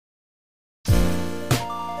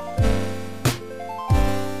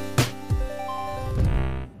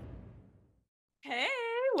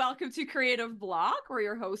welcome to Creative Block. We're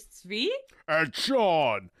your hosts, V. And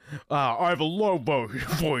Sean, I have a low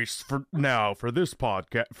voice for this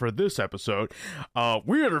podcast for this episode.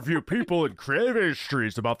 We interview people in creative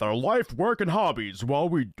industries about their life, work, and hobbies while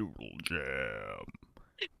we doodle jam.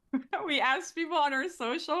 We asked people on our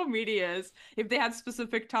social medias if they had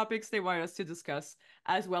specific topics they wanted us to discuss,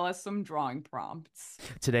 as well as some drawing prompts.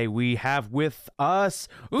 Today we have with us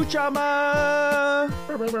Ucheomaaa.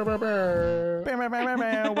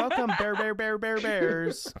 Welcome,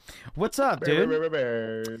 bears. What's up,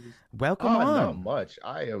 dude? Welcome on. Not much.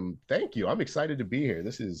 Thank you. I'm excited to be here.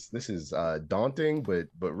 This is daunting, but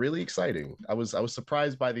really exciting. I was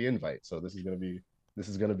surprised by the invite, so this is gonna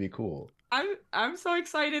be cool. I'm so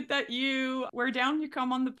excited that you were down to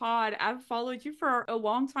come on the pod. I've followed you for a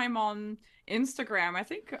long time on Instagram, I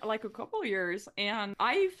think like a couple years, and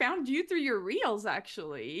I found you through your reels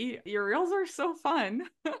actually. Your reels are so fun.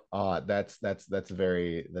 That's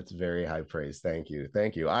very high praise. Thank you.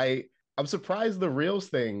 I'm surprised the reels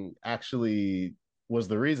thing actually was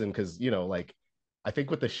the reason, because like I think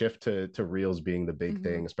with the shift to reels being the big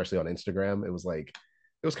thing, especially on Instagram, it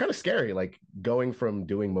was kind of scary, like going from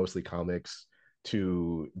doing mostly comics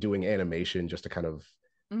to doing animation just to kind of,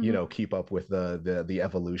 keep up with the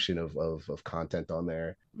evolution of content on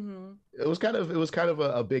there. It was kind of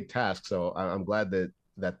a big task. So I'm glad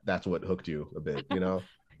that's what hooked you a bit,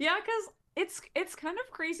 Yeah, because it's kind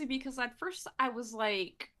of crazy because at first I was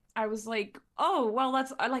like, oh, well,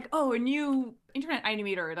 that's like, oh, a new internet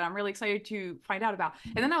animator that I'm really excited to find out about.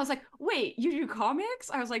 And then I was like, wait, you do comics?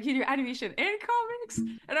 I was like, you do animation and comics?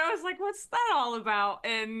 And I was like, what's that all about?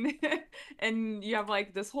 And and you have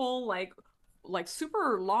like this whole like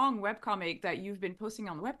super long webcomic that you've been posting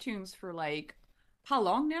on Webtoons for like how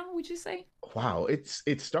long now, would you say? Wow, it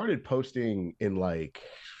started posting in like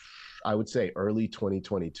I would say early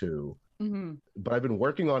 2022, but I've been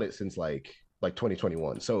working on it since like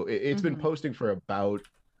 2021. So it's been posting for about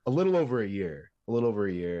a little over a year. We're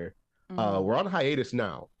on hiatus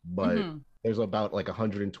now, but there's about like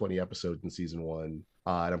 120 episodes in season 1,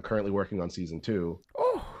 and I'm currently working on season 2.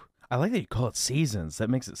 Oh, I like that you call it seasons. That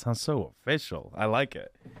makes it sound so official. I like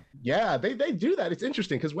it. Yeah, they do that. It's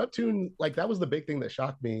interesting because Webtoon, like that was the big thing that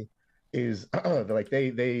shocked me, is like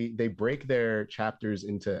they break their chapters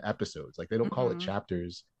into episodes. Like they don't call it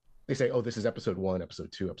chapters. They say, oh, this is episode 1, episode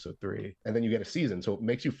 2, episode 3, and then you get a season. So it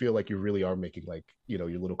makes you feel like you really are making like, your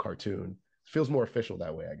little cartoon. It feels more official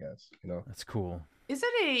that way, I guess, That's cool. Is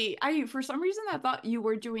it for some reason I thought you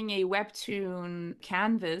were doing a Webtoon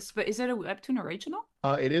canvas, but is it a Webtoon original?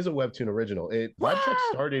 It is a Webtoon original. Vibe Check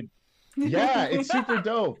started. Yeah, it's super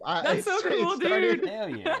dope. That's so cool, dude.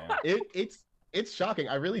 Hell yeah. It's shocking.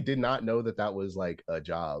 I really did not know that was like a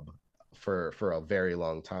job for a very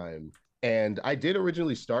long time. And I did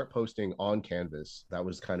originally start posting on Canvas. That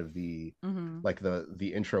was kind of the like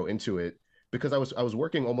the intro into it, because I was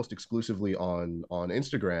working almost exclusively on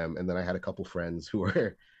Instagram, and then I had a couple friends who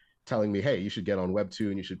were telling me, hey, you should get on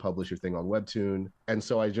Webtoon, you should publish your thing on Webtoon. And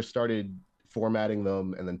so I just started formatting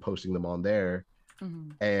them and then posting them on there.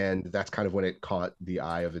 And that's kind of when it caught the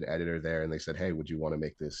eye of an editor there, and they said, hey, would you want to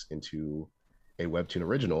make this into a Webtoon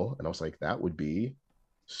original? And I was like, that would be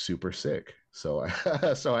super sick. So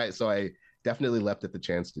I definitely leapt at the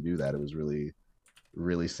chance to do that. It was really,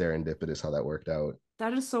 really serendipitous how that worked out.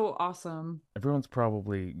 That is so awesome. Everyone's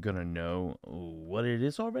probably gonna know what it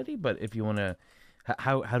is already, but if you want to,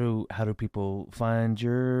 how do people find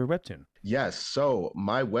your Webtoon? Yes, so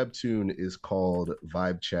my Webtoon is called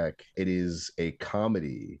Vibe Check. It is a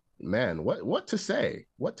comedy. Man, what to say?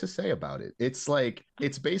 What to say about it?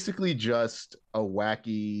 It's basically just a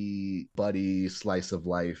wacky buddy slice of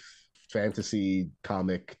life fantasy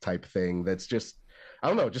comic type thing that's just, I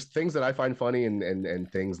don't know, just things that I find funny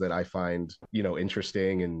and things that I find,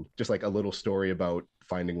 interesting, and just like a little story about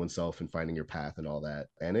finding oneself and finding your path and all that.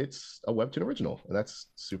 And it's a Webtoon original, and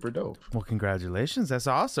that's super dope. Well, congratulations. That's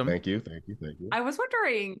awesome. Thank you. I was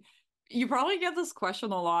wondering, you probably get this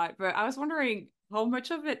question a lot, but I was wondering how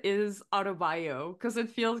much of it is autobio, because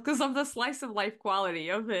of the slice of life quality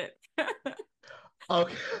of it.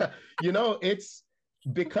 Okay. It's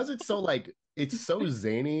because it's so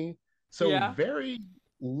zany. So Yeah. very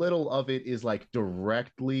little of it is like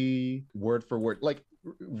directly word for word. Like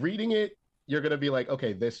reading it, you're going to be like,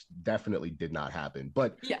 okay, this definitely did not happen.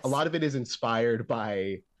 But Yes. a lot of it is inspired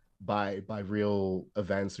by real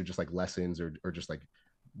events, or just like lessons, or just like,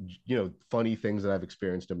 funny things that I've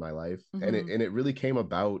experienced in my life. And it really came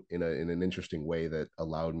about in an interesting way that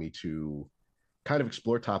allowed me to kind of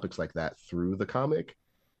explore topics like that through the comic.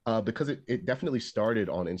 Because it definitely started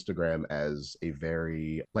on Instagram as a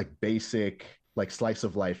very like basic like slice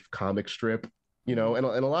of life comic strip you know, and a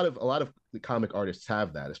lot of the comic artists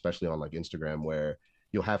have that, especially on like Instagram, where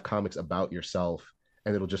you'll have comics about yourself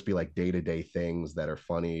and it'll just be like day-to-day things that are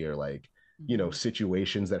funny or like, you know, Mm-hmm.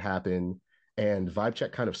 situations that happen. And Vibe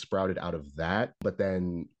Check kind of sprouted out of that. But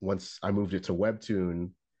then once I moved it to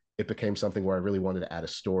Webtoon, it became something where I really wanted to add a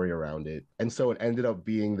story around it. And so it ended up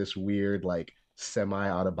being this weird, like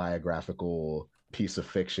semi-autobiographical piece of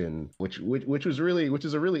fiction, which is a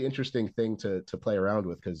really interesting thing to play around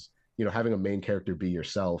with because you know having a main character be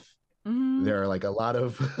yourself, Mm-hmm. there are like a lot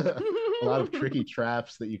of a lot of tricky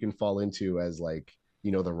traps that you can fall into as like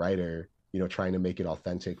you know the writer, you know, trying to make it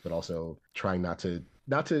authentic but also trying not to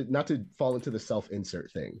fall into the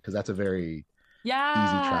self-insert thing because that's a very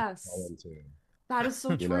easy trap to fall Yes. into, That is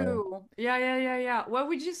so you know. true. Yeah, yeah, yeah, yeah. What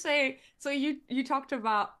would you say? So you talked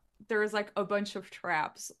about there's like a bunch of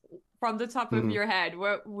traps. From the top of Mhm. your head,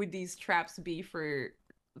 what would these traps be for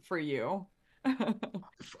you?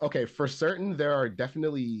 Okay, for certain, there are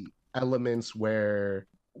definitely elements where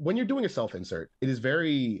when you're doing a self insert, it is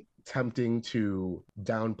very tempting to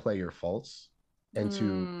downplay your faults and to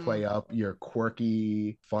Mm. play up your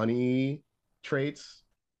quirky, funny traits,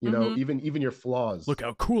 you know, Mm-hmm. even your flaws. Look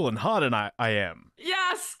how cool and hot and I am.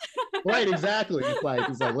 Yes. Right, exactly. It's like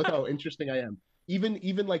look how interesting I am. Even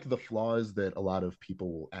like the flaws that a lot of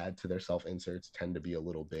people will add to their self inserts tend to be a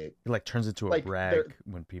little bit It like turns into a like they're brag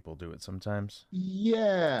when people do it sometimes.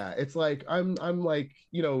 yeah, it's like I'm like,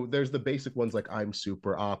 you know, there's the basic ones like I'm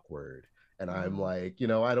super awkward and I'm Mm-hmm. like, you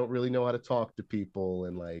know, I don't really know how to talk to people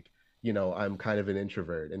and like, you know, I'm kind of an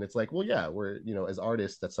introvert. And it's like, well, yeah, we're, you know, as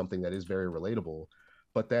artists, that's something that is very relatable.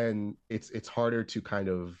 But then it's harder to kind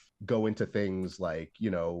of go into things like, you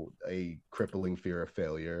know, a crippling fear of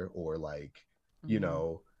failure or like, you Mm-hmm.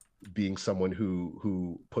 know, being someone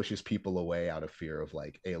who pushes people away out of fear of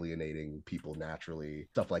like alienating people naturally,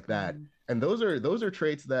 stuff like that. Mm-hmm. And those are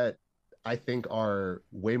traits that I think are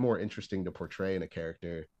way more interesting to portray in a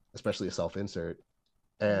character, especially a self-insert.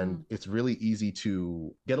 And Mm-hmm. it's really easy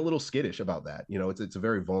to get a little skittish about that. You know, it's a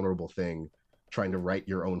very vulnerable thing trying to write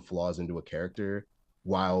your own flaws into a character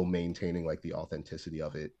while maintaining like the authenticity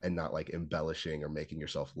of it and not like embellishing or making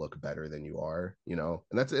yourself look better than you are, you know.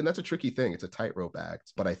 And that's a tricky thing. It's a tightrope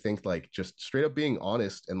act. But I think like just straight up being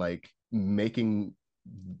honest and like making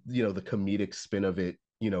you know the comedic spin of it,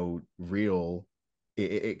 you know, real,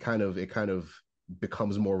 it kind of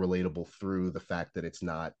becomes more relatable through the fact that it's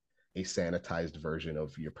not a sanitized version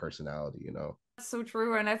of your personality, you know. That's so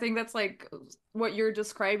true. And I think that's like what you're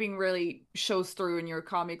describing really shows through in your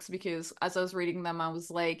comics because as I was reading them, I was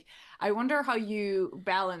like, I wonder how you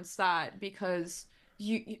balance that because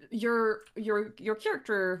your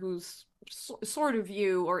character who's sort of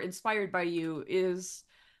you or inspired by you is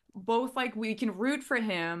both like we can root for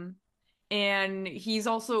him and he's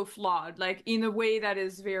also flawed like in a way that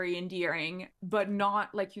is very endearing but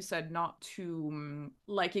not like you said not too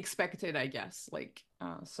like expected I guess like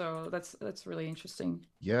so that's really interesting.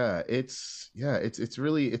 It's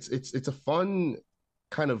really it's a fun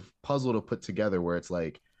kind of puzzle to put together where it's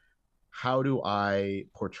like how do I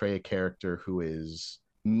portray a character who is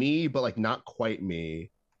me but like not quite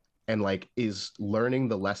me and like is learning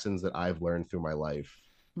the lessons that I've learned through my life,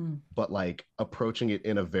 Mm. but like approaching it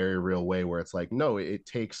in a very real way where it's like, no, it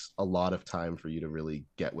takes a lot of time for you to really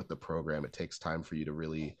get with the program. It takes time for you to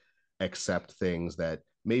really accept things that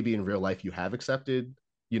maybe in real life you have accepted,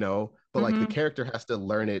 you know, but like the Mm-hmm. character has to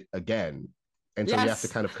learn it again. And so you have to Yes.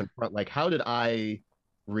 kind of confront, like, how did I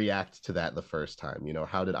react to that the first time? You know,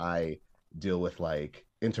 how did I deal with like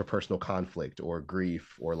interpersonal conflict or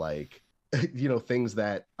grief or like, you know, things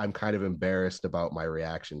that I'm kind of embarrassed about my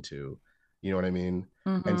reaction to? You know what I mean?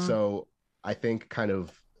 And Mm-hmm. so I think kind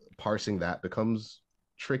of parsing that becomes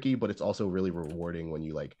tricky, but it's also really rewarding when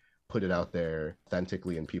you like put it out there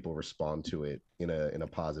authentically and people respond to it in a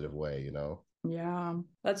positive way, you know? Yeah,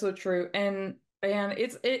 that's so true. And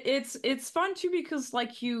it's fun too because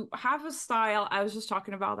like you have a style. I was just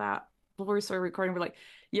talking about that before we started recording, but like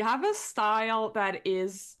you have a style that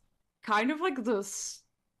is kind of like this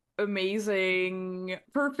amazing,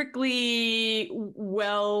 perfectly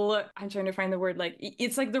well, I'm trying to find the word like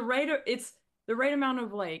it's like it's the right amount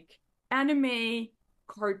of like anime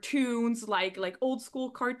cartoons, like old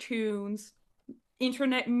school cartoons,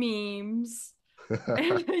 internet memes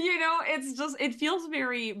and it's just it feels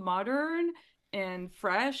very modern and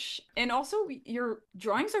fresh. And also your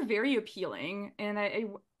drawings are very appealing. And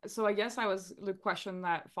so I guess I was the question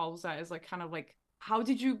that follows that is like kind of like how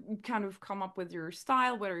did you kind of come up with your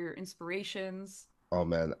style? What are your inspirations? Oh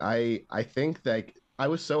man, I think that I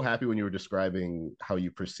was so happy when you were describing how you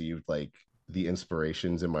perceived like the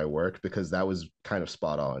inspirations in my work because that was kind of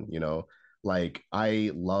spot on, you know. Like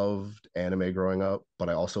I loved anime growing up, but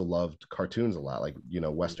I also loved cartoons a lot, like,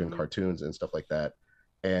 Western Mm-hmm. cartoons and stuff like that.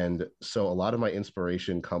 And so a lot of my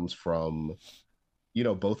inspiration comes from,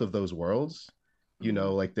 both of those worlds. Mm-hmm.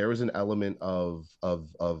 Like there was an element of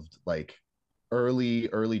like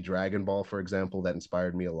early Dragon Ball, for example, that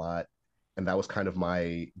inspired me a lot. And that was kind of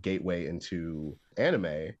my gateway into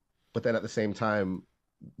anime. But then at the same time,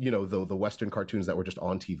 the Western cartoons that were just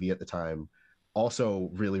on TV at the time also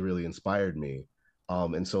really, really inspired me.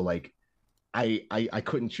 And so like I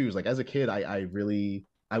couldn't choose. Like as a kid,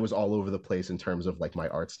 I was all over the place in terms of like my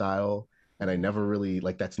art style. And I Mm-hmm. never really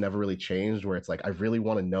like that's never really changed where it's like I really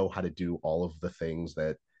want to know how to do all of the things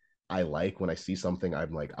that I like. When I see something,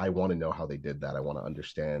 I'm like, I want to know how they did that. I want to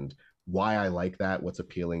understand why I like that, what's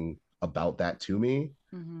appealing about that to me.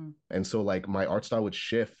 Mm-hmm. And so like my art style would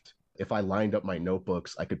shift. If I lined up my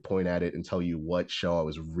notebooks, I could point at it and tell you what show I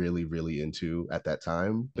was really, really into at that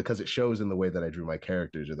time because it shows in the way that I drew my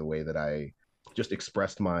characters or the way that I just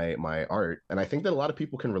expressed my art. And I think that a lot of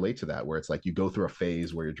people can relate to that, where it's like you go through a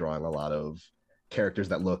phase where you're drawing a lot of characters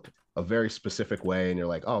that look a very specific way, and you're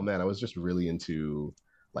like, oh man, I was just really into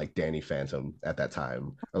like Danny Phantom at that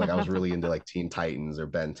time, or like I was really into like Teen Titans or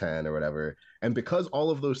Ben 10 or whatever. And because all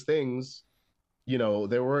of those things,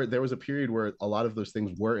 there was a period where a lot of those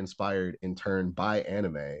things were inspired in turn by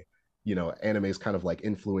anime. Anime's kind of like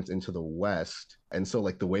influence into the West, and so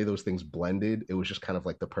like the way those things blended, it was just kind of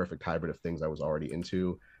like the perfect hybrid of things I was already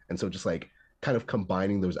into. And so just like kind of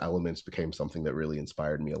combining those elements became something that really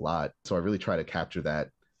inspired me a lot. So I really try to capture that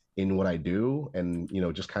in what I do, and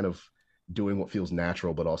just kind of doing what feels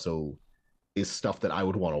natural but also is stuff that I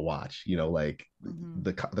would want to watch. Like Mm-hmm.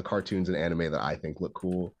 the cartoons and anime that I think look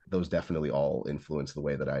cool. Those definitely all influence the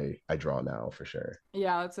way that I draw now for sure.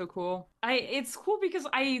 Yeah, that's so cool. It's cool because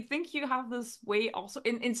I think you have this way also,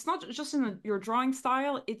 and it's not just in your drawing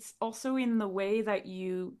style, it's also in the way that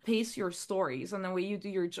you pace your stories and the way you do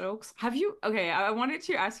your jokes. Okay, I wanted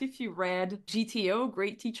to ask you if you read GTO,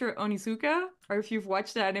 Great Teacher Onizuka, or if you've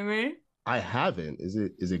watched the anime. I haven't. Is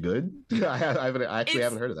it good? I actually It's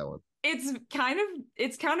haven't heard of that one.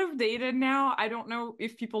 it's kind of dated now. I don't know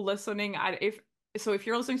if people listening, if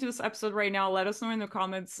you're listening to this episode right now, let us know in the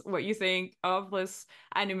comments what you think of this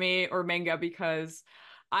anime or manga because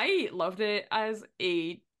I loved it as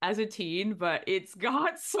a teen, but it's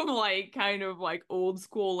got some like kind of like old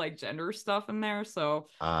school like gender stuff in there, so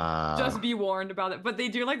just Ah, be warned about it. But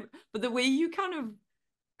the way you kind of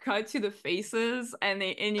cut to the faces and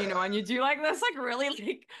you do like this like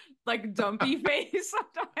really like dumpy face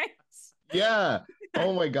sometimes. yeah.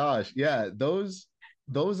 Oh my gosh. Yeah. Those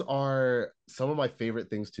are some of my favorite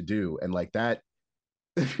things to do. And like that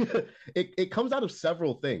it comes out of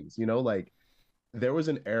several things, like there was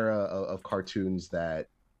an era of cartoons that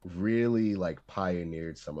really like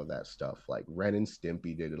pioneered some of that stuff. Like Ren and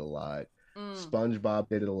Stimpy did it a lot. Mm, SpongeBob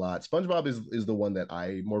did it a lot. SpongeBob is the one that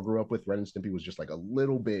I more grew up with. Ren and Stimpy was just like a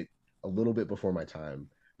little bit before my time.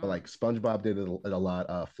 But mm. like SpongeBob did it a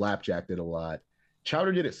lot. Flapjack did a lot.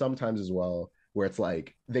 Chowder did it sometimes as well, where it's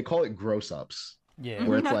like they call it gross ups, Yeah.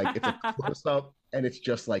 where it's like it's a close up and it's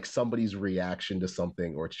just like somebody's reaction to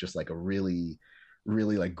something, or it's just like a really,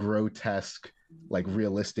 really like grotesque, like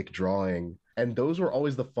realistic drawing. And those were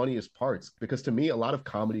always the funniest parts because to me, a lot of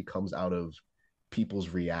comedy comes out of people's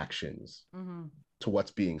reactions Mhm. to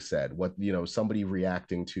what's being said, somebody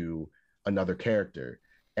reacting to another character.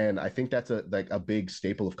 And I think that's a big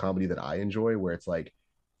staple of comedy that I enjoy, where it's like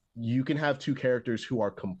you can have two characters who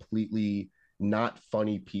are completely not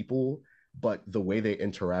funny people, but the way they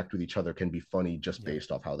interact with each other can be funny just Yep.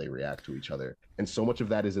 based off how they react to each other. And so much of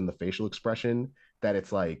that is in the facial expression that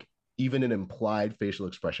it's like even an implied facial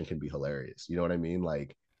expression can be hilarious. You know what I mean?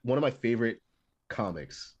 Like one of my favorite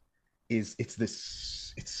comics is it's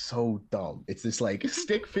so dumb. It's this like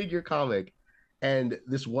stick figure comic, and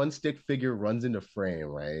this one stick figure runs into frame,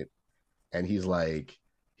 right? And he's like,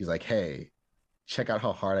 hey, check out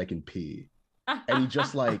how hard I can pee. And he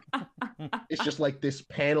just like it's just like this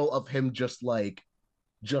panel of him just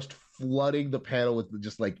flooding the panel with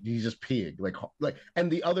just like he's just peeing like and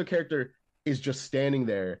the other character is just standing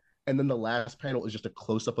there, and then the last panel is just a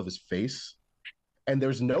close up of his face, and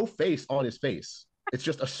there's no face on his face. It's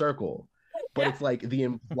just a circle, but Yeah. it's like the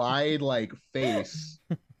implied like face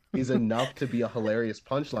is enough to be a hilarious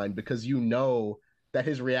punchline because that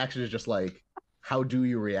his reaction is just like, how do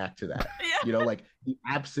you react to that? Yeah. Like the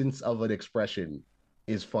absence of an expression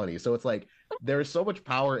is funny. So it's like there is so much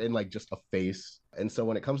power in like just a face. And so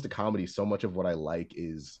when it comes to comedy, so much of what I like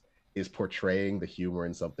is portraying the humor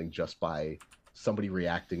in something just by somebody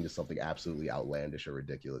reacting to something absolutely outlandish or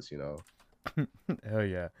ridiculous. Oh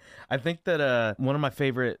yeah. I think that one of my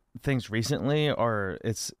favorite things recently are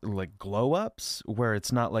it's like glow ups where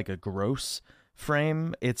it's not like a gross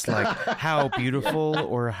frame. It's like how beautiful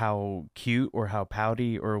or how cute or how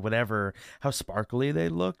pouty or whatever, how sparkly they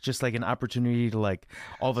look. Just like an opportunity to like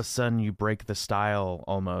all of a sudden you break the style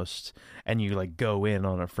almost and you like go in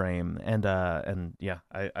on a frame. And yeah,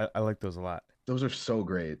 I like those a lot. Those are so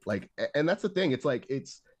great. Like, and that's the thing. It's like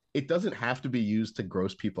it doesn't have to be used to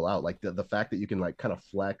gross people out. Like the fact that you can like kind of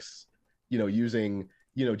flex, using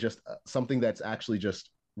just something that's actually just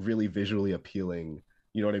really visually appealing.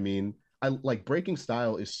 You know what I mean? I like breaking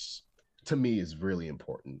style is to me is really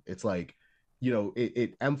important. It's like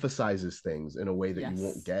it emphasizes things in a way that you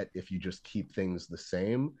won't Yes. get if you just keep things the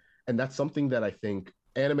same. And that's something that I think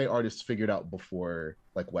anime artists figured out before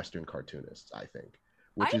like Western cartoonists, I think,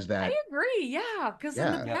 which is I that agree. Yeah, because in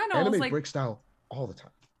the yeah, Yep. panels, anime like, break style all the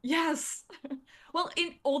time. yes. Well,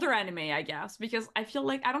 in older anime, I guess, because I feel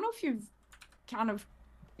like I don't know if you've kind of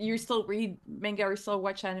you still read manga or still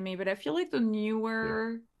watch anime, but I feel like the Yeah.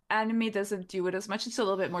 newer anime doesn't do it as much. It's a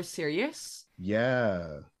little bit more serious.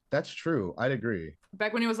 Yeah, that's true. I'd agree.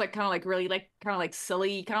 Back when it was like kind of like really like kind of like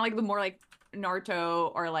silly, kind of like the more like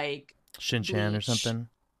Naruto or like Shin-chan or Bleach. something.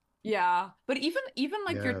 Yeah, but even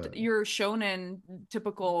like Yeah. your shonen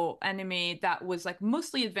typical anime that was like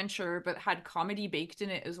mostly adventure but had comedy baked in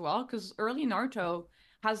it as well, because early Naruto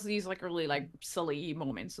has these like really like silly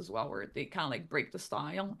moments as well where they kind of like break the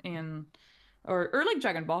style and or like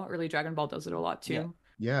Dragon Ball. Early Dragon Ball does it a lot Yeah. too.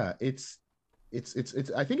 Yeah, it's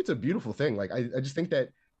I think it's a beautiful thing. Like I just think that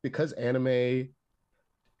because anime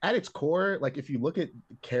at its core, like if you look at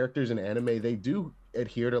characters in anime, they do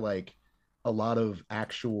adhere to like a lot of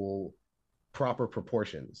actual proper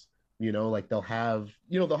proportions. Like they'll have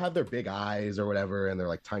their big eyes or whatever, and their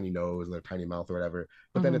like tiny nose and their tiny mouth or whatever.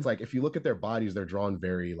 But then Hmm. it's like if you look at their bodies, they're drawn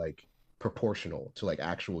very like proportional to like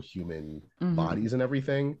actual human Hmm. bodies and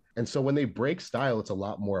everything. And so when they break style, it's a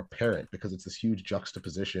lot more apparent because it's this huge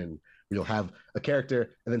juxtaposition where you'll have a character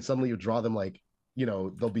and then suddenly you draw them like,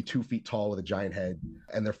 they'll be 2 feet tall with a giant head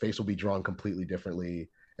and their face will be drawn completely differently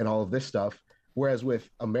and all of this stuff. Whereas with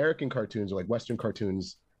American cartoons or like Western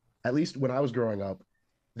cartoons, at least when I was growing up,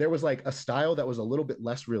 there was like a style that was a little bit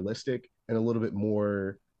less realistic and a little bit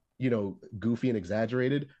more, goofy and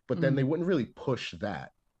exaggerated, but then they Hmm. wouldn't really push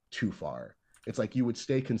that too far. It's like you would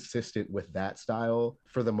stay consistent with that style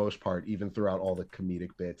for the most part, even throughout all the comedic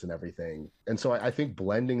bits and everything. And so I think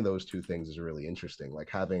blending those two things is really interesting, like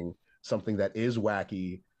having something that is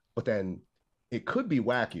wacky, but then it could be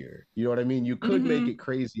wackier. You know what I mean? You could make Hmm. it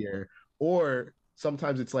crazier, or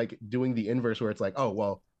sometimes it's like doing the inverse where it's like, oh,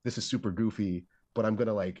 well, this is super goofy, but I'm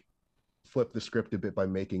gonna like flip the script a bit by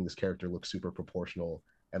making this character look super proportional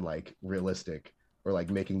and like realistic, or like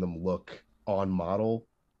making them look on model,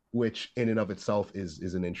 which in and of itself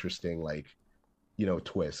is an interesting like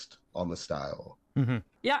twist on the style. Hmm.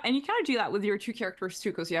 Yeah, and you kind of do that with your two characters too,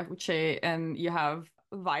 because you have Uche and you have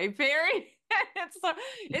Vibe Fairy.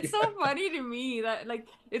 It's so funny to me that like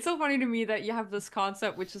it's so funny to me that you have this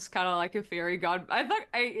concept which is kind of like a fairy god.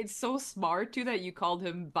 It's so smart too that you called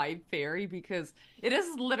him Vibe Fairy because it is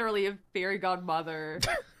literally a fairy godmother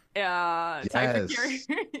type of Yes, character.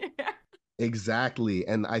 Yeah. exactly.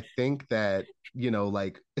 And I think that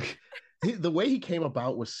like the way he came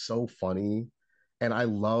about was so funny, and I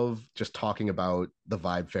love just talking about the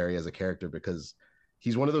Vibe Fairy as a character because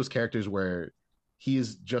he's one of those characters where he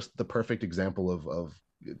is just the perfect example of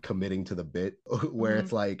committing to the bit where Hmm.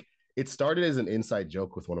 it's like it started as an inside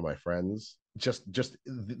joke with one of my friends. Just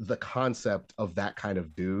the concept of that kind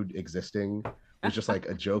of dude existing was just like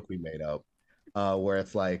a joke we made up, where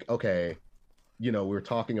it's like, okay, we were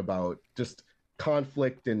talking about just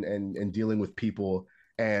conflict and dealing with people,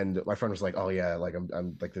 and my friend was like, oh yeah, like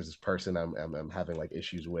I'm like there's this person I'm having like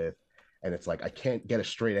issues with, and it's like I can't get a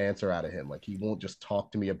straight answer out of him. Like he won't just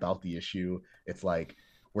talk to me about the issue. It's like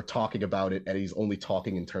we're talking about it and he's only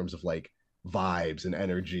talking in terms of like vibes and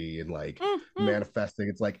energy and like Hmm. manifesting.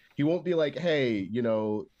 It's like he won't be like, hey,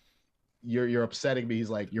 you're upsetting me. He's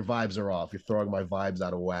like, your vibes are off. You're throwing my vibes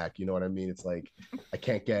out of whack. You know what I mean? It's like I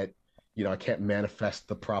can't get, I can't manifest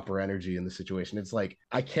the proper energy in the situation. It's like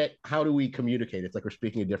I can't. How do we communicate? It's like we're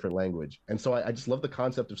speaking a different language. And so I just love the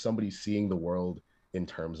concept of somebody seeing the world in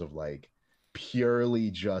terms of like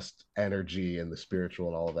purely just energy and the spiritual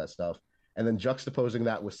and all of that stuff. And then juxtaposing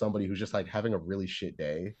that with somebody who's just like having a really shit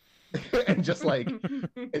day and just like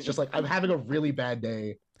it's just like I'm having a really bad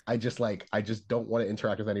day. I just don't want to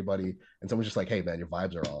interact with anybody. And someone's just like, hey man, your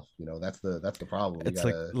vibes are off. That's the problem. It's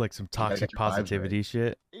You like some gotta toxic get your vibes right. positivity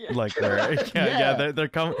shit. Like where Yeah.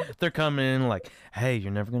 they're coming in like, hey,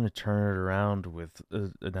 you're never gonna turn it around with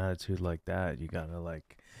an attitude like that. You gotta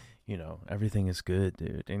like, everything is good,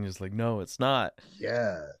 dude. And he's like, no, it's not.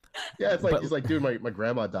 Yeah. Yeah, it's like But he's like, dude, my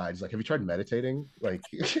grandma died. He's like, have you tried meditating? Like,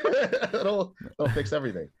 it'll fix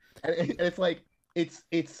everything. And it's like, it's.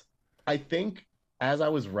 I think as I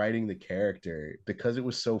was writing the character, because it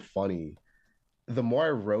was so funny, the more I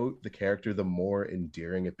wrote the character, the more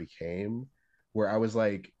endearing it became. Where I was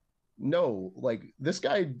like, no, like this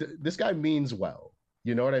guy means well.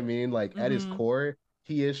 You know what I mean? Like at his Mm-hmm. core,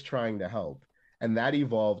 he is trying to help, and that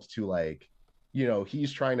evolved to like,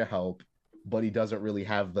 he's trying to help, but he doesn't really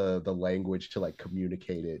have the language to like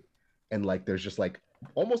communicate it, and like there's just like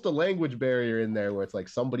almost a language barrier in there where it's like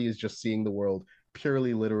somebody is just seeing the world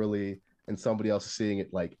purely literally, and somebody else is seeing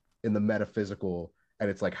it like in the metaphysical, and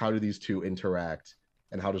it's like how do these two interact,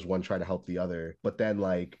 and how does one try to help the other, but then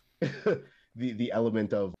like the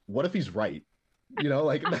element of what if he's right,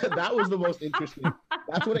 like that was the most interesting.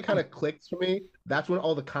 That's when it kind of clicked for me. That's when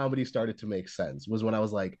all the comedy started to make sense, was when I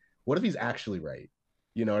was like, what if he's actually right?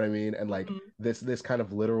 You know what I mean? And like Mm-hmm. this kind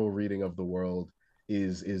of literal reading of the world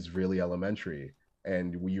is really elementary,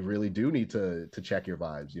 and you really do need to check your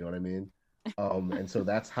vibes, you know what I mean? And so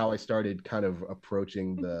that's how I started kind of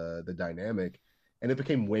approaching the dynamic, and it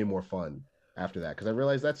became way more fun after that, because I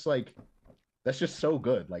realized that's just so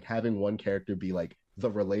good. Like having one character be like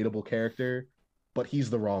the relatable character, but he's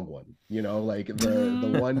the wrong one. Like the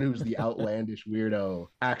Mm-hmm. one who's the outlandish weirdo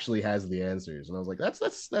actually has the answers. And I was like,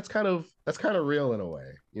 that's kind of real in a way.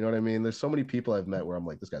 You know what I mean? There's so many people I've met where I'm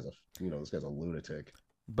like, this guy's a lunatic.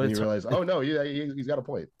 but And you it's realize, oh no, yeah, he's got a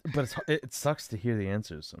point. it sucks to hear the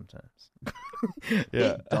answers sometimes.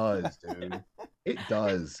 Yeah. It does, dude. It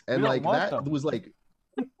does. We And don't like want that them. was like,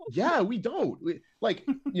 yeah, we don't. Like,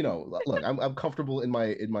 look, I'm comfortable in my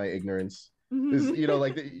ignorance. Is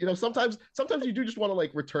like sometimes you do just want to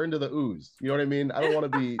like return to the ooze. You know what I mean? I don't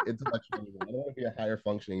want to be intellectual anymore. I don't want to be a higher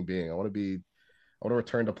functioning being. I want to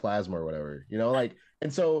return to plasma or whatever. Like,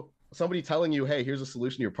 and so somebody telling you, hey, here's a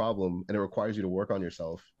solution to your problem, and it requires you to work on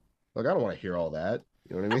yourself. Like, I don't want to hear all that.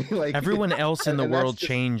 You know what I mean? Like, Everyone else in the and that's world just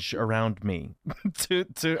change around me to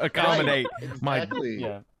right. accommodate my Exactly.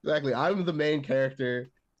 yeah. Exactly. I'm the main character,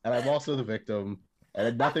 and I'm also the victim,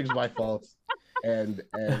 and nothing's my fault. And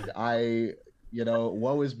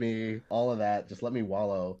woe is me, all of that. Just let me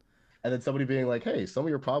wallow. And then somebody being like, hey, some of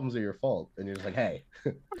your problems are your fault. And you're just like, hey,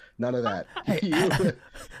 none of that. Hey, You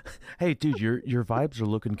hey, dude, your vibes are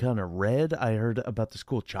looking kind of red. I heard about this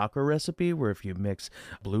cool chakra recipe where if you mix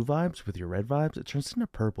blue vibes with your red vibes, it turns into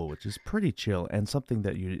purple, which is pretty chill and something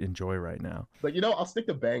that you enjoy right now. But I'll stick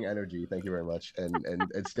to bang energy. Thank you very much. And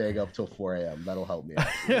staying up till 4 a.m. That'll help me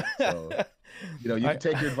actually. So, you I can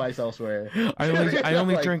take your advice elsewhere. I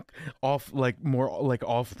only Like, drink more like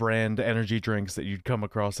off-brand energy drinks that you'd come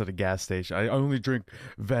across at a gas station. I only drink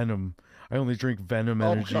Venom. I only drink Venom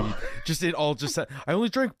oh energy. god. I only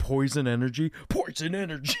drink Poison energy. Poison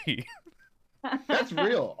energy. That's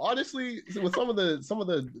real. Honestly, with some of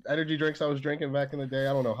the energy drinks I was drinking back in the day,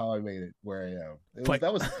 I don't know how I made it where I am. But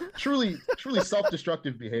That was truly truly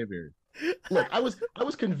self-destructive behavior. Look, I was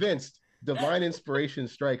convinced divine inspiration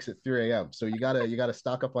strikes at 3 a.m. So you gotta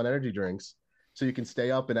stock up on energy drinks so you can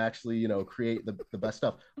stay up and actually, create the best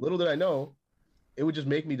stuff. Little did I know, it would just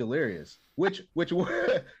make me delirious, which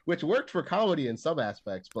worked for comedy in some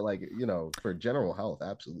aspects, but like, for general health,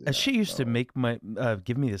 absolutely and she used to not. make my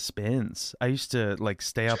give me the spins. I used to like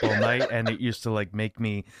stay up all night, and it used to like make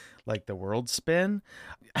me like the world spin.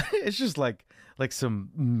 It's just like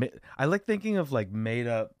I like thinking of like made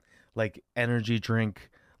up like energy drink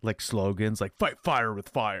like slogans like fight fire with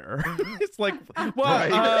fire. It's like, well,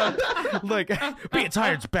 Right. like being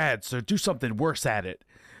tired's bad, so do something worse at it.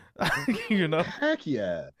 you know Heck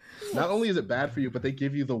yeah. Not only is it bad for you, but they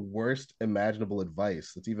give you the worst imaginable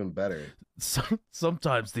advice. That's even better.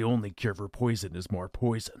 Sometimes the only cure for poison is more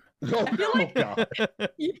poison. Oh, I feel oh like god.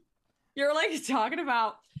 you're like talking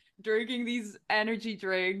about drinking these energy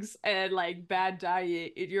drinks and like bad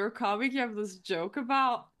diet. In your comic, you have this joke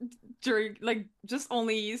about drink like just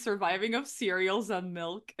only surviving of cereals and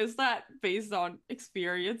milk. Is that based on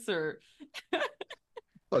experience or?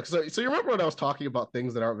 Look, so you remember when I was talking about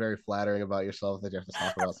things that aren't very flattering about yourself that you have to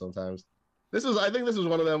talk about sometimes? I think this is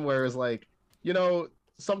one of them where it's like, you know,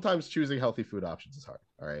 sometimes choosing healthy food options is hard.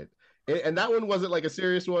 All right. And that one wasn't like a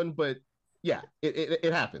serious one, but yeah,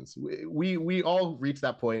 it happens. We all reach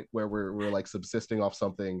that point where we're like subsisting off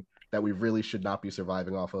something that we really should not be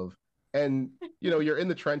surviving off of. And you're in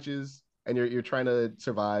the trenches and you're trying to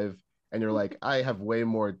survive, and you're like, I have way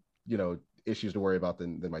more, issues to worry about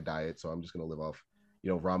than my diet, so I'm just gonna live off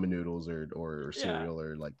ramen noodles or Yeah. cereal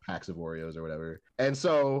or like packs of Oreos or whatever. And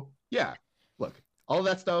so yeah, look, all of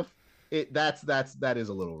that stuff, that is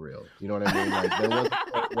a little real. You know what I mean? Like there was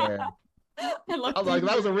a point where I love I was to like,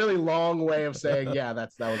 that was hear a really long way of saying, yeah, that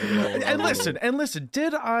was a little, And listen,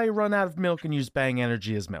 did I run out of milk and use Bang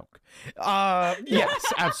Energy as milk?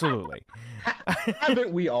 Yes, absolutely.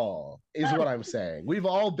 haven't we all? Is what I'm saying. We've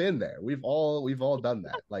all been there. We've all done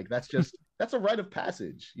that. Like that's a rite of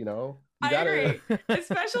passage. You I gotta, agree.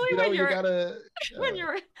 Especially when you you're gotta. when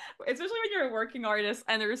you're especially when you're a working artist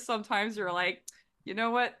and there's sometimes you're like, you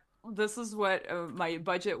know what? This is what my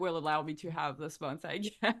budget will allow me to have this month, I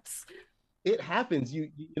guess. It happens. You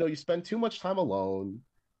spend too much time alone.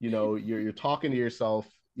 You're talking to yourself.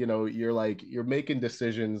 You're making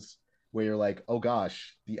decisions where you're like, oh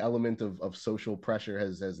gosh, the element of social pressure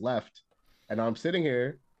has left, and I'm sitting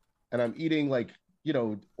here, and I'm eating like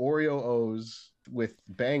Oreo O's with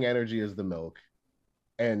Bang Energy as the milk,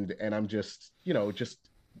 and I'm just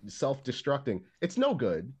self-destructing. It's no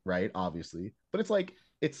good, right? Obviously, but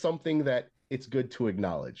it's something that it's good to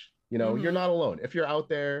acknowledge. You're Hmm. not alone. If you're out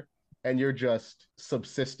there and you're just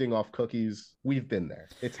subsisting off cookies, we've been there.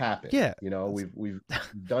 It's happened. Yeah. We've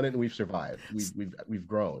done it and we've survived. We've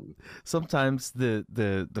grown. Sometimes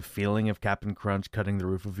the feeling of Captain Crunch cutting the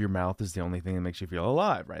roof of your mouth is the only thing that makes you feel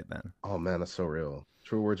alive right then. Oh man, that's so real.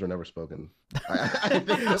 True words were never spoken. I think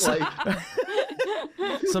that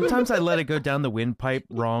Sometimes I let it go down the windpipe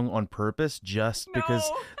wrong on purpose just because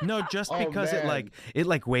Oh, it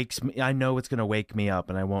like wakes me. I know it's gonna wake me up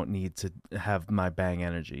and I won't need to have my Bang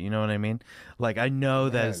Energy. You know what I mean? Like I know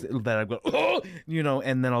that I go, oh,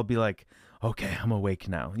 and then I'll be like, okay, I'm awake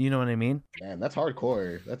now. You know what I mean? Man, that's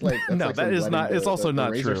hardcore. That's No, like that is not. It's also the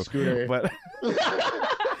not razor true. scooter. But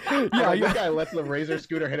Yeah, this guy lets the razor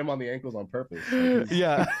scooter hit him on the ankles on purpose.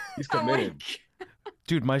 Yeah. He's Oh my committed.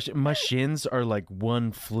 Dude, my shins are like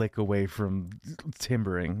one flick away from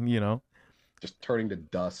timbering, Just turning to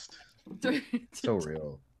dust. God. So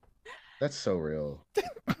real. That's so real.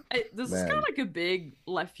 This is kind of Man. like a big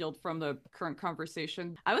left field from the current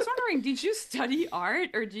conversation. I was wondering, did you study art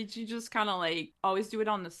or did you just kind of like always do it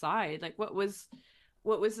on the side? Like what was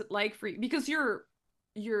it like for you? Because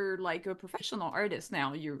you're like a professional artist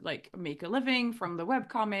now. You like make a living from the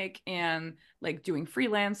webcomic and like doing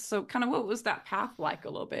freelance. So kind of what was that path like a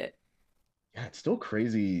little bit? Yeah, it's still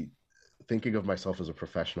crazy thinking of myself as a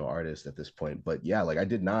professional artist at this point. But yeah, like I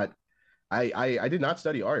did not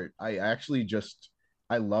study art. I actually just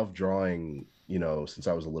I love drawing, since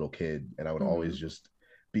I was a little kid, and I would always Hmm. just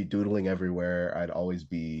be doodling everywhere. I'd always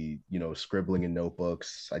be, scribbling in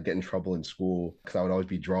notebooks. I'd get in trouble in school because I would always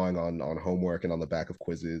be drawing on homework and on the back of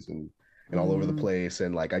quizzes and all over the Hmm. place.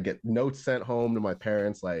 And like I get notes sent home to my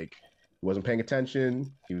parents, like he wasn't paying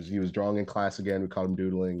attention. He was drawing in class again. We caught him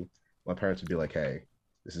doodling. My parents would be like, "Hey,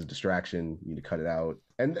 this is a distraction. You need to cut it out."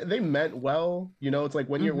 And they meant well. It's like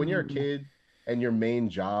when you're a Hmm. kid and your main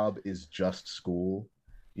job is just school,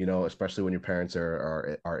 especially when your parents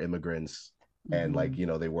are immigrants and like,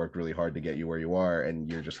 Hmm. they worked really hard to get you where you are and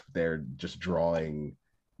you're just there just drawing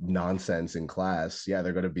nonsense in class. Yeah,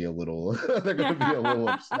 they're going to be a little they're going to be a little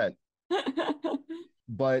upset.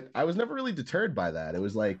 But I was never really deterred by that. It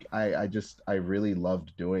was like I really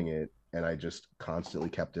loved doing it and I just constantly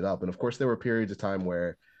kept it up. And of course there were periods of time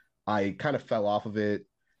where I kind of fell off of it.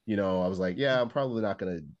 I was like, yeah, I'm probably not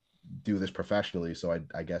going to do this professionally, so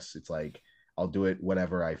I guess it's like I'll do it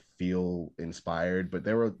whenever I feel inspired. But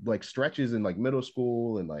there were like stretches in like middle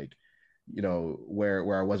school and like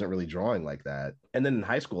where I wasn't really drawing like that. And then in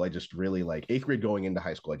high school, I just really like eighth grade going into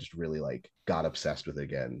high school, I just really like got obsessed with it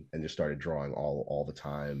again and just started drawing all the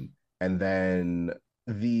time. And then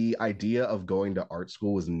the idea of going to art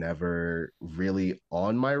school was never really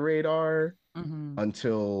on my radar Hmm.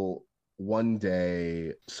 until one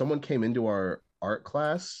day someone came into our art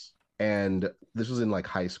class, and this was in like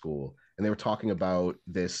high school, and they were talking about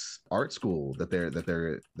this art school that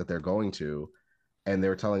they're going to, and they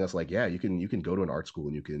were telling us like, yeah, you can go to an art school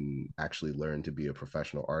and you can actually learn to be a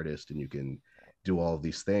professional artist and you can do all of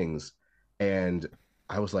these things. And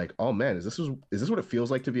I was like, oh man, is this what it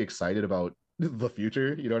feels like to be excited about the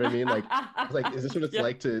future? You know what I mean? Like I was like, is this what it's Yeah.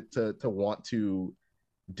 like to want to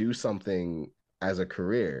do something as a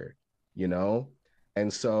career, you know?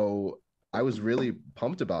 And so I was really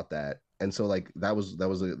pumped about that. And so like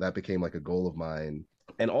that became like a goal of mine.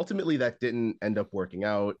 And ultimately that didn't end up working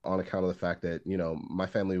out on account of the fact that, my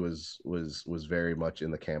family was very much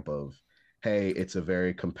in the camp of, hey, it's a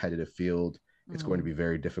very competitive field. It's going to be Mm.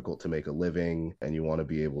 very difficult to make a living and you want to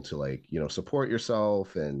be able to like, support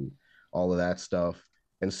yourself and all of that stuff.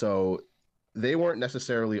 And so they weren't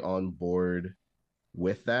necessarily on board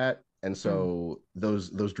with that. And Mm. so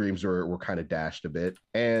those dreams were kind of dashed a bit.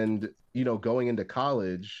 And going into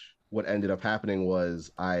college, what ended up happening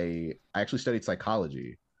was I actually studied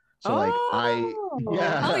psychology. So like I Oh,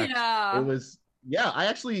 hell yeah, it yeah. was yeah, I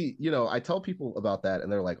actually, I tell people about that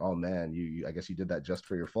and they're like, "Oh man, I guess you did that just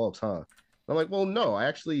for your folks, huh?" I'm like, "Well, no, I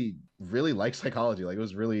actually really like psychology. Like it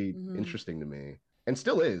was really Mhm. interesting to me and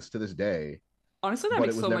still is to this day, Honestly, that but it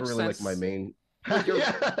makes was so never much really like my sense main with your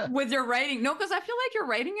yeah. with your writing. No, because I feel like your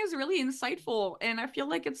writing is really insightful, and I feel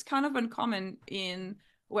like it's kind of uncommon in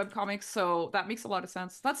webcomics, so that makes a lot of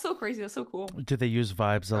sense. That's so crazy. That's so cool. Do they use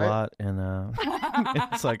vibes a I lot in in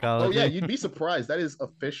Oh yeah, psychology? you'd be surprised. That is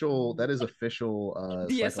official DSM.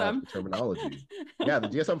 psychological terminology. Yeah, the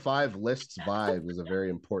DSM-5 lists vibe as a very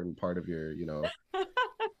important part of your, your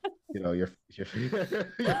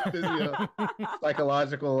physio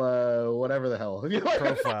psychological whatever the hell.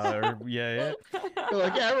 Profiler, yeah, You're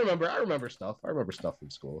like, yeah, I remember stuff. I remember stuff from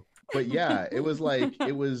school. But yeah, it was like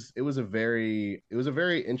it was a very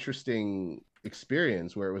interesting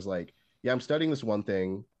experience where it was like, yeah, I'm studying this one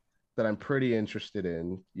thing that I'm pretty interested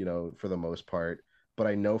in, for the most part, but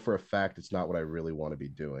I know for a fact it's not what I really want to be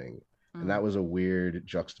doing. And that Mm, was a weird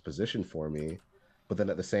juxtaposition for me. But then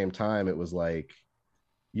at the same time, it was like,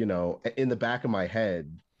 in the back of my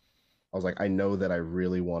head, I was like, I know that I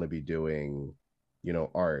really want to be doing,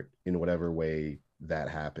 art in whatever way that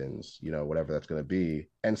happens, whatever that's going to be.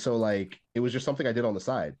 And so, like, it was just something I did on the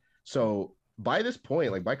side. So by this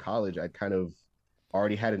point, like by college, I'd kind of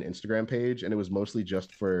already had an Instagram page, and it was mostly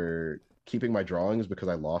just for keeping my drawings because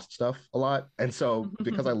I lost stuff a lot. And so,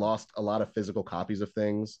 because I mm. lost a lot of physical copies of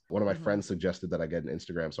things, one of my Mhm. friends suggested that I get an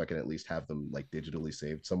Instagram so I can at least have them like digitally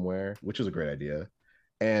saved somewhere, which is a great idea.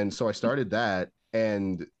 And so I started that,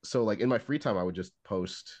 and so like in my free time I would just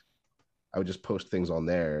post things on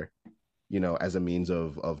there, as a means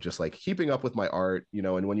of just like keeping up with my art,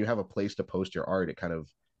 and when you have a place to post your art, it kind of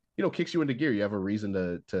kicks you into gear. You have a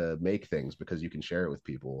reason to make things because you can share it with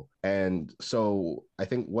people. And so I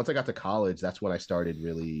think once I got to college, that's when I started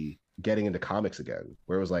really getting into comics again,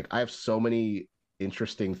 where it was like I have so many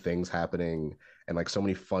interesting things happening and like so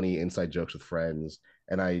many funny inside jokes with friends,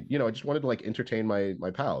 and I just wanted to like entertain my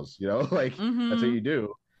pals, like that's what you Mhm.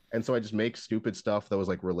 do. And so I just make stupid stuff that was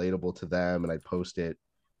like relatable to them and I'd post it.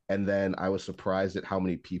 And then I was surprised at how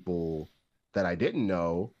many people that I didn't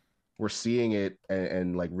know were seeing it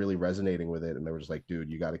and like really resonating with it. And they were just like,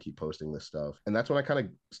 dude, you got to keep posting this stuff. And that's when I kind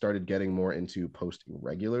of started getting more into posting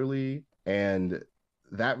regularly. And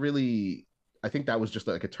that really, I think that was just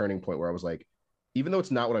like a turning point where I was like, even though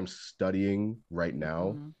it's not what I'm studying right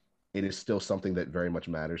now, Mhm. it is still something that very much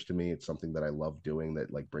matters to me. It's something that I love doing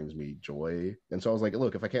that like brings me joy. And so I was like,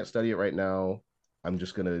 look, if I can't study it right now, I'm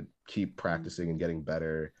just gonna keep practicing and getting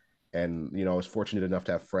better. And I was fortunate enough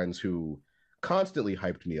to have friends who constantly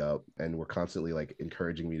hyped me up and were constantly like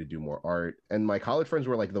encouraging me to do more art. And my college friends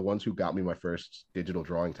were like the ones who got me my first digital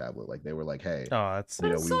drawing tablet. Like they were like, hey, Oh, that's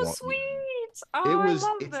That's we so want you to. sweet. It Oh, I was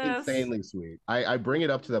love it's this. insanely sweet. I bring it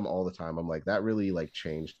up to them all the time. I'm like, that really like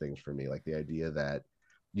changed things for me. Like the idea that,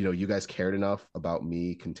 you guys cared enough about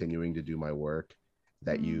me continuing to do my work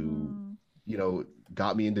that Mhm. you know,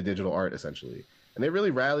 got me into digital art essentially. And they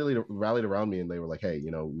really rallied around me and they were like, hey,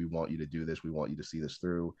 we want you to do this. We want you to see this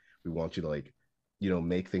through. We want you to like,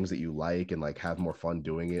 make things that you like and like have more fun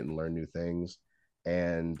doing it and learn new things.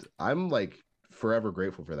 And I'm like forever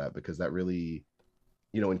grateful for that because that really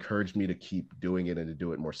encouraged me to keep doing it and to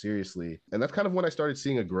do it more seriously. And that's kind of when I started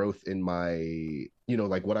seeing a growth in my,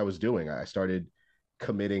 like what I was doing. I started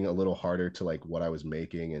committing a little harder to like what I was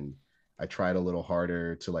making, and I tried a little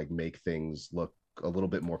harder to like make things look a little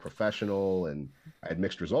bit more professional, and I had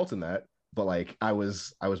mixed results in that, but like I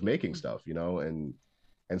was making stuff, and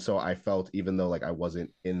so I felt even though like I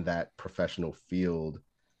wasn't in that professional field,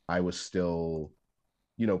 I was still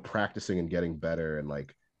practicing and getting better and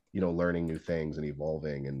like learning new things and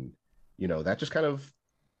evolving, and that just kind of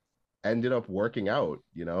ended up working out,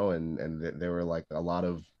 and there were like a lot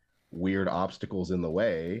of weird obstacles in the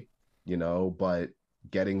way, but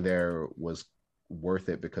getting there was worth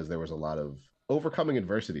it because there was a lot of overcoming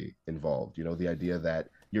adversity involved, the idea that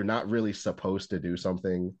you're not really supposed to do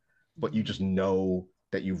something, but you Mhm. just know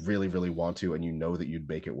that you really really want to, and you know that you'd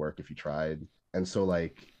make it work if you tried. And so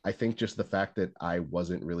like I think just the fact that I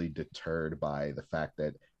wasn't really deterred by the fact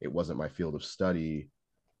that it wasn't my field of study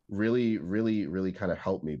really really really kind of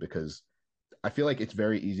helped me, because I feel like it's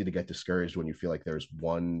very easy to get discouraged when you feel like there's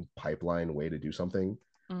one pipeline way to do something.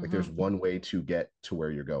 Like there's Mhm. one way to get to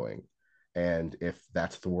where you're going. And if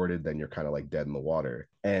that's thwarted, then you're kind of like dead in the water.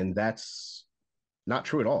 And that's not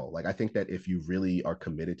true at all. Like I think that if you really are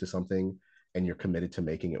committed to something and you're committed to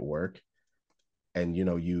making it work, and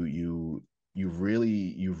you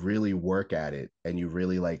really work at it, and you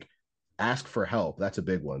really like ask for help, that's a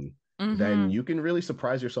big one, then Mm-hmm. you can really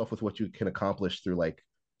surprise yourself with what you can accomplish through like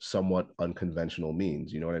somewhat unconventional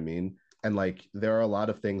means. You know what I mean? And like there are a lot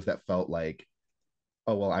of things that felt like,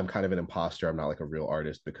 oh well, I'm kind of an imposter, I'm not like a real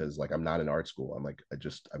artist because like I'm not in art school, I'm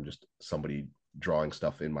just somebody drawing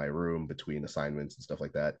stuff in my room between assignments and stuff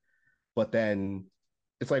like that. But then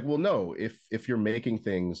it's like, well, no, if you're making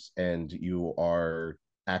things and you are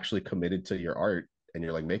actually committed to your art and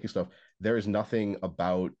you're like making stuff, there is nothing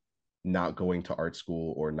about not going to art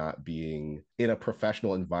school or not being in a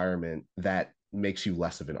professional environment that makes you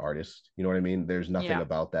less of an artist. You know what I mean? There's nothing Yeah.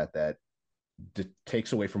 about that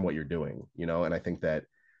takes away from what you're doing, and I think that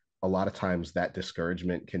a lot of times that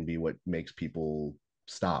discouragement can be what makes people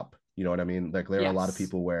stop. You know what I mean? Like there are a lot of Yes.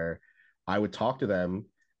 people where I would talk to them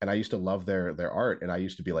and I used to love their art, and I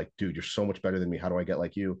used to be like, dude, you're so much better than me. How do I get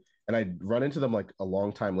like you? And I'd run into them like a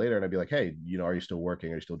long time later and I'd be like, hey, are you still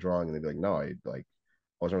working? Are you still drawing? And they'd be like, no, I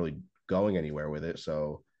wasn't really going anywhere with it.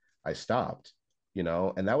 So I stopped,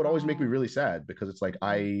 and that would always make me Oh. really sad because it's like Mm-hmm.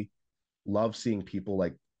 I love seeing people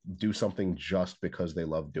like do something just because they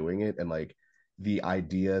love doing it. And like the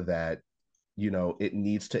idea that it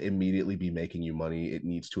needs to immediately be making you money, it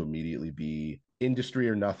needs to immediately be industry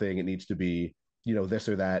or nothing, it needs to be this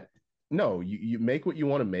or that. No, you make what you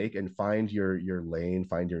want to make and find your lane,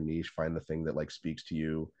 find your niche, find the thing that like speaks to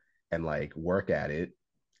you, and like work at it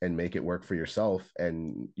and make it work for yourself.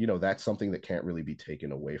 And that's something that can't really be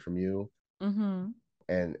taken away from you. Mm-hmm.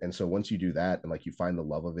 And so once you do that and like you find the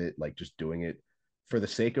love of it, like just doing it for the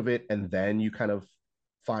sake of it, and then you kind of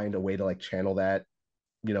find a way to like channel that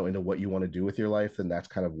into what you want to do with your life, then that's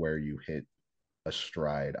kind of where you hit a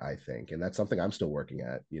stride, I think. And that's something I'm still working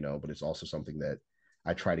at, but it's also something that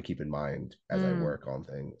I try to keep in mind as I Mm. work on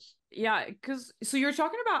things. Yeah, because so you're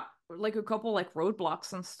talking about like a couple like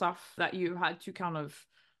roadblocks and stuff that you had to kind of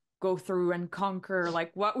go through and conquer.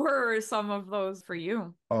 Like, what were some of those for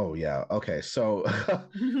you? Oh yeah. Okay. So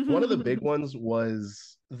one of the big ones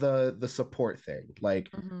was the support thing. Like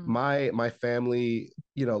Hmm. my family,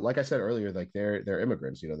 like I said earlier, like they're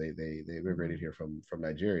immigrants, they immigrated Hmm. here from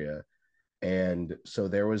Nigeria. And so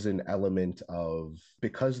there was an element of,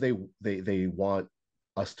 because they want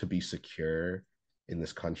us to be secure in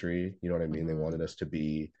this country, you know what I mean? They wanted Hmm. us to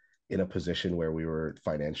be in a position where we were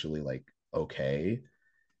financially like okay.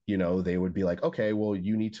 They would be like, okay, well,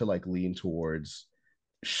 you need to like lean towards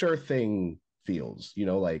sure thing fields,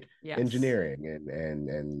 like Yes. engineering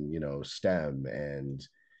and STEM and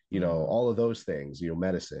Hmm. all of those things,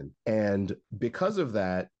 medicine. And because of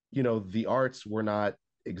that, the arts were not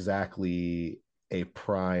exactly a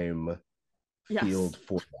prime field Yes.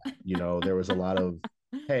 for that. There was a lot of,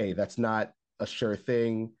 hey, that's not a sure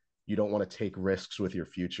thing. You don't want to take risks with your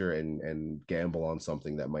future and gamble on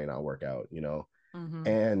something that might not work out, Hmm.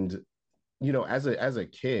 and as a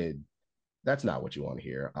kid, that's not what you want to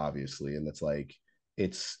hear, obviously. And it's like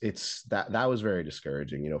it's that was very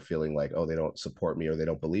discouraging, feeling like, oh, they don't support me or they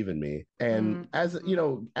don't believe in me. And Hmm.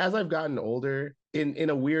 as I've gotten older, in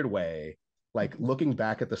a weird way, like looking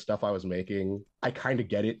back at the stuff I was making, I kind of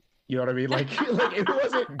get it. You know what I mean? Like like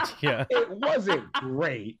Yeah. it wasn't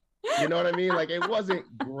great. You know what I mean? Like it wasn't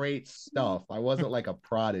great stuff. I wasn't like a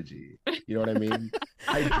prodigy. You know what I mean?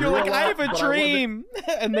 I You're drew a like, I have lot, a but I wasn't dream,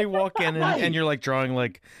 and they walk in and right. you're like drawing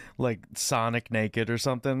like Sonic naked or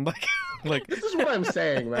something, like This is what I'm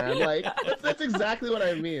saying, man. Like that's exactly what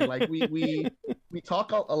I mean. Like we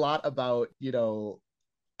talk a lot about,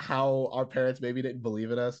 how our parents maybe didn't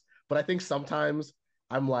believe in us, but I think sometimes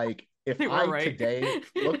I'm like, if They were I right. today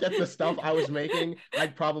looked at the stuff I was making,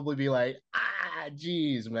 I'd probably be like,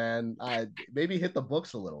 geez, man, maybe hit the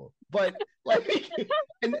books a little. But like,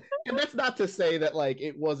 and that's not to say that like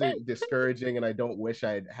it wasn't discouraging, and I don't wish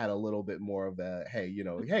I'd had a little bit more of the, hey,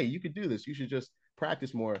 hey, you could do this. You should just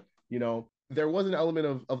practice more. There was an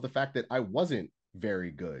element of the fact that I wasn't very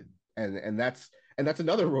good, and that's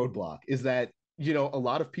another roadblock, is that a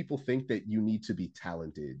lot of people think that you need to be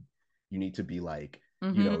talented, you need to be like,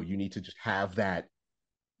 Hmm. you need to just have that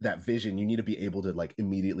vision, you need to be able to like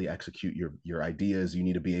immediately execute your ideas, you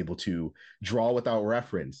need to be able to draw without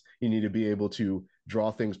reference, you need to be able to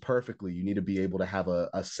draw things perfectly, you need to be able to have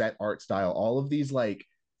a set art style, all of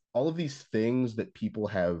these things that people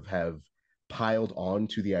have piled on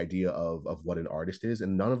to the idea of what an artist is,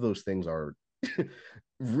 and none of those things are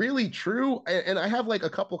really true. And I have like a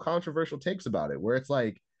couple controversial takes about it, where it's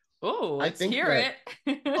like, Oh, I let's think hear that,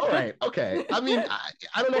 all it. right, okay. I mean,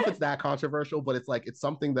 I don't know if it's that controversial, but it's like it's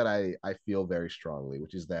something that I feel very strongly,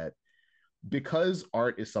 which is that because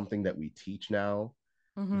art is something that we teach now,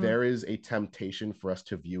 Mm-hmm. there is a temptation for us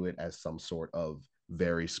to view it as some sort of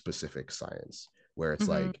very specific science where it's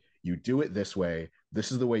Mm-hmm. like you do it this way,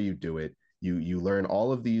 this is the way you do it, you learn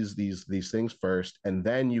all of these things first, and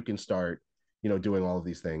then you can start, doing all of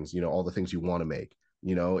these things, all the things you want to make.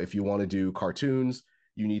 If you want to do cartoons,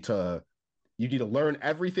 you need to learn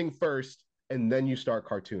everything first, and then you start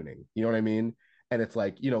cartooning. You know what I mean? And it's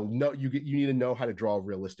like, no, you need to know how to draw a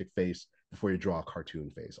realistic face before you draw a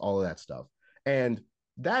cartoon face, all of that stuff. And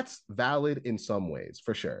that's valid in some ways,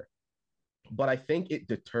 for sure. But I think it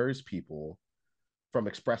deters people from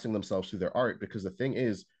expressing themselves through their art, because the thing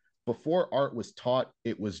is, before art was taught,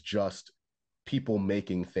 it was just people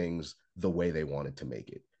making things the way they wanted to make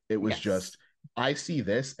it. It was Yes. just, I see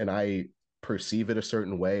this and I perceive it a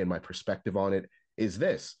certain way, and my perspective on it is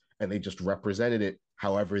this. And they just represented it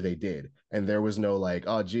however they did. And there was no like,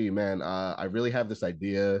 oh, gee, man, I really have this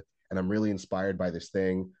idea and I'm really inspired by this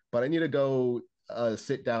thing, but I need to go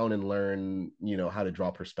sit down and learn, how to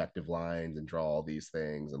draw perspective lines and draw all these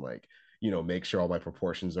things, and like, make sure all my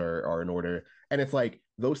proportions are in order. And it's like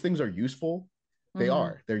those things are useful.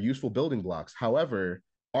 Mm-hmm. They're useful building blocks. However,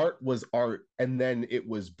 art was art, and then it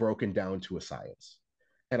was broken down to a science.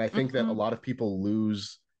 And I think that a Mm-hmm. lot of people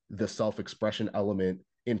lose the self-expression element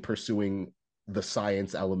in pursuing the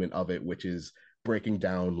science element of it, which is breaking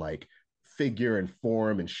down like figure and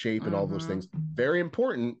form and shape and all those Mm-hmm. things. Very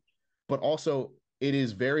important, but also it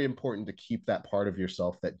is very important to keep that part of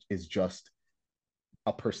yourself that is just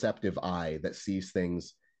a perceptive eye that sees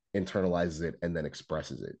things, internalizes it, and then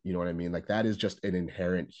expresses it. You know what I mean? Like that is just an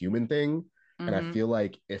inherent human thing. And I Mm-hmm. feel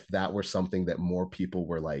like if that were something that more people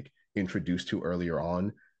were like introduced to earlier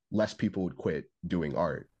on, less people would quit doing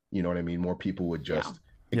art. You know what I mean? More people would Yeah. just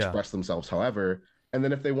Yeah. express themselves however. And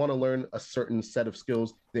then if they want to learn a certain set of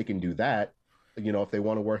skills, they can do that. If they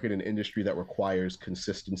want to work in an industry that requires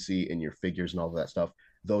consistency in your figures and all of that stuff,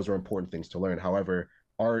 those are important things to learn. However,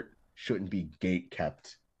 art shouldn't be gate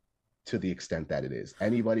kept to the extent that it is.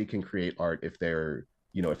 Anybody can create art if they're,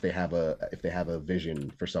 if they have a vision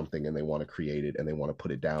for something and they want to create it and they want to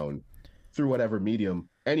put it down through whatever medium,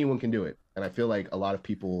 anyone can do it. And I feel like a lot of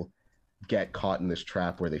people get caught in this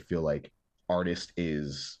trap where they feel like artist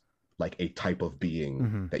is like a type of being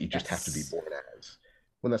Mm-hmm. that you just have to be Yes. born as.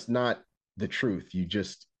 When that's not the truth. You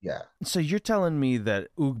just, yeah. So you're telling me that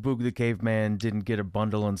Oog Boog the Caveman didn't get a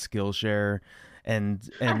bundle on Skillshare and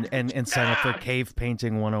sign up for Cave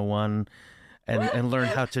Painting 101 and learn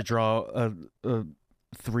how to draw a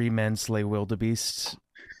three men slay wildebeests?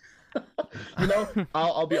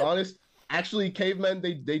 I'll be honest. Actually, cavemen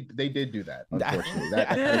they did do that. Unfortunately, that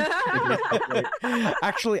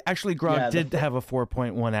actually, Grog yeah, did have a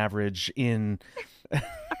 4.1 average in.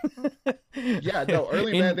 Yeah, no,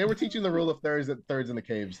 early in man, they were teaching the rule of thirds in the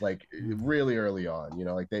caves like really early on.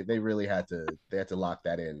 Like they really had to lock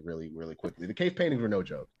that in really really quickly. The cave paintings were no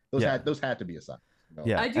joke. Yeah, Those had to be a sign.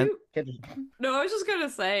 yeah, I and do. Can't just, No, I was just gonna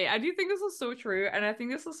say, I do think this is so true, and I think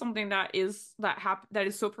this is something that is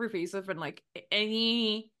so pervasive in like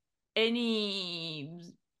any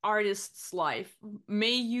artist's life.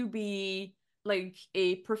 May you be like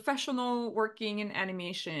a professional working in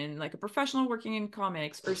animation, like a professional working in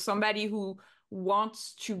comics, or somebody who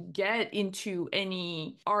wants to get into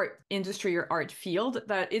any art industry or art field,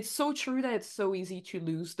 that it's so true that it's so easy to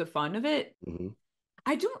lose the fun of it. mhm.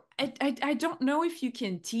 I don't know if you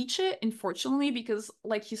can teach it, unfortunately, because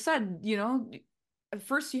like you said, at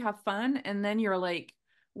first you have fun and then you're like,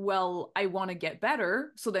 well, I want to get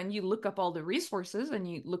better. So then you look up all the resources and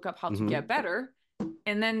you look up how to Mhm. get better.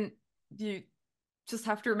 And then you just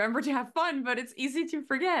have to remember to have fun, but it's easy to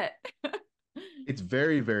forget. It's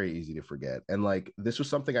very very easy to forget. And like this was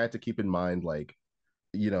something I had to keep in mind. Like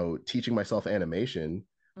teaching myself animation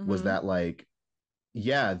was Mm-hmm. that like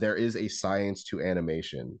yeah, there is a science to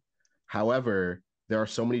animation. However, there are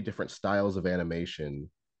so many different styles of animation,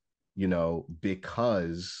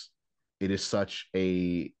 because it is such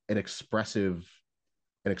an expressive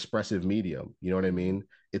medium. You know what I Mm-hmm. mean?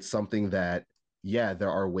 It's something that, yeah, there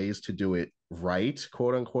are ways to do it right,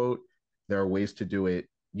 quote unquote. There are ways to do it,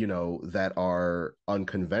 that are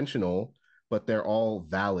unconventional, but they're all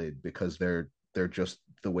valid because they're just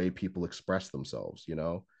the way people express themselves. And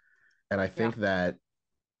I Yeah. think that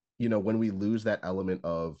when we lose that element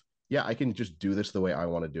of, yeah, I can just do this the way I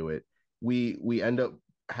want to do it, we end up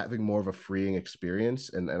having more of a freeing experience.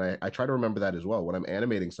 And I try to remember that as well. When I'm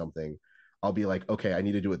animating something, I'll be like, okay, I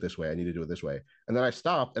need to do it this way. I need to do it this way. And then I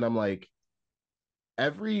stop and I'm like,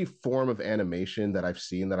 every form of animation that I've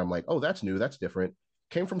seen that I'm like, oh, that's new, that's different,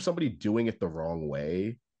 came from somebody doing it the wrong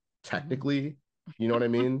way, technically. You know what I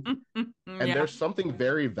mean? Mm-hmm. And Yeah. there's something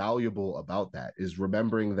very valuable about that, is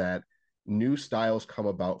remembering that new styles come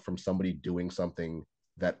about from somebody doing something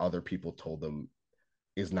that other people told them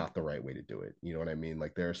is not the right way to do it. You know what I mean?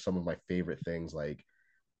 Like there are some of my favorite things, like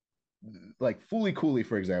Fully Cooley,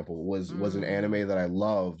 for example, was an Mm. anime that I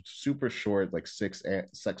loved, super short, like six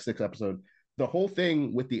episode. The whole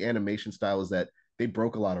thing with the animation style is that they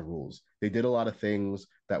broke a lot of rules. They did a lot of things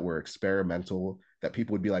that were experimental that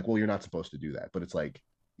people would be like, well, you're not supposed to do that. But it's like,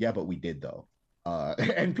 yeah, but we did though.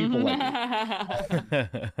 And people liked it.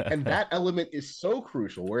 And that element is so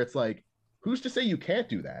crucial where it's like, who's to say you can't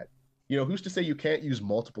do that? You know, who's to say you can't use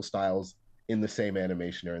multiple styles in the same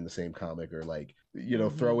animation or in the same comic, or like, you know,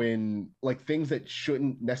 throw Mhm. in like things that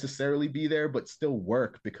shouldn't necessarily be there but still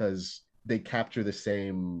work because they capture the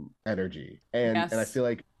same energy. And I Yes. feel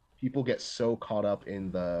like people get so caught up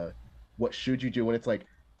in the what should you do when it's like,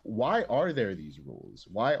 why are there these rules?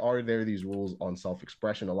 Why are there these rules on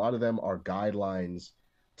self-expression? A lot of them are guidelines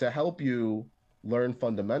to help you learn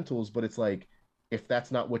fundamentals, but it's like, if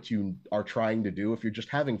that's not what you are trying to do, if you're just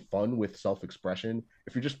having fun with self-expression,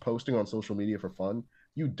 if you're just posting on social media for fun,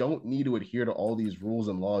 you don't need to adhere to all these rules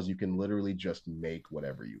and laws. You can literally just make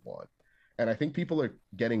whatever you want. And I think people are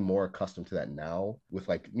getting more accustomed to that now with,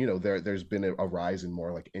 like, you know, there's been a rise in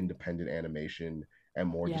more like independent animation and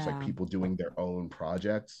more just like Yeah. people doing their own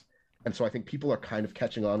projects. And so I think people are kind of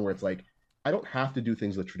catching on where it's like, I don't have to do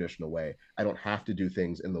things the traditional way. I don't have to do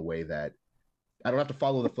things in the way that I don't have to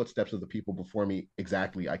follow the footsteps of the people before me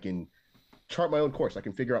exactly. I can chart my own course. I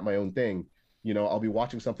can figure out my own thing. You know, I'll be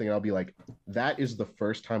watching something and I'll be like, that is the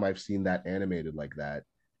first time I've seen that animated like that.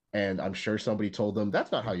 And I'm sure somebody told them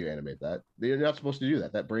that's not how you animate that. They're not supposed to do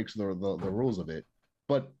that. That breaks the rules of it.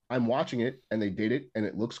 But I'm watching it and they did it and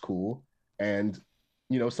it looks cool. And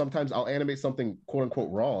you know, sometimes I'll animate something quote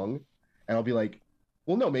unquote wrong and I'll be like,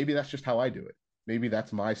 well, no, maybe that's just how I do it. Maybe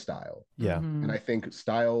that's my style. Yeah. And Hmm. I think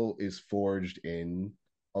style is forged in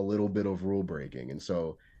a little bit of rule breaking. And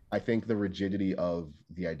so I think the rigidity of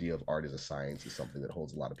the idea of art as a science is something that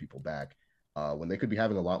holds a lot of people back when they could be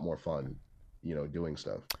having a lot more fun, you know, doing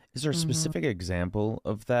stuff. Is there a Hmm. specific example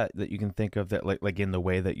of that that you can think of that like in the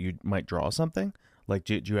way that you might draw something? Like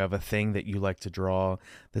do you have a thing that you like to draw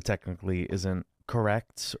that technically isn't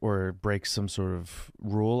correct or breaks some sort of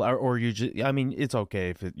rule, or you just, I mean, it's okay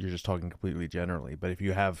if you're just talking completely generally, but if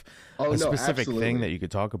you have Oh a no, specific thing that absolutely. you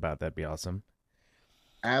could talk about, that'd be awesome.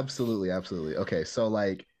 Absolutely, absolutely. Okay, so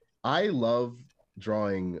like I love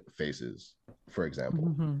drawing faces, for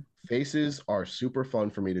example. Hmm. Faces are super fun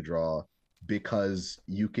for me to draw because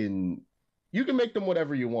you can make them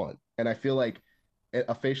whatever you want. And I feel like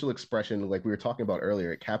a facial expression, like we were talking about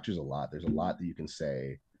earlier, it captures a lot. There's a lot that you can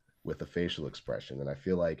say with a facial expression. And I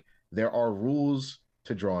feel like there are rules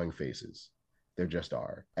to drawing faces. There just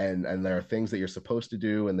are. And there are things that you're supposed to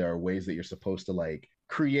do, and there are ways that you're supposed to like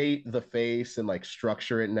create the face and like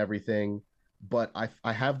structure it and everything. But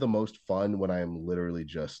I have the most fun when I am literally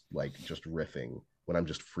just riffing, when I'm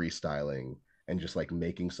just freestyling and just like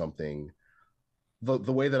making something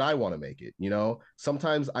the way that I want to make it. You know,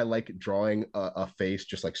 sometimes I like drawing a face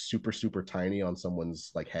just like super super tiny on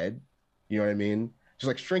someone's like head. You know what I mean? Just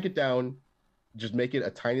like shrink it down, just make it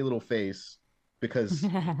a tiny little face because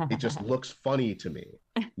it just looks funny to me.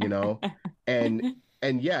 You know, and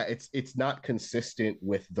and yeah, it's not consistent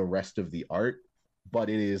with the rest of the art, but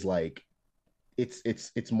it is like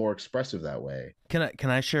it's more expressive that way. Can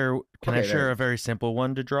I Okay, there share you a very simple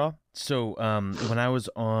one to draw? So, when I was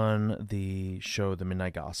on the show The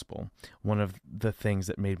Midnight Gospel, one of the things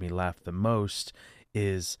that made me laugh the most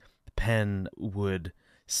is Penn would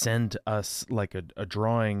send us like a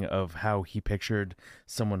drawing of how he pictured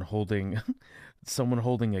someone holding someone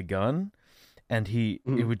holding a gun, and it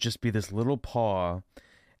go. would just be this little paw,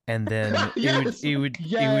 and then Yes, it would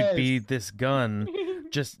yes, be this gun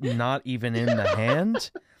just not even in the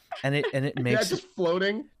hand, and it yeah, makes, just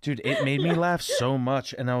floating. dude, it made me laugh so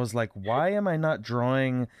much, and I was like, why am I not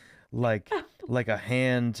drawing like a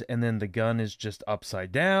hand and then the gun is just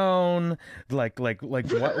upside down? Why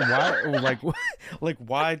like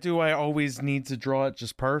why do I always need to draw it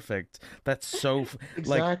just perfect? That's so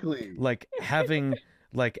like Exactly. like having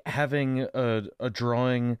a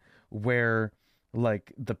drawing where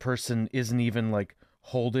like the person isn't even like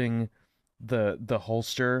holding the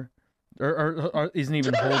holster, or isn't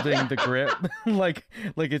even holding the grip. Like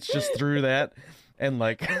it's just through that, and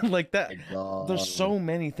like like that. My There's God. so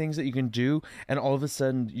many things that you can do, and all of a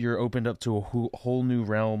sudden you're opened up to a whole new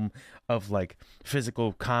realm of like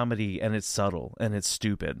physical comedy, and it's subtle and it's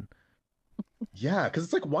stupid. Yeah, because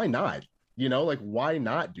it's like, why not? You know, like why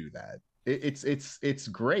not do that? It's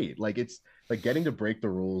great. Like it's like getting to break the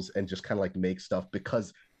rules and just kind of like make stuff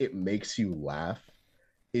because it makes you laugh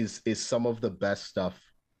is some of the best stuff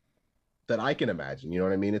that I can imagine. You know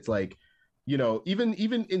what I mean? It's like, you know, even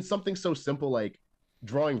in something so simple like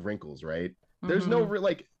drawing wrinkles, right? There's no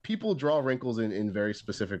like people draw wrinkles in very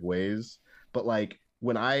specific ways, but like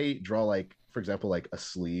when I draw like for example like a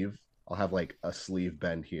sleeve, I'll have like a sleeve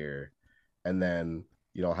bend here, and then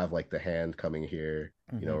you know I'll have like the hand coming here,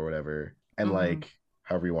 you know, or whatever, and like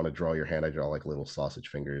however you want to draw your hand, I draw like little sausage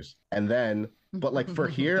fingers, and then but like for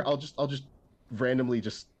here, I'll just randomly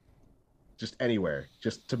just anywhere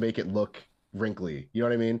just to make it look wrinkly. You know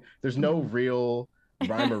what I mean? There's no real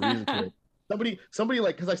rhyme or reason to it. Somebody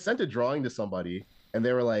like because I sent a drawing to somebody and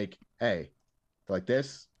they were like, "Hey, like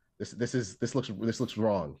this looks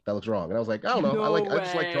wrong. That looks wrong." And I was like, "I don't know. No I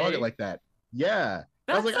just like drawing it way. like that." Yeah.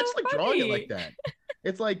 I was That's like, "I so just like drawing it like funny. that."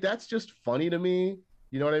 It's like that's just funny to me.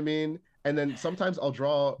 You know what I mean? And then sometimes I'll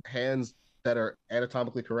draw hands that are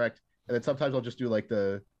anatomically correct, and then sometimes I'll just do like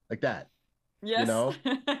the like that, you Yes. know?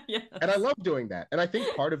 And I Yes. love doing that. And I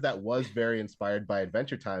think part of that was very inspired by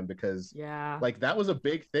Adventure Time because Yeah. like that was a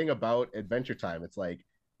big thing about Adventure Time. It's like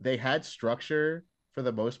they had structure for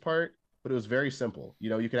the most part, but it was very simple. You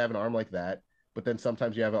know, you could have an arm like that, but then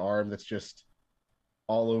sometimes you have an arm that's just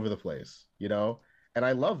all over the place, you know? And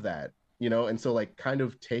I love that, you know? And so like kind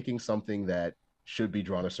of taking something that should be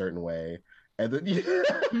drawn a certain way and then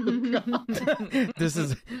This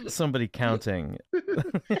is somebody counting.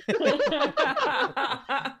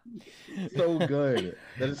 so good.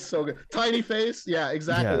 That is so good. Tiny face. Yeah,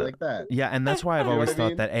 exactly Yeah. like that. Yeah, and that's why I've You know what always I thought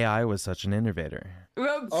mean? that AI was such an innovator.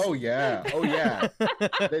 Oh yeah. Oh yeah.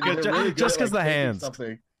 They're really good Just at because like the taking hands.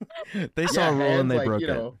 something. They saw a rule hands, and they like, broke you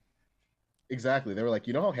it. know, exactly. They were like,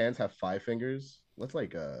 you know how hands have 5 fingers? Let's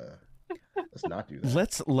like let's not do that.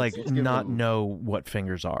 Let's like Let's give not them know what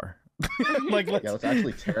fingers are. Like yeah, let's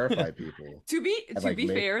actually terrify people. To be And to like be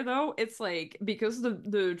make fair though, it's like because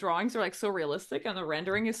the drawings are like so realistic and the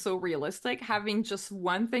rendering is so realistic, having just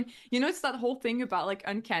one thing, you know, it's that whole thing about like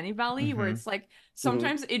Uncanny Valley where Mhm. it's like Mhm.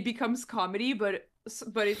 sometimes it becomes comedy, but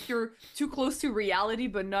if you're too close to reality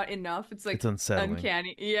but not enough, it's It's like unsettling.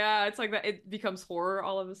 uncanny. Yeah, it's like that it becomes horror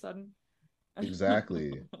all of a sudden.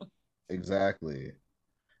 exactly. Exactly.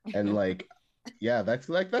 And like yeah, that's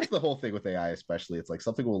the whole thing with AI especially. It's like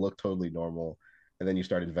something will look totally normal and then you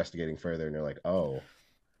start investigating further and you're like, oh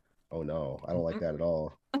no, I don't like that at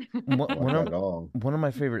all. I don't like One that of at all. one of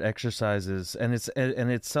my favorite exercises, and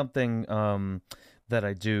it's something that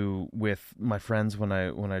I do with my friends when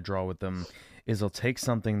I draw with them, is I'll take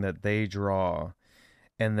something that they draw,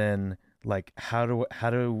 and then like how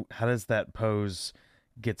does that pose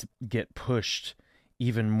get pushed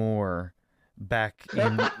even more back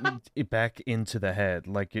into the head,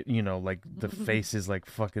 like you know, like the face is like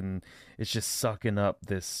fucking, it's just sucking up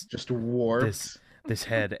Just this warped. this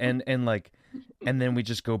head, and like, and then we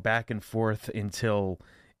just go back and forth until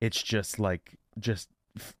it's just like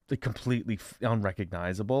completely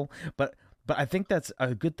unrecognizable. But I think that's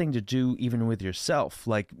a good thing to do even with yourself.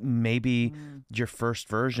 Like maybe your first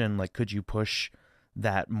version, like could you push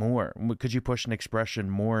that more? Could you push an expression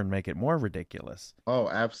more and make it more ridiculous? Oh,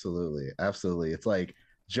 absolutely. Absolutely. It's like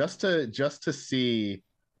just to see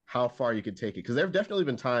how far you can take it. Because there have definitely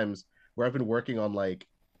been times where I've been working on like,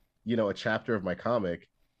 you know, a chapter of my comic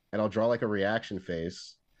and I'll draw like a reaction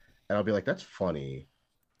face and I'll be like, that's funny.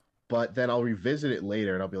 But then I'll revisit it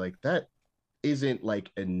later and I'll be like, that isn't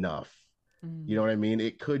like enough. You know what I mean?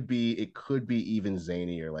 It could be even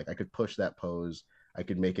zanier. Like I could push that pose. I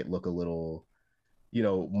could make it look a little, you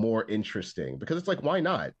know, more interesting because it's like, why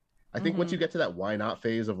not? I think once you Hmm. get to that why not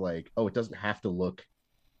phase of like, oh, it doesn't have to look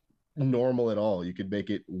normal at all. You could make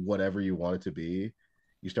it whatever you want it to be.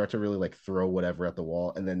 You start to really like throw whatever at the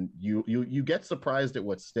wall, and then you get surprised at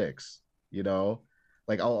what sticks. You know,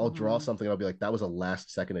 like I'll draw Hmm. something, and I'll be like, that was a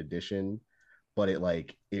last second addition, but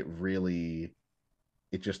it really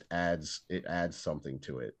it adds something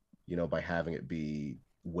to it. You know, by having it be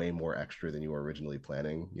way more extra than you were originally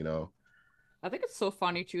planning. You know. I think it's so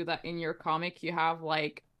funny too that in your comic you have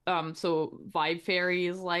like so Vibe Fairy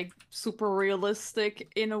is like super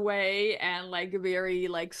realistic in a way and like very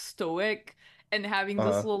like stoic, and having this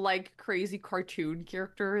Uh little like crazy cartoon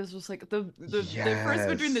character is just like the difference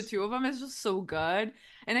between the yes. two of them is just so good.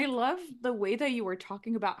 And I love the way that you were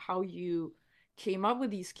talking about how you came up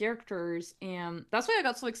with these characters, and that's why I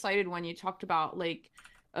got so excited when you talked about like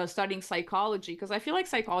studying psychology, because I feel like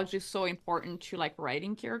psychology is so important to like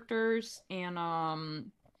writing characters. And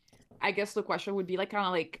I guess the question would be like kind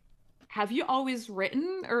of like, have you always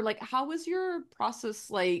written, or like how was your process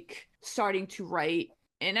like starting to write?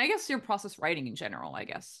 And I guess your process writing in general, I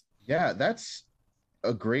guess. Yeah, that's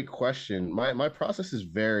a great question. My process is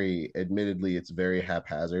admittedly, it's very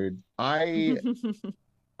haphazard. I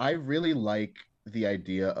really like the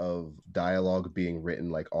idea of dialogue being written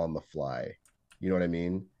like on the fly. You know what I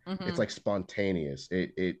mean? It's Mm-hmm. like spontaneous.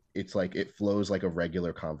 It's like it flows like a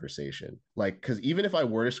regular conversation. Like because even if I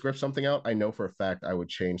were to script something out, I know for a fact I would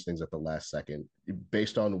change things at the last second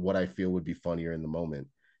based on what I feel would be funnier in the moment.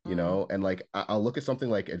 You Mm-hmm. know, and like I'll look at something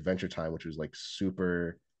like Adventure Time, which was like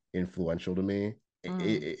super influential to me.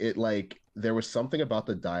 It like there was something about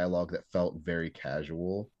the dialogue that felt very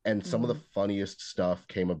casual, and some of the Mm-hmm. funniest stuff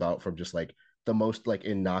came about from just like the most like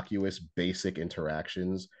innocuous basic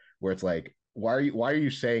interactions where it's like why are you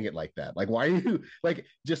saying it like that, like why are you like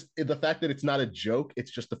just the fact that it's not a joke,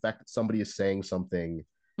 it's just the fact that somebody is saying something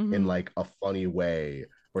in Mm-hmm. like a funny way,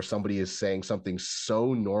 or somebody is saying something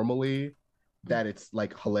so normally that it's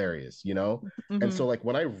like hilarious, you know. And Mm-hmm. so like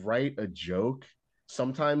when I write a joke,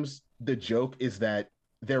 sometimes the joke is that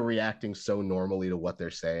they're reacting so normally to what they're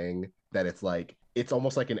saying that it's like it's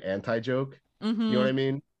almost like an anti-joke, you know what Mm-hmm. I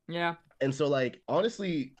mean? Yeah. And so like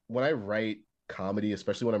honestly when I write comedy,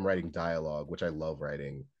 especially when I'm writing dialogue, which I love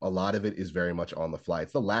writing, a lot of it is very much on the fly.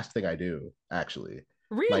 It's the last thing I do actually.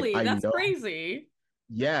 Like Really? I That's know, crazy.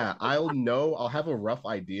 yeah, I'll have a rough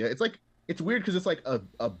idea. It's like it's weird because it's like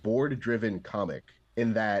a board driven comic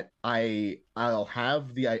in that I'll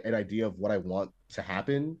have an idea of what I want to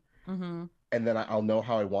happen, Mm-hmm. and then I'll know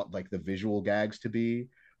how I want like the visual gags to be.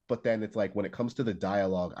 But then it's like when it comes to the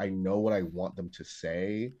dialogue, I know what I want them to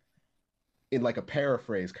say in like a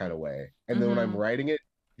paraphrase kind of way. And then when I'm Mm-hmm. writing it,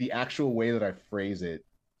 the actual way that I phrase it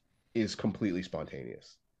is completely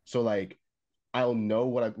spontaneous. So like I'll know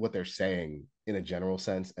what they're saying in a general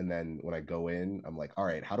sense, and then when I go in, I'm like, all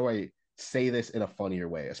right, how do I say this in a funnier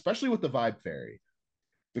way? Especially with the Vibe Fairy,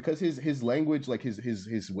 because his language, like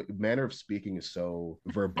his manner of speaking, is so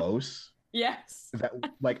verbose Yes. that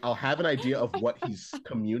like I'll have an idea of what he's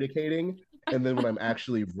communicating, and then when I'm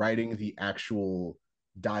actually writing the actual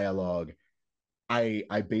dialogue, I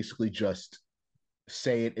basically just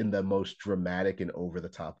say it in the most dramatic and over the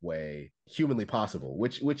top way humanly possible,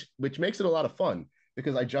 which makes it a lot of fun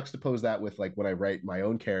because I juxtapose that with like when I write my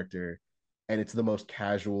own character, and it's the most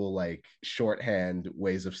casual like shorthand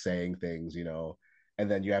ways of saying things, you know. And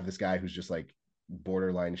then you have this guy who's just like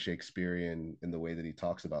borderline Shakespearean in the way that he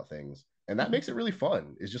talks about things. And that makes it really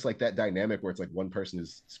fun. It's just like that dynamic where it's like one person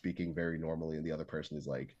is speaking very normally and the other person is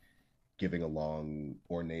like giving a long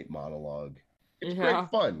ornate monologue. It's great Yeah.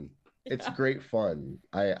 fun. It's Yeah. great fun.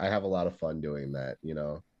 I have a lot of fun doing that, you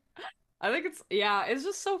know. I think it's yeah, it's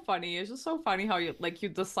just so funny. It's just so funny how you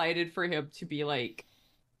decided for him to be like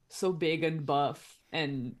so big and buff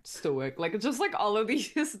and stoic. Like it's just like all of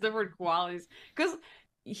these different qualities. Because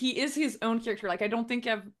he is his own character. Like I don't think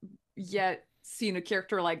I've yet seen a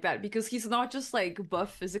character like that because he's not just like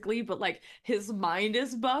buff physically, but like his mind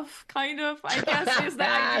is buff, kind of, I guess, is the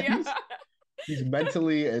idea. he's he's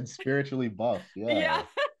mentally and spiritually buff. Yeah. Yeah.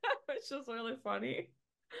 It's just really funny.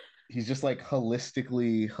 He's just like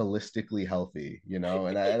holistically healthy, you know.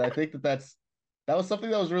 And I think that was something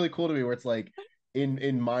that was really cool to me where it's like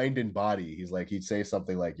in mind and body, he's like he'd say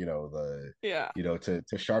something like, you know, the Yeah. you know, to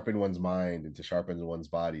sharpen one's mind and to sharpen one's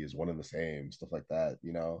body is one and the same, stuff like that,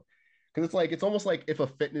 you know. Because it's like it's almost like if a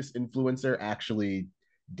fitness influencer actually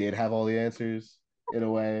did have all the answers in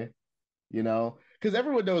a way, you know, because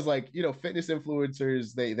everyone knows like, you know, fitness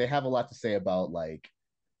influencers, they have a lot to say about like,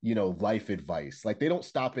 you know, life advice. Like they don't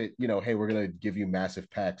stop at, you know, hey, we're gonna give you massive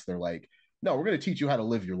pecs. They're like, no, we're gonna teach you how to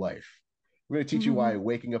live your life. We're gonna teach you why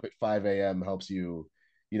waking up at 5 a.m. helps you,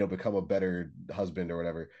 you know, become a better husband or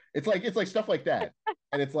whatever. It's like stuff like that.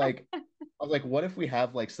 And it's like I was like, what if we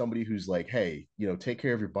have like somebody who's like, hey, you know, take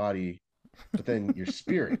care of your body, but then your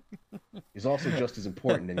spirit is also just as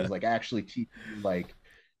important. And he's like actually teaching you like,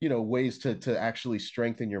 you know, ways to actually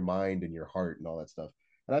strengthen your mind and your heart and all that stuff.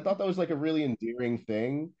 And I thought that was like a really endearing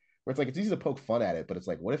thing where it's like it's easy to poke fun at it, but it's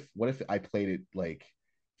like what if I played it like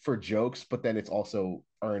for jokes, but then it's also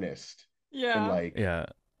earnest in Yeah. like Yeah.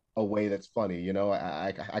 a way that's funny, you know.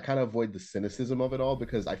 I kind of avoid the cynicism of it all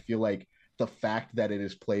because I feel like the fact that it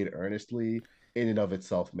is played earnestly in and of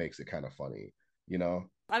itself makes it kind of funny, you know.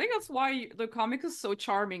 I think that's why the comic is so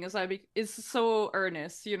charming, is it's so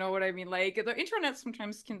earnest. You know what I mean? Like the internet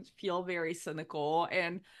sometimes can feel very cynical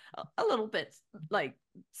and a little bit like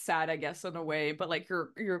sad, I guess, in a way. But like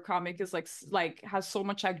your comic is like has so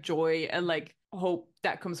much like joy and like hope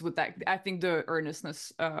that comes with that. I think the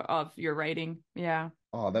earnestness of your writing. Yeah.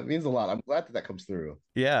 Oh, that means a lot. I'm glad that that comes through.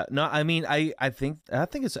 Yeah, no, I mean, I think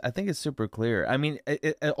it's super clear. I mean,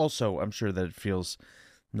 also, I'm sure that it feels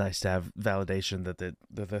nice to have validation that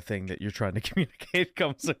the thing that you're trying to communicate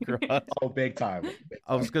comes across. Oh, big time. Big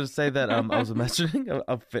I was time. going to say that I was imagining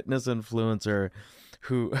a fitness influencer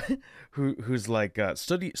who who's like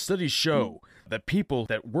studies show that people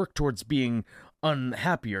that work towards being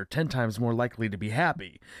unhappy are 10 times more likely to be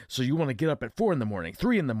happy. So you want to get up at 4 in the morning,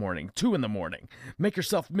 3 in the morning, 2 in the morning, make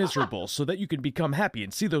yourself miserable so that you can become happy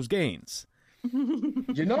and see those gains.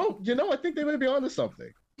 I think they may be onto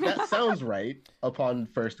something. That sounds right upon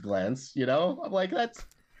first glance, I'm like, that's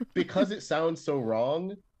because it sounds so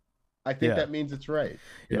wrong. I think that means it's right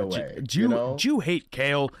in a way. Do you hate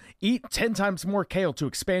kale? Eat 10 times more kale to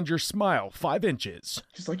expand your smile 5 inches.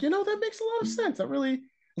 Just like, that makes a lot of sense.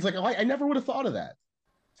 It's like, I never would have thought of that.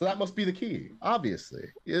 So that must be the key, obviously.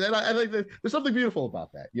 And I think that there's something beautiful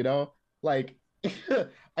about that, Like,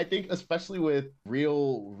 I think especially with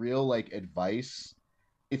real like advice,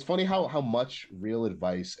 it's funny how much real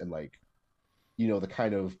advice and like, the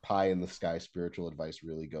kind of pie in the sky spiritual advice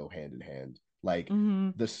really go hand in hand. Like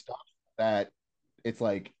the stuff that it's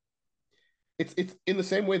like it's in the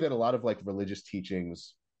same way that a lot of like religious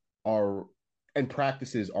teachings are and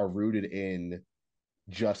practices are rooted in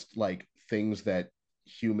just like things that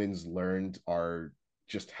humans learned are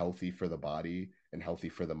just healthy for the body and healthy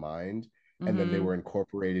for the mind, and then they were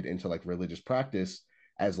incorporated into like religious practice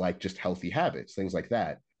as like just healthy habits, things like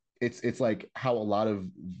that. It's like how a lot of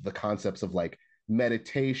the concepts of like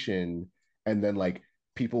meditation, and then like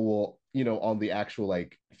people will, on the actual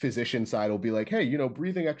like physician side will be like, hey,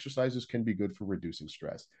 breathing exercises can be good for reducing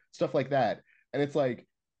stress, stuff like that. And it's like,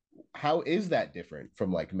 how is that different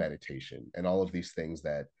from like meditation and all of these things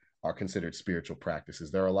that are considered spiritual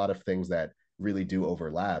practices? There are a lot of things that really do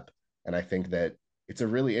overlap. And I think that it's a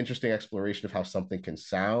really interesting exploration of how something can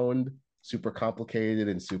sound super complicated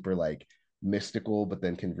and super like mystical, but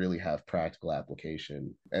then can really have practical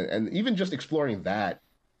application. And even just exploring that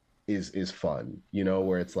is fun,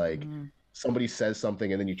 where it's like somebody says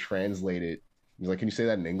something and then you translate it. You're like, can you say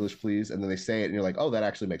that in English, please? And then they say it and you're like, oh, that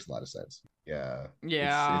actually makes a lot of sense. Yeah.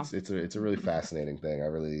 Yeah. It's a really fascinating thing. I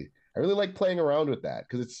really like playing around with that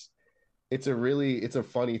because it's a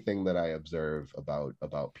funny thing that I observe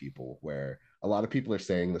about people, where a lot of people are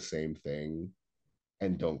saying the same thing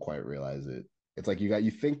and don't quite realize it. It's like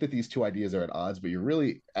you think that these two ideas are at odds, but you're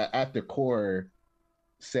really at the core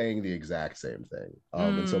saying the exact same thing.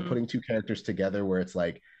 And so putting two characters together where it's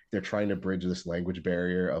like they're trying to bridge this language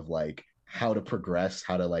barrier of like how to progress,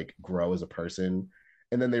 how to like grow as a person,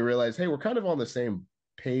 and then they realize, hey, we're kind of on the same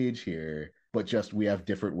page here, but just we have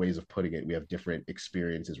different ways of putting it. We have different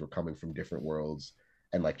experiences. We're coming from different worlds,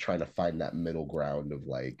 and like trying to find that middle ground of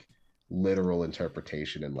like literal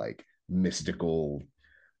interpretation and like mystical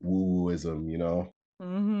woo-ism.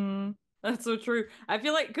 That's so true. I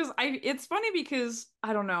feel like it's funny because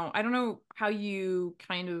I don't know how you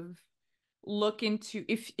kind of look into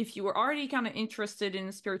if you were already kind of interested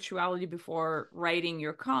in spirituality before writing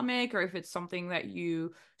your comic, or if it's something that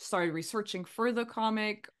you started researching for the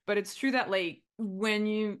comic. But it's true that like when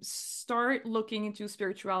you start looking into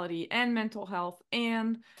spirituality and mental health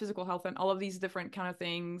and physical health and all of these different kind of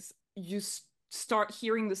things, you start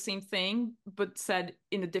hearing the same thing but said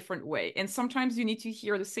in a different way. And sometimes you need to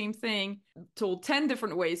hear the same thing told 10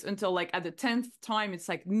 different ways until like at the 10th time it's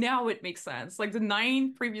like, now it makes sense. Like the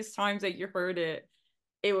 9 previous times that you heard it,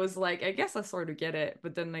 it was like, I guess I sort of get it,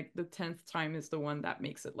 but then like the 10th time is the one that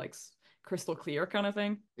makes it like crystal clear kind of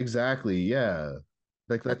thing. Exactly, yeah.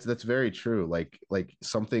 Like that's very true. Like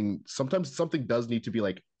sometimes something does need to be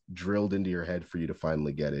like drilled into your head for you to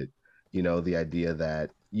finally get it. The idea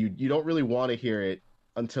that you don't really want to hear it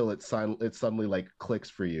until it suddenly like clicks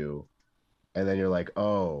for you, and then you're like,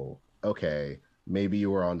 oh, okay, maybe you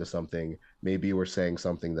were onto something. Maybe you were saying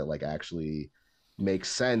something that like actually makes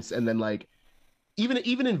sense. And then like even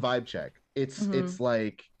in vibe check, it's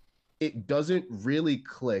like it doesn't really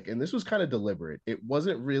click. And this was kind of deliberate. It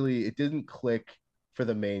didn't click for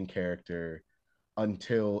the main character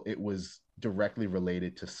until it was directly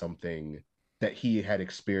related to something that he had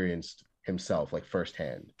experienced himself, like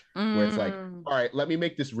firsthand, where it's like, all right, let me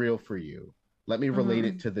make this real for you. Let me relate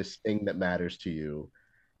it to this thing that matters to you.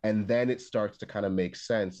 And then it starts to kind of make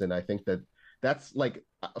sense. And I think that's like,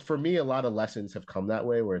 for me, a lot of lessons have come that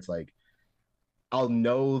way, where it's like, I'll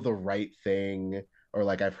know the right thing, or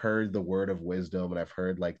like I've heard the word of wisdom and I've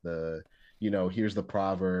heard like here's the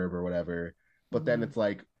proverb or whatever. But then it's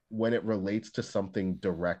like when it relates to something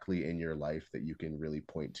directly in your life that you can really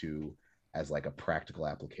point to as like a practical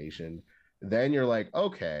application, then you're like,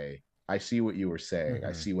 okay, I see what you were saying.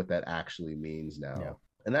 I see what that actually means now. Yeah.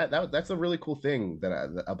 And that's a really cool thing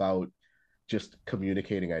about just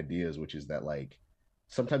communicating ideas, which is that like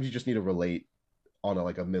sometimes you just need to relate on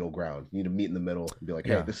a middle ground. You need to meet in the middle and be like,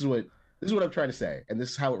 hey, this is what I'm trying to say, and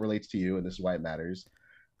this is how it relates to you, and this is why it matters.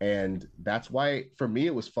 And that's why for me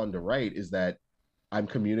it was fun to write, is that I'm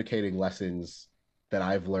communicating lessons that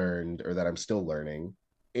I've learned or that I'm still learning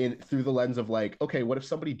in through the lens of like, okay, what if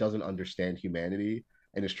somebody doesn't understand humanity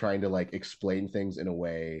and is trying to like explain things in a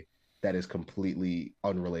way that is completely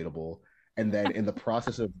unrelatable? And then in the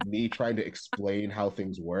process of me trying to explain how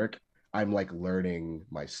things work, I'm like learning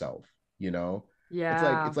myself, you know?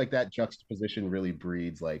 Yeah. It's like that juxtaposition really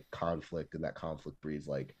breeds like conflict, and that conflict breeds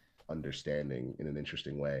like understanding in an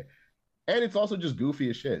interesting way. And it's also just goofy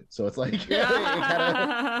as shit. So it's like it kind of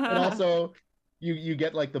it Yeah. also you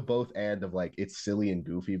get like the both and of like it's silly and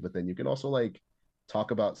goofy, but then you can also like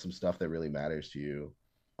talk about some stuff that really matters to you,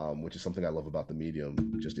 which is something I love about the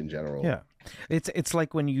medium just in general. Yeah, it's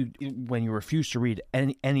like when you refuse to read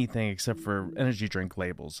anything except for energy drink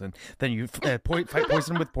labels, and then you fight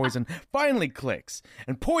poison with poison. Finally clicks,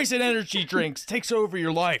 and poison energy drinks takes over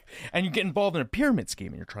your life, and you get involved in a pyramid scheme,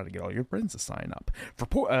 and you're trying to get all your friends to sign up for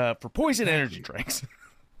poison energy drinks.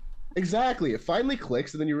 Exactly. It finally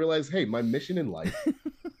clicks, and then you realize, hey, my mission in life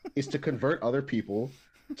is to convert other people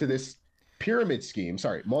to this pyramid scheme,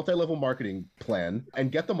 sorry, multi-level marketing plan,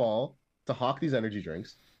 and get them all to hawk these energy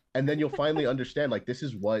drinks. And then you'll finally understand, like, this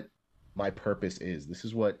is what my purpose is. This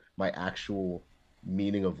is what my actual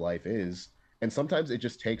meaning of life is. And sometimes it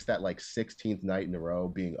just takes that like 16th night in a row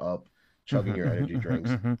being up, chugging your energy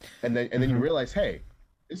drinks, and then you realize, hey,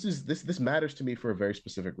 this matters to me for a very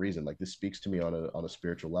specific reason. Like this speaks to me on a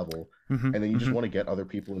spiritual level, and then you just want to get other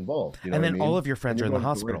people involved. You know And what I then mean? all of your friends are in the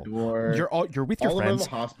hospital. You're with your friends.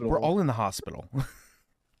 We're all in the hospital.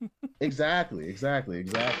 Exactly.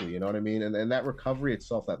 You know what I mean? And that recovery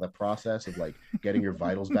itself, that process of like getting your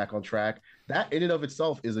vitals back on track, that in and of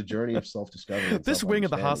itself is a journey of self-discovery. This wing of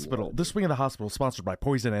the hospital, is sponsored by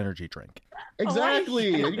Poison Energy Drink. Exactly.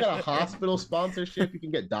 You got a hospital sponsorship. You can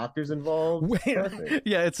get doctors involved. Perfect.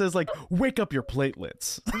 Yeah, it says like wake up your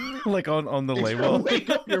platelets, like on the label. Wake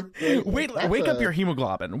up your platelets. Wake up your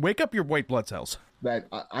hemoglobin. Wake up your white blood cells. That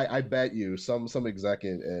I bet you some exec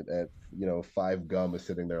at you know 5 Gum is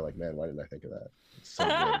sitting there like, man, why didn't I think of that? It's so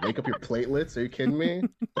good. Wake up your platelets. Are you kidding me?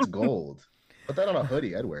 It's gold. Put that on a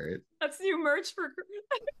hoodie. I'd wear it. That's new merch for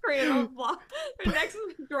Creative Block. Next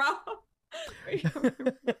drop.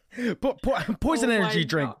 Poison Oh energy my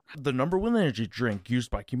drink, God. the #1 energy drink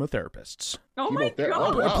used by chemotherapists. Oh my Chemotherapy.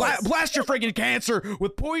 God. Oh, wow. Blast your friggin' cancer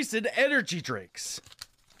with poison energy drinks.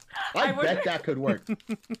 I bet that could work.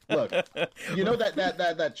 Look, you know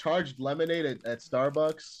that charged lemonade at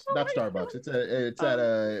Starbucks? Not Starbucks. It's at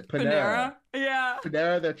a Panera. Yeah.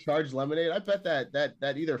 Panera, their charged lemonade. I bet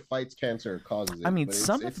that either fights cancer or causes it. I mean, but it's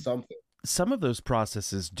something. Some of those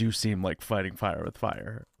processes do seem like fighting fire with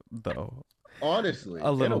fire, though. Honestly,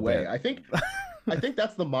 in a way, I think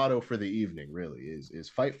that's the motto for the evening. Really, is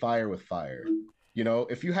fight fire with fire. You know,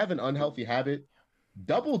 if you have an unhealthy habit,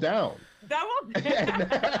 double down.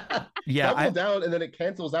 Yeah, double down, and then it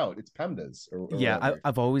cancels out. It's PEMDAS.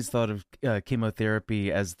 I've always thought of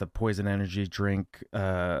chemotherapy as the poison energy drink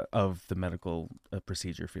of the medical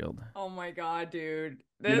procedure field. Oh my God, dude.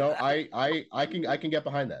 You know, I can get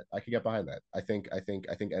behind that. I can get behind that. I think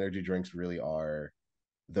energy drinks really are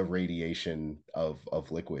the radiation of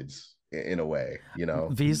liquids in a way. You know,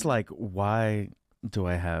 V's like, why do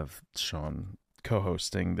I have Sean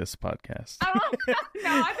co-hosting this podcast? No,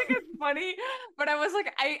 I think it's funny, but I was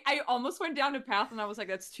like, I almost went down a path, and I was like,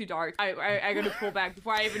 that's too dark. I got to pull back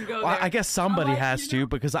before I even go there. I guess somebody like, has to,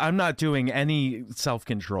 because I'm not doing any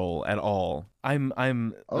self-control at all.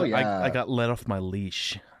 Oh, yeah. I got let off my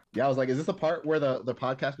leash. Yeah, I was like, is this the part where the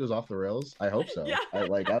podcast goes off the rails? I hope so. Yeah.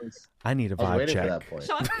 I need a I was vibe waiting check. for that point.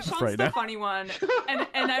 Sean's Right the now. funny one, and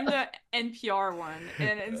I'm the NPR one,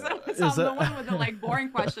 and so Is I'm the that- one with the like boring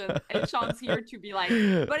questions, and Sean's here to be like,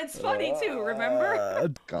 but it's funny too,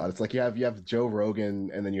 remember? God, it's like you have Joe Rogan,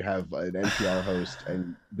 and then you have an NPR host,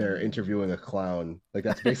 and they're interviewing a clown. Like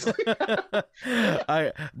that's basically.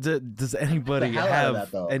 Does anybody The hell out of have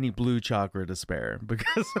that, though. any blue chakra to spare?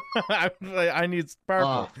 Because I need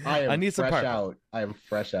purple. I need some fresh purple. out. I am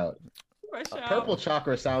fresh out. Fresh out. Purple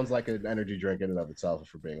chakra sounds like an energy drink in and of itself,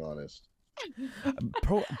 if we're being honest.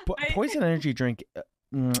 Poison energy drink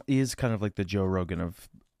is kind of like the Joe Rogan of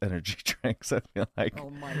energy drinks. I feel like. Oh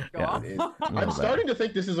my God. I'm starting to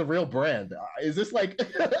think this is a real brand. Is this like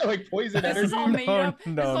like poison This is energy? all made up.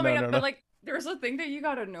 No, This is all made no, up. no. But like, there's a thing that you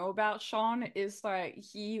gotta know about Sean is that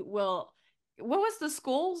he will. What was the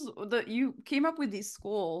schools that you came up with? These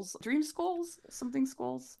schools, dream schools, something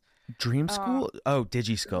schools. Dream School? Oh,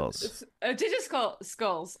 Digi Skulls.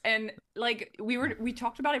 Skulls, and like we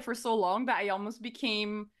talked about it for so long that I almost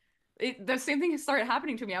became the same thing started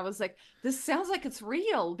happening to me. I was like, this sounds like it's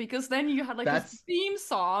real, because then you had like this That's theme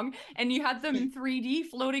song and you had them in 3D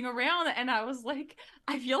floating around, and I was like,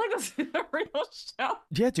 I feel like this is a real show.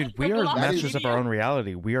 Yeah, dude, we Like a are lot of masters of our media. own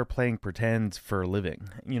reality. We are playing pretend for a living,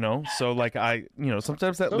 So like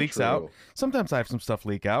sometimes that so leaks out. true. Sometimes I have some stuff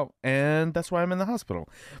leak out, and that's why I'm in the hospital.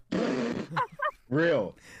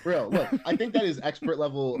 Real, real. Look, I think that is expert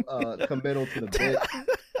level committal to the bit.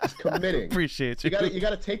 Just committing. Appreciate You you.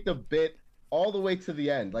 gotta take the bit all the way to the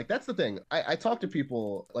end. Like that's the thing. I talk to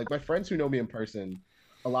people, like my friends who know me in person,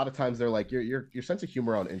 a lot of times they're like, your sense of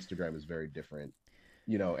humor on Instagram is very different,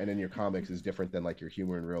 and in your comics is different than like your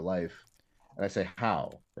humor in real life. And I say,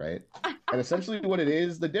 how, right? And essentially what it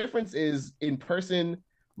is, the difference is in person,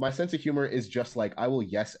 my sense of humor is just like I will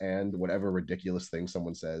yes and whatever ridiculous thing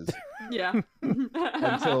someone says Yeah.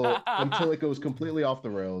 until it goes completely off the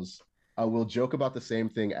rails. We'll joke about the same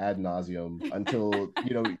thing ad nauseum until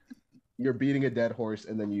you're beating a dead horse,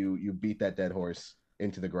 and then you beat that dead horse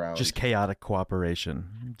into the ground. Just chaotic cooperation.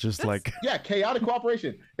 Just like yeah, chaotic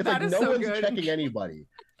cooperation. It's That like is no so one's good. checking anybody.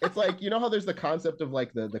 It's like how there's the concept of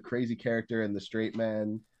like the crazy character and the straight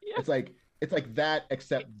man. Yeah. It's like that,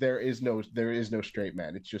 except there is no straight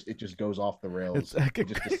man. It just goes off the rails. it's like It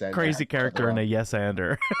just a descends crazy character and a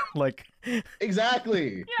yes-ander. Like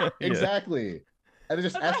exactly, Yeah. exactly. And it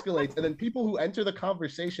just escalates. And then people who enter the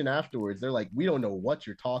conversation afterwards, they're like, "We don't know what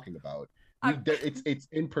you're talking about. It's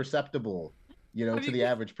imperceptible, Have to you the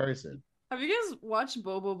average person." have you guys watched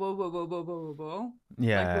Bobo Bobo Bobo Bobo Bobo?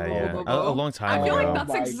 Yeah, Like the yeah. Bobo A Bobo? long time I feel like ago. that's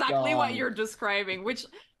my exactly what God. you're describing, which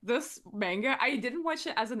this manga, I didn't watch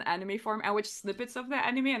it as an anime form. I watched snippets of the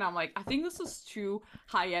anime and I'm like, I think this is too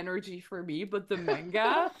high energy for me, but the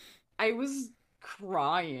manga, I was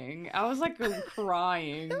crying. I was like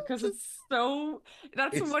crying because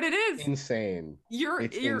that's It's what it is. insane. You're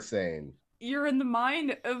It's you're insane. you're in the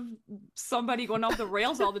mind of somebody going off the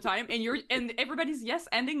rails all the time, and everybody's yes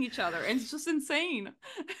ending each other, and it's just insane.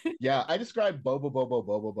 Yeah, I describe Bobo Bobo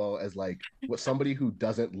Bobo Bo as like what somebody who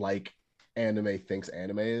doesn't like anime thinks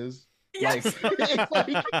anime is. Like Yes, it's like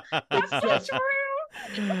it's that's so just true.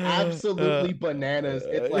 absolutely bananas.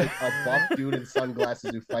 It's like a buff dude in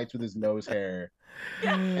sunglasses who fights with his nose hair,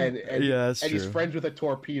 Yeah, and Yeah, that's and he's true. friends with a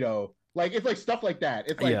torpedo. Like it's like stuff like that.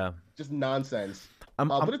 It's like Yeah. just nonsense.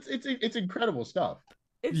 I'm, I'm But it's incredible stuff.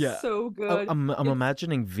 it's Yeah. so good. I'm It's-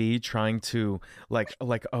 imagining V trying to like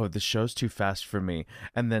oh, the show's too fast for me,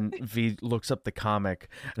 and then V looks up the comic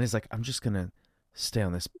and he's like, I'm just gonna stay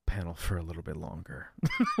on this panel for a little bit longer.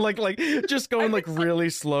 like just going like really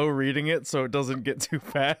slow reading it so it doesn't get too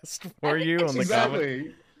fast for you on the comic.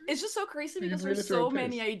 Exactly. It's just so crazy You because read there's at your so own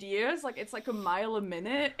many pace. ideas. Like it's like a mile a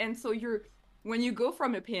minute, and so when you go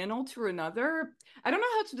from a panel to another, I don't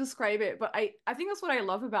know how to describe it, but I think that's what I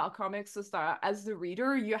love about comics is that as the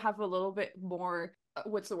reader, you have a little bit more.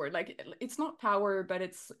 What's the word? Like it's not power, but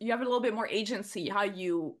you have a little bit more agency how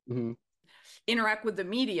you Mhm. interact with the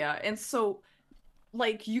media, and so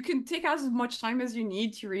like you can take as much time as you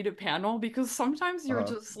need to read a panel because sometimes you're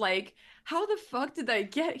Uh-huh. just like, how the fuck did I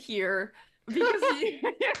get here? Because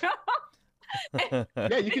Yeah, you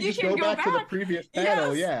and can you just can go go back to the back. previous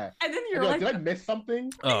panel. Yes. Yeah. And then And you're you're like, like, did I miss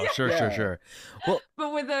something? Oh, sure, Yeah. sure. Well,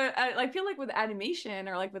 but with I feel like with animation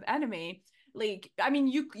or like with anime, like I mean,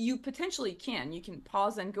 you potentially you can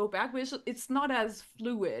pause and go back, but it's not as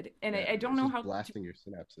fluid, and Yeah, I don't it's know just how. blasting your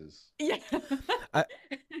synapses. Yeah.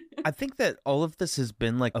 I think that all of this has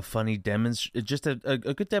been like a funny just a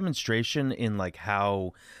good demonstration in like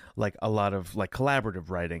how like a lot of like collaborative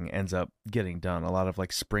writing ends up getting done. A lot of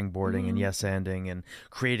like springboarding and Mhm. yes ending and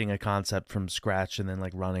creating a concept from scratch and then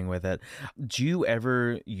like running with it. Do you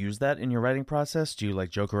ever use that in your writing process? Do you like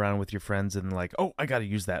joke around with your friends and like, oh, I got to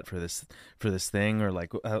use that for this thing, or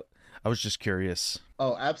like I was just curious.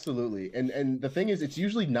 Oh, absolutely. And the thing is, it's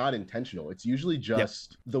usually not intentional. It's usually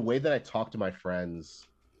just the way that I talk to my friends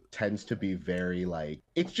tends to be very like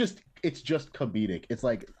it's just comedic. It's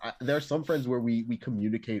like there are some friends where we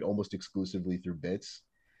communicate almost exclusively through bits,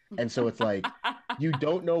 and so it's like you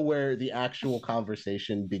don't know where the actual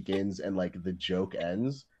conversation begins and like the joke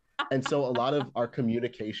ends, and so a lot of our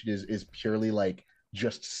communication is purely like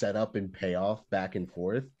just set up and payoff back and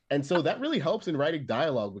forth. And so that really helps in writing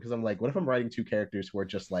dialogue because I'm like, what if I'm writing two characters who are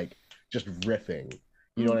just riffing?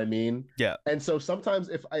 You know what I mean? Yeah. And so sometimes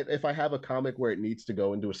if I have a comic where it needs to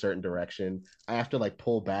go into a certain direction, I have to like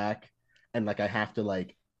pull back and like I have to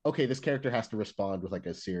like, okay, this character has to respond with like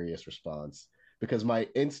a serious response because my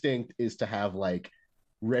instinct is to have like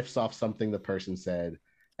riffs off something the person said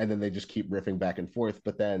and then they just keep riffing back and forth,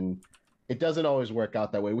 but then it doesn't always work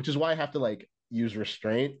out that way, which is why I have to like use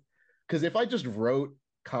restraint. Because if I just wrote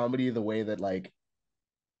comedy the way that like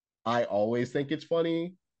I always think it's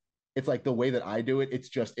funny. It's like the way that I do it,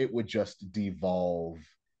 it would just devolve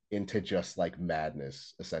into just like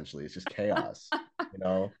madness, essentially. It's just chaos, you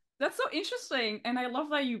know? That's so interesting. And I love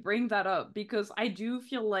that you bring that up because I do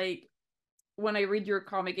feel like when I read your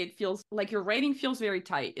comic, it feels like your writing feels very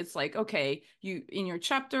tight. It's like, okay, you in your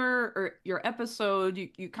chapter or your episode,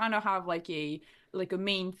 you kind of have like a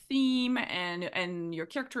main theme and your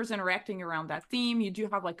characters interacting around that theme. You do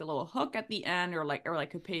have like a little hook at the end or like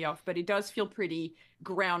a payoff, but it does feel pretty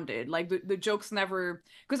grounded. Like the jokes never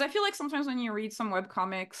because I feel like sometimes when you read some web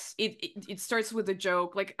comics, it starts with a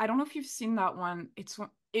joke. Like I don't know if you've seen that one. It's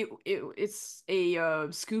a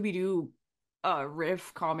Scooby-Doo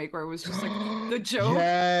riff comic where it was just like the joke.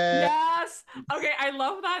 Yeah. Yes. Okay, I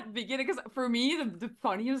love that beginning because for me the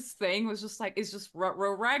funniest thing was just like it's just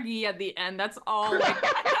raggy at the end. That's all like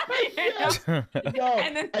you know? Yes. No,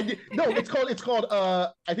 And then no, it's called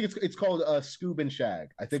I think it's called Scoob and Shag.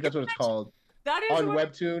 I think that's what it's called that is on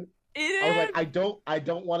what Webtoon. it I was like, is. I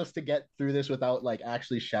don't want us to get through this without like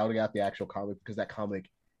actually shouting out the actual comic because that comic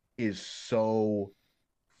is so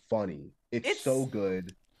funny. It's so It's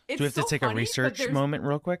good. Do we it's have to so take a funny, but research there's moment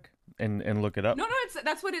real quick and look it up? no, it's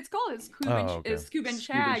that's what it's called. It's Oh, okay. Scoob and Scoob and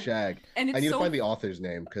Shag. Shag. And I it's need to so find the author's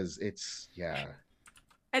name because it's yeah.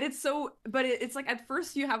 and it's so but it's like at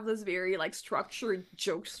first you have this very like structured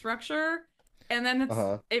joke structure and then it's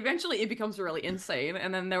Uh-huh. eventually it becomes really insane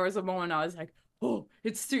and then there was a moment I was like oh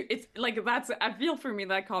it's like that's I feel for me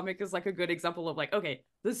that comic is like a good example of like okay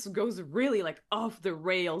this goes really like off the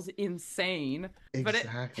rails insane but it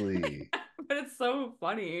Exactly. but it's so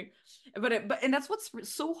funny but and that's what's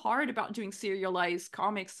so hard about doing serialized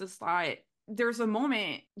comics is that there's a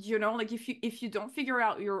moment you know like if you don't figure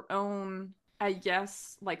out your own I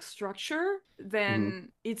guess like structure, Mhm.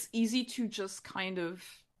 then it's easy to just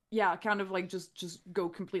yeah, kind of like just go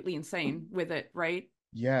completely insane with it, right?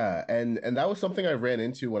 Yeah, and that was something I ran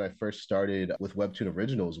into when I first started with Webtoon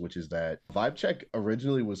Originals, which is that Vibe Check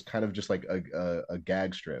originally was kind of just like a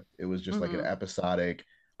gag strip. It was just like an Mm-hmm. episodic.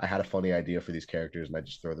 I had a funny idea for these characters, and I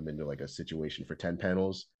just throw them into like a situation for 10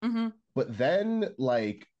 panels. Mm-hmm. But then,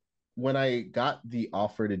 like, when I got the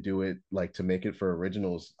offer to do it, like to make it for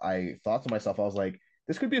originals, I thought to myself, I was like,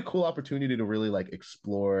 this could be a cool opportunity to really like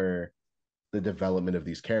explore the development of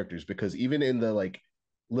these characters because even in the like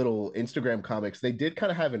little Instagram comics, they did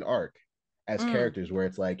kind of have an arc as Mm. characters where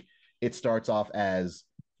it's like it starts off as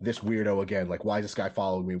this weirdo again, like why is this guy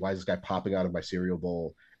following me? Why is this guy popping out of my cereal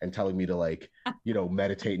bowl and telling me to like,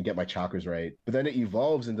 meditate and get my chakras right? But then it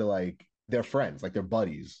evolves into like they're friends, like they're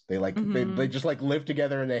buddies. They Mm-hmm. just like live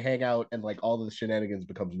together and they hang out and like all the shenanigans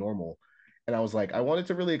becomes normal. And I was like, I wanted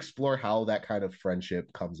to really explore how that kind of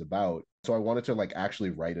friendship comes about. So I wanted to like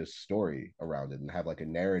actually write a story around it and have like a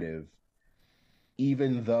narrative,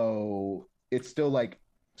 even though it's still like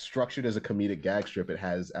structured as a comedic gag strip. It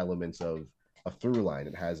has elements of a through line.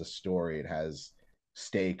 It has a story. It has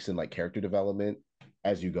stakes and like character development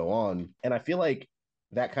as you go on. And I feel like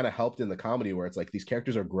that kind of helped in the comedy where it's like these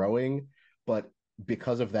characters are growing, but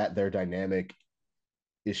because of that, their dynamic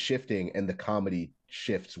is shifting and the comedy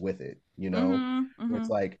shifts with it, Mm-hmm. where Mm-hmm. it's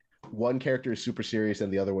like one character is super serious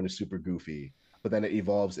and the other one is super goofy, but then it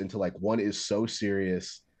evolves into like one is so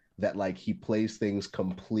serious that like he plays things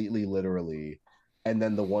completely literally, and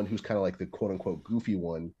then the one who's kind of like the quote unquote goofy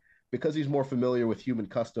one, because he's more familiar with human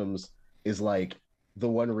customs, is like the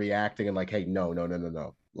one reacting and like, hey, no, no, no, no,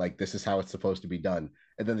 no, like this is how it's supposed to be done,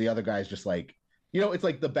 and then the other guy's just like, it's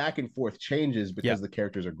like the back and forth changes Yeah. because the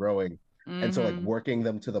characters are growing, and so like Mm-hmm. working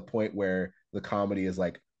them to the point where the comedy is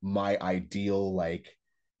like my ideal like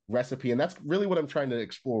recipe, and that's really what I'm trying to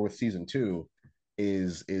explore with season 2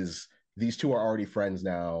 is these two are already friends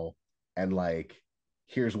now, and like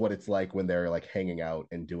here's what it's like when they're like hanging out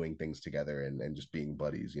and doing things together and just being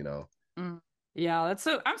buddies. Mm. Yeah, that's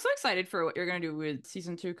so I'm so excited for what you're gonna do with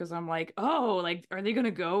season two because I'm like, oh, like are they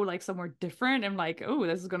gonna go like somewhere different? I'm like, oh,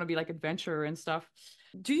 this is gonna be like adventure and stuff.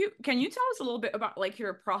 Can you tell us a little bit about like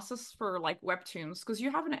your process for like webtoons? Because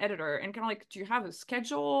you have an editor and kind of like, do you have a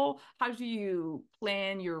schedule? How do you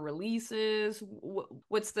plan your releases?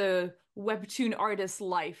 What's the webtoon artist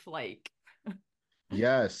life like?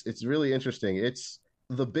 Yes, it's really interesting. It's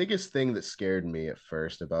the biggest thing that scared me at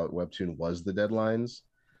first about Webtoon was the deadlines,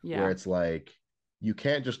 where Yeah. it's like you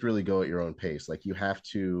can't just really go at your own pace. Like you have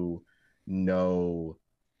to know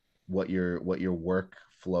what your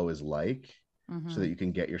workflow is like so that Mm-hmm. you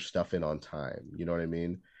can get your stuff in on time. You know what I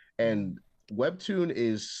mean? Mm-hmm. And Webtoon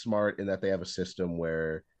is smart in that they have a system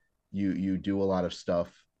where you do a lot of stuff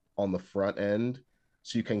on the front end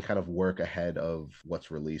so you can kind of work ahead of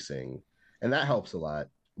what's releasing. And that helps a lot.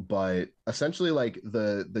 But essentially like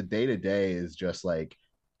the day to day is just like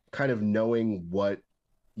kind of knowing what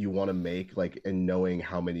you want to make, like, and knowing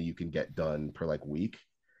how many you can get done per like week.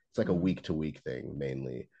 It's like a Mm-hmm. week to week thing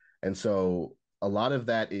mainly. And so a lot of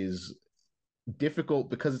that is difficult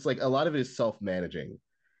because it's like a lot of it is self-managing,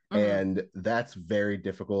 Mm-hmm. and that's very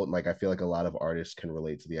difficult. Like I feel like a lot of artists can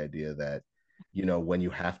relate to the idea that, you know, when you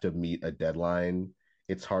have to meet a deadline,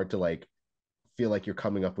 it's hard to like feel like you're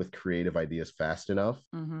coming up with creative ideas fast enough.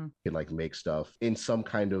 Mm-hmm. You can like make stuff in some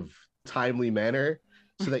kind of timely manner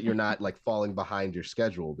so that you're not like falling behind your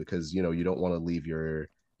schedule, because you know you don't want to leave your,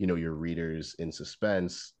 you know, your readers in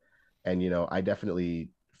suspense. And you know I definitely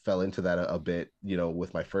fell into that a bit, you know,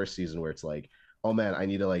 with my first season, where it's like, oh man, I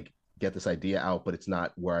need to like get this idea out, but it's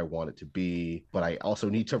not where I want it to be, but I also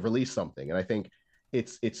need to release something. And I think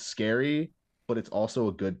it's scary, but it's also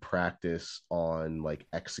a good practice on like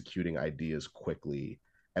executing ideas quickly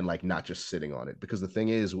and like not just sitting on it, because the thing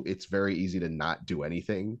is it's very easy to not do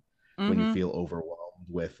anything when you Mm-hmm. feel overwhelmed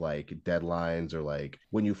with like deadlines, or like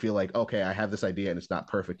when you feel like, okay, I have this idea and it's not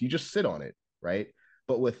perfect, you just sit on it, right?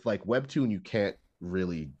 But with like webtoon you can't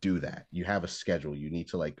really do that. You have a schedule, you need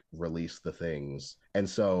to like release the things, and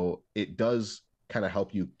so it does kind of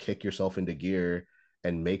help you kick yourself into gear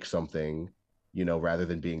and make something, you know, rather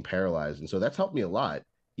than being paralyzed. And so that's helped me a lot,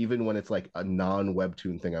 even when it's like a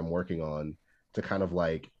non-webtoon thing I'm working on, to kind of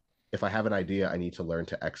like, if I have an idea, I need to learn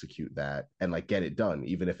to execute that and like get it done,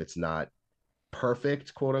 even if it's not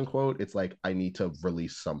perfect, quote unquote. It's like I need to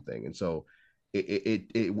release something. And so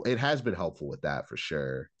it has been helpful with that for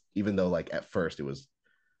sure. Even though like at first it was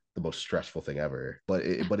the most stressful thing ever, but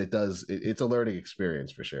it's a learning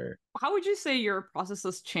experience for sure. How would you say your process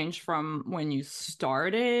has changed from when you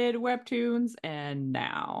started Webtoons and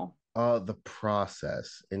now? The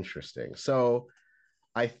process, interesting. So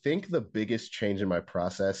I think the biggest change in my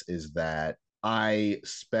process is that I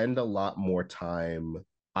spend a lot more time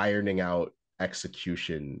ironing out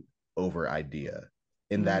execution over idea.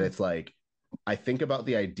 In that Mm, it's like I think about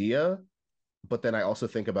the idea, but then I also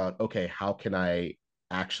think about, okay, how can I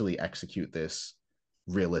actually execute this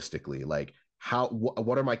realistically? Like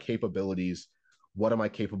what are my capabilities? What am I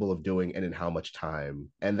capable of doing, and in how much time?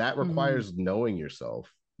 And that mm, requires knowing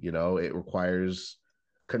yourself. You know, it requires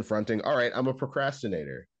confronting, all right, I'm a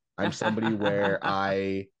procrastinator. I'm somebody where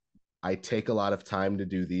I take a lot of time to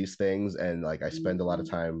do these things, and like I spend a lot of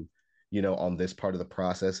time, you know, on this part of the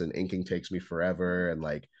process, and inking takes me forever, and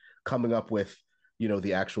like coming up with, you know,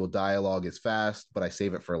 the actual dialogue is fast, but I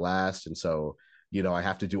save it for last. And so, you know, I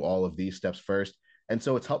have to do all of these steps first. And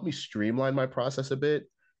so it's helped me streamline my process a bit,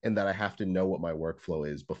 in that I have to know what my workflow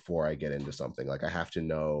is before I get into something. Like I have to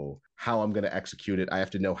know how I'm going to execute it. I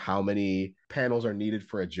have to know how many panels are needed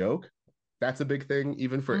for a joke. That's a big thing.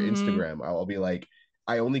 Even for mm, Instagram, I'll be like,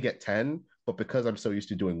 I only get 10, but because I'm so used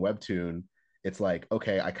to doing Webtoon, it's like,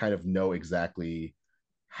 okay, I kind of know exactly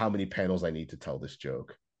how many panels I need to tell this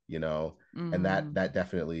joke, you know? And mm, that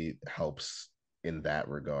definitely helps in that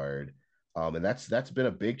regard. And that's been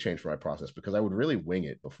a big change for my process, because I would really wing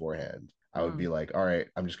it beforehand. I would be mm, like, all right,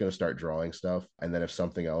 I'm just gonna start drawing stuff, and then if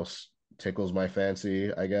something else tickles my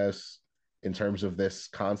fancy, I guess, in terms of this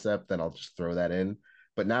concept, then I'll just throw that in.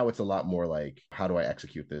 But now it's a lot more like, how do I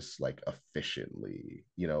execute this like efficiently?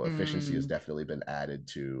 You know, efficiency has mm. definitely been added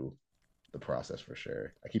to the process for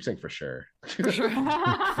sure. I keep saying for sure. For sure.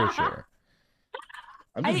 For sure.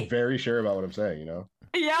 I'm just I very sure about what I'm saying, you know?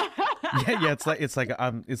 yeah. Yeah, yeah. It's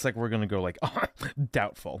like we're gonna go like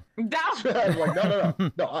doubtful Down. I'm like,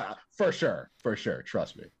 no, for sure.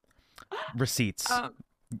 Trust me. receipts. Um,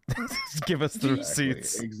 Give us do the you, Exactly.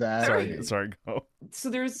 receipts. Sorry, Exactly. sorry. Go. so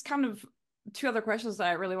there's kind of two other questions that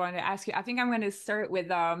I really wanted to ask you. I think I'm going to start with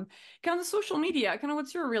kind of social media. Kind of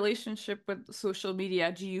what's your relationship with social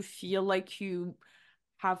media? Do you feel like you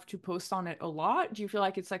have to post on it a lot? Do you feel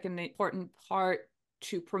like it's like an important part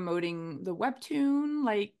to promoting the webtoon?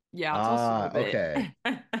 Like, yeah, tell us a little bit. Okay.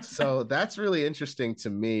 So that's really interesting to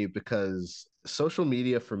me, because social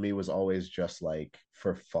media for me was always just like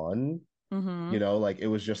for fun. You Mm-hmm. know, like it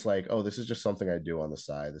was just like, oh, this is just something I do on the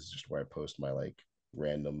side. This is just where I post my like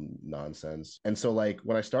random nonsense. And so like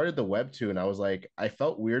when I started the webtoon, I was like, I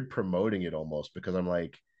felt weird promoting it almost, because I'm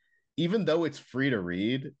like, even though it's free to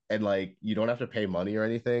read and like you don't have to pay money or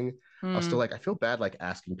anything, I was still Mm-hmm. like, I feel bad like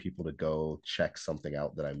asking people to go check something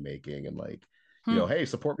out that I'm making, and like, you know, hey,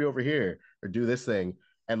 support me over here or do this thing.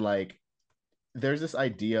 And like there's this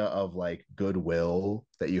idea of like goodwill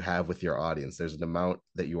that you have with your audience. There's an amount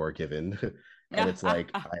that you are given. And it's like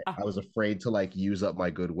I was afraid to like use up my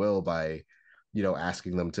goodwill by, you know,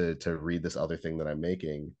 asking them to read this other thing that I'm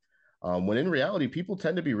making. When in reality, people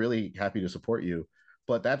tend to be really happy to support you.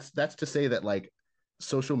 But that's to say that like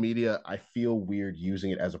social media, I feel weird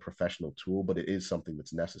using it as a professional tool, but it is something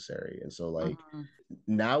that's necessary. And so like Mhm.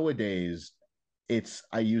 nowadays, it's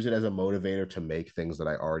I use it as a motivator to make things that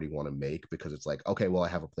I already want to make because it's like, okay, well, I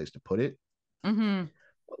have a place to put it. Mhm.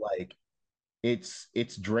 But like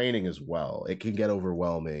it's draining as well. It can get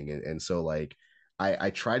overwhelming. And so like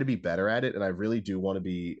I try to be better at it and I really do want to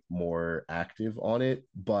be more active on it,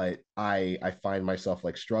 but I find myself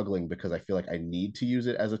like struggling because I feel like I need to use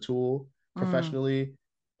it as a tool Mm. professionally.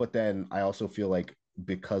 But then I also feel like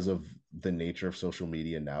because of the nature of social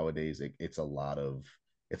media nowadays, it's a lot of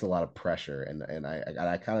pressure and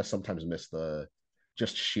I kind of sometimes miss the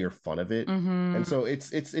just sheer fun of it. And Mhm. so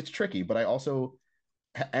it's tricky, but I also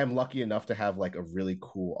am lucky enough to have like a really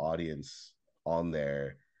cool audience on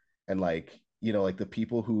there, and like like the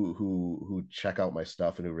people who check out my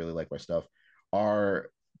stuff and who really like my stuff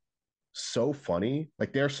are so funny.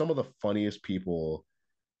 Like they're some of the funniest people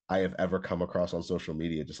I have ever come across on social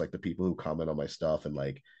media. Just like the people who comment on my stuff and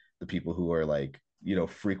like the people who are like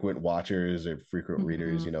frequent watchers or frequent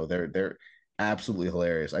readers. Mhm. They're absolutely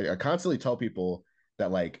hilarious. I constantly tell people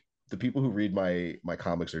that like the people who read my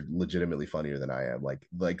comics are legitimately funnier than I am.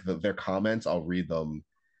 Their comments, I'll read them,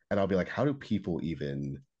 and I'll be like, how do people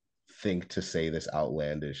even think to say this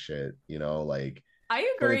outlandish shit?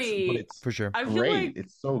 I But agree. it's For sure. I feel great.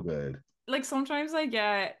 It's so good. like sometimes I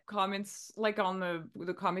get comments like on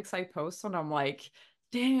the comics I post, and I'm like,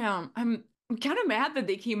 damn, I'm kind of mad that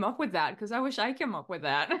they came up with that because I wish I came up with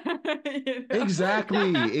that. You know?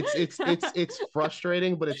 Exactly. It's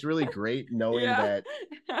frustrating, but it's really great knowing Yeah. that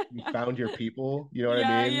you found your people. You know what I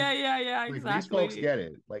Yeah, mean? yeah, yeah, yeah, Like these folks exactly. get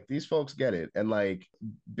it. Like these folks get it. And like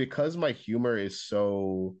because my humor is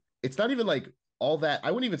so it's not even like all that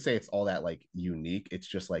I wouldn't even say it's all that like unique. It's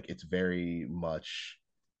just like it's very much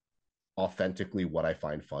authentically what I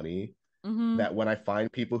find funny, Hmm. that when I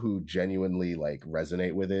find people who genuinely like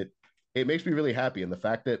resonate with it, it makes me really happy. And the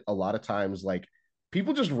fact that a lot of times like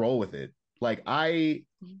people just roll with it. Like I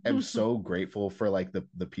am so grateful for like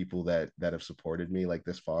the people that have supported me like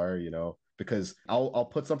this far, because I'll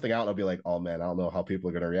put something out and I'll be like, oh man, I don't know how people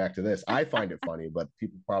are gonna react to this. I find it funny, but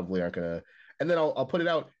people probably aren't gonna. And then I'll put it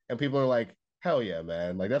out and people are like, hell yeah,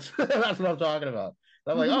 man, like that's that's what I'm talking about.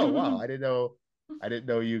 And I'm like, oh wow, I didn't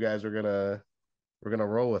know you guys were gonna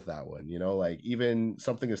roll with that one. Like even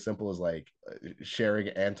something as simple as like sharing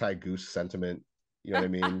anti-goose sentiment. You know what I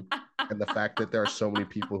mean? And the fact that there are so many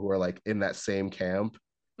people who are like in that same camp,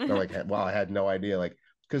 they're like, wow, I had no idea. Like,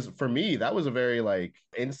 because for me, that was a very like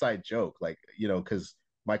inside joke. Like, because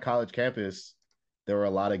my college campus, there were a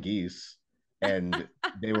lot of geese, and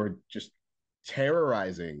they were just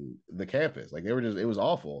terrorizing the campus. Like they were just, it was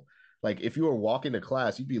awful. Like if you were walking to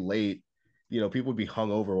class, you'd be late. People would be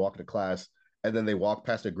hung over walking to class, and then they walk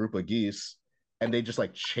past a group of geese and they just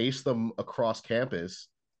like chase them across campus.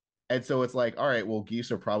 And so it's like, all right, well,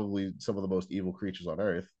 geese are probably some of the most evil creatures on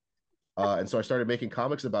earth. And so I started making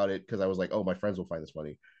comics about it because I was like, oh, my friends will find this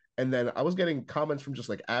funny. And then I was getting comments from just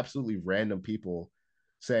like absolutely random people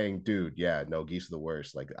saying, dude, yeah, no, geese are the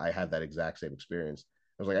worst. Like I had that exact same experience.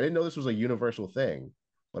 I was like, I didn't know this was a universal thing,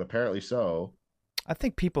 but apparently so. I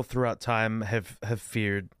think people throughout time have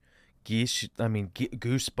feared geese. I mean,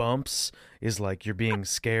 goosebumps is like you're being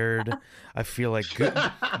scared. I feel like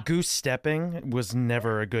goose stepping was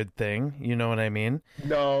never a good thing. You know what I mean?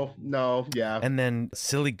 No, no, yeah. And then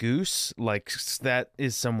silly goose, like that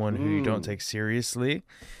is someone who you don't Mm, take seriously.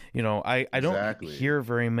 I don't exactly. hear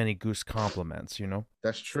very many goose compliments.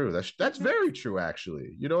 That's true. That's very true,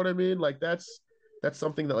 actually. You know what I mean? Like that's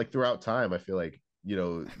something that like throughout time, I feel like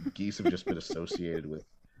geese have just been associated with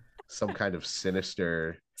some kind of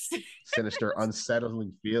sinister,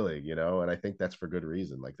 unsettling feeling. And I think that's for good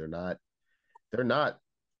reason. Like they're not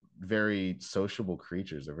very sociable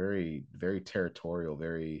creatures. They're very very territorial,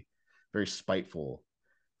 very very spiteful,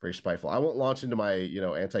 very spiteful. I won't launch into my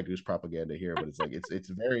anti goose propaganda here, but it's like it's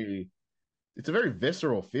a very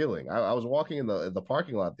visceral feeling. I was walking in the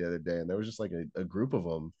parking lot the other day, and there was just like a group of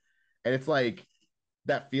them, and it's like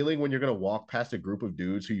that feeling when you're gonna walk past a group of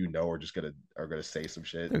dudes who are just gonna say some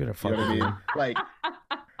shit. They're gonna You know fuck what I with mean? you. Like,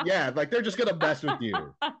 yeah, like they're just gonna mess with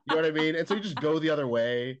you. You know what I mean? And so you just go the other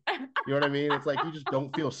way. You know what I mean? It's like you just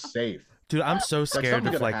don't feel safe. Dude, I'm so Like scared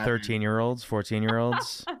something's of gonna like happen. 13-year-olds,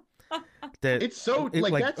 14-year-olds that It's so it,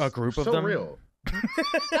 like like a that's group of so them. real.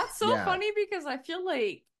 That's so Yeah. funny because I feel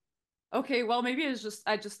like okay, well maybe it's just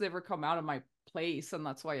I just never come out of my place and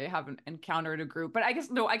that's why I haven't encountered a group. But I guess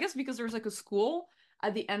no, I guess because there's like a school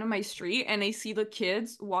at the end of my street and I see the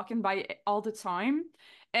kids walking by all the time.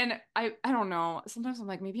 And I don't know. Sometimes I'm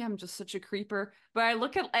like maybe I'm just such a creeper, but I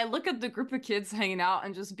look at the group of kids hanging out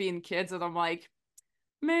and just being kids and I'm like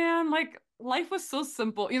Man, like life was so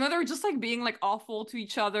simple. They were just like being like awful to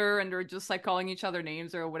each other and they're just like calling each other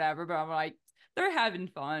names or whatever. But I'm like, they're having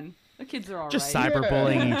fun. The kids are all Just right.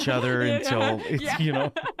 cyberbullying Yeah. each other Yeah, until it's, yeah.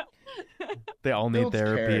 they all need Builds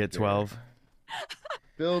therapy at character. 12.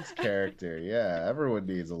 Builds character. Yeah, everyone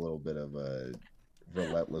needs a little bit of a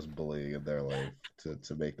relentless bullying in their life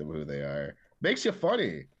to make them who they are. Makes you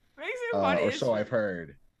funny, Makes it funny. or It's so I've true.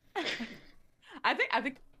 heard. I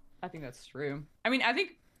think that's true. I mean, I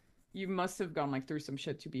think you must have gone like through some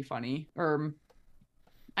shit to be funny. Or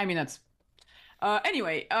I mean that's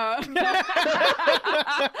anyway, I was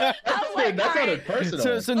like, That all right. sounded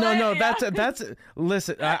personal. So no, But, yeah. that's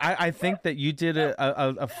listen. I think that you did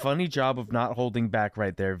a funny job of not holding back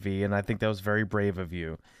right there, V, and I think that was very brave of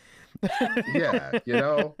you. Yeah, I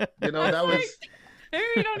was that was. like, maybe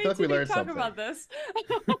we don't I feel need like we to keep learned talking something. about this.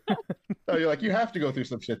 No, you're like, you have to go through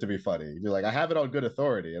some shit to be funny. You're like, I have it on good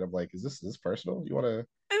authority, and I'm like, is this personal? You want to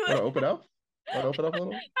open up? Want to open up a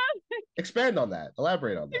little? Expand on that.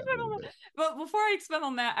 Elaborate on that a little bit. But before I expand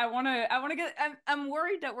on that, I want to get I'm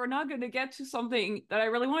worried that we're not going to get to something that I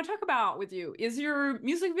really want to talk about with you. Is your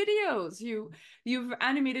music videos. You've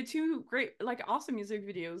animated two great like awesome music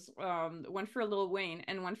videos. One for Lil Wayne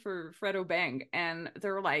and one for Fredo Bang, and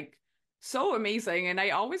they're like so amazing, and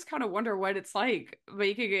I always kind of wonder what it's like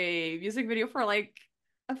making a music video for like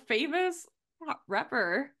a famous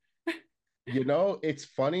rapper. It's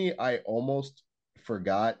funny. I almost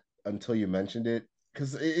forgot until you mentioned it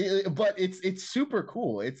because, but it's super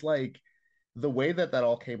cool. It's like the way that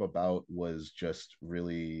all came about was just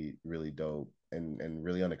really, really dope and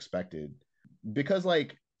really unexpected. Because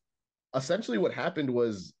like essentially what happened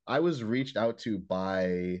was I was reached out to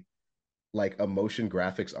by like a motion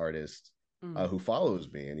graphics artist Mm. who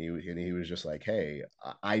follows me, and he was just like, "Hey,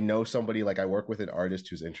 I know somebody. Like, I work with an artist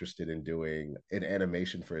who's interested in doing an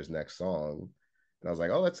animation for his next song." And I was like,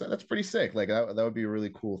 "Oh, that's pretty sick. Like, that would be a really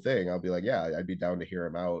cool thing." I'll be like, "Yeah, I'd be down to hear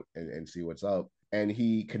him out and see what's up." And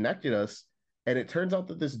he connected us, and it turns out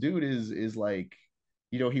that this dude is like,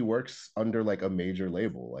 he works under like a major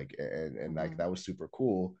label, like, and like Mhm. that was super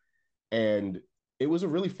cool. And it was a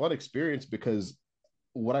really fun experience because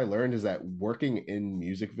what I learned is that working in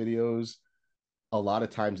music videos a lot of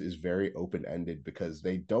times is very open ended because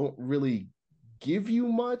they don't really give you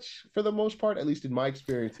much for the most part. At least in my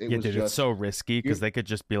experience, it Yeah, was dude, it's so just risky because you they could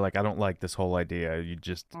just be like, I don't like this whole idea. You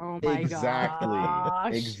just Oh my exactly,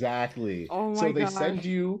 gosh. exactly. Oh So my gosh.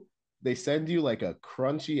 they send you like a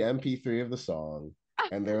crunchy MP3 of the song,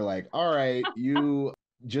 and they're like, "All right, you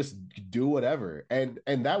just do whatever." And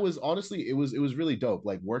that was honestly, it was really dope.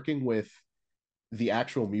 Like working with the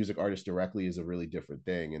actual music artist directly is a really different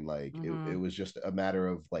thing, and like it Hmm. was just a matter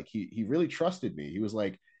of like he really trusted me. He was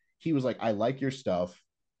like, I like your stuff,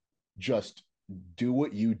 just do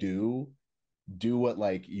what you do what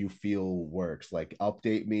like you feel works, like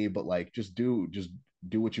update me, but like just do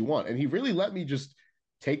what you want. And he really let me just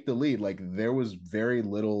take the lead. Like there was very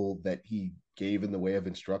little that he gave in the way of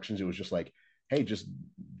instructions. It was just like, hey, just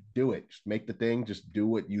do it, just make the thing, just do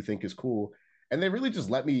what you think is cool. And they really just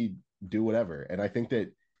let me do whatever. And I think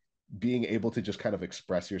that being able to just kind of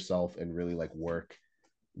express yourself and really like work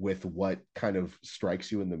with what kind of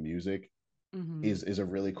strikes you in the music Hmm. is a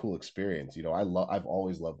really cool experience. I've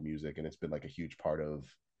always loved music, and it's been like a huge part of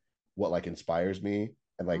what like inspires me.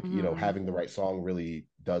 And like, Hmm. having the right song really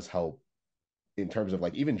does help in terms of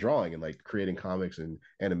like even drawing and like creating comics and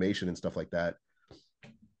animation and stuff like that.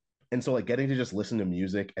 And so like getting to just listen to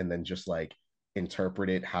music and then just like interpret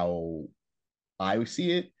it how I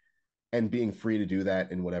see it, and being free to do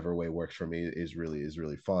that in whatever way works for me is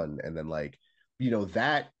really fun. And then like,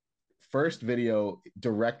 that first video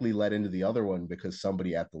directly led into the other one because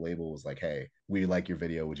somebody at the label was like, "Hey, we like your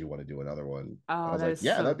video. Would you want to do another one?" And I Oh, was that like, is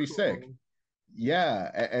 "Yeah, so that'd be sick." cool.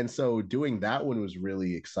 Yeah, and so doing that one was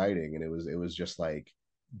really exciting, and it was just like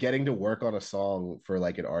getting to work on a song for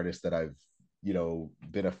like an artist that I've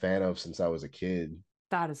been a fan of since I was a kid,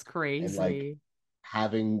 That is and like crazy.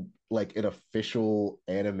 having like an official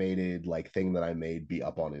animated like thing that I made be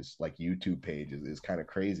up on his like YouTube page is kind of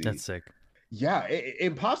that's crazy. sick. Yeah,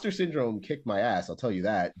 imposter syndrome kicked my ass, I'll tell you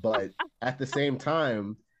that. But at the same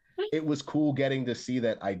time, it was cool getting to see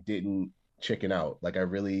that I didn't chicken out. Like I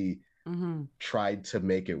really Hmm. tried to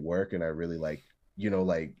make it work, and I really like,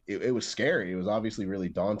 like it was scary. It was obviously really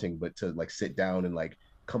daunting, but to like sit down and like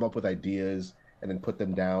come up with ideas and then put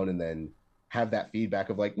them down and then have that feedback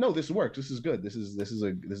of like, no, this works, this is good, this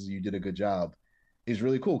is you did a good job, is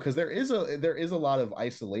really cool. Because there is a lot of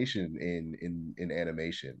isolation in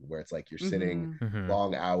animation where it's like you're sitting Hmm. Hmm.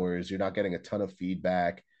 long hours, you're not getting a ton of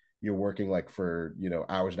feedback, you're working like for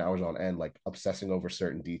hours and hours on end, like obsessing over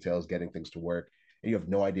certain details, getting things to work. and you have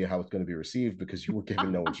no idea how it's going to be received because you were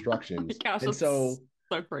given no Oh my instructions. gosh, And that's so,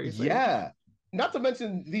 so crazy. yeah, not to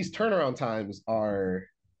mention these turnaround times are,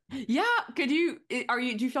 Yeah, could you are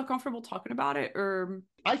you do you feel comfortable talking about it or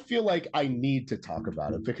I feel like I need to talk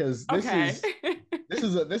about it because this okay. is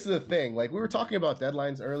this is a thing. Like we were talking about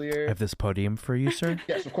deadlines I earlier. have this podium for you, sir.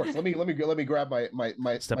 Yes, of course. Let me grab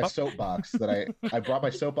Step my up. soapbox that I brought my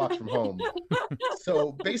soapbox from home.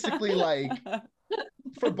 So basically, like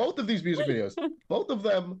for both of these music videos, both of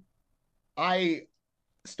them, I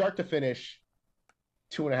start to finish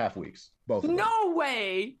 2.5 weeks. Both of them. No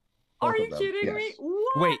way. Are Both you of them. kidding me? Yes.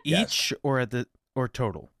 What? Wait, Yes. each or or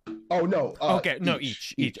total? Oh no. Okay, no,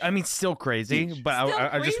 Each. each. I Each. mean, still crazy, Each. but Still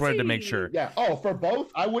I just wanted to make sure. crazy. Yeah. Oh, for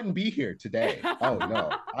both, I wouldn't be here today. Oh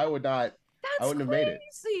no, I would not. I That's wouldn't have made it.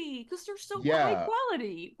 crazy because they're so high Yeah.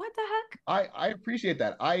 quality. What the heck? I appreciate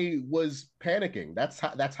that. I was panicking. That's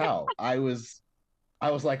how I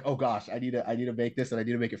was like, oh gosh, I need to make this and I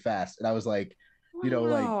need to make it fast. And I was like,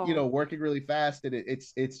 Wow. working really fast and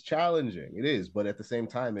it's challenging. It is, but at the same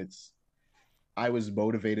time, I was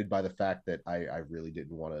motivated by the fact that I really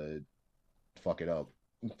didn't want to fuck it up.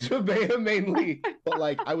 Mainly, but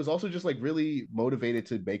like I was also just like really motivated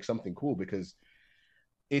to make something cool because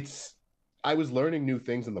it's I was learning new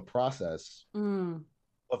things in the process Mm,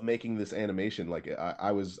 of making this animation. Like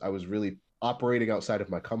I was really operating outside of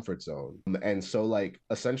my comfort zone. And so like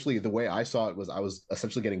essentially the way I saw it was I was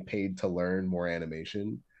essentially getting paid to learn more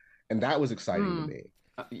animation. And that was exciting to mm. me,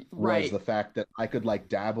 was the Right. fact that I could like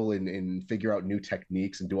dabble in figure out new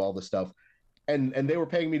techniques and do all this stuff. And they were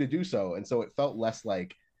paying me to do so. And so it felt less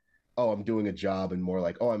like, oh, I'm doing a job and more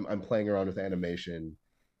like, oh, I'm playing around with animation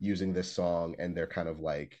using this song and they're kind of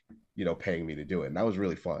like, paying me to do it. And that was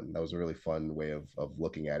really fun. That was a really fun way of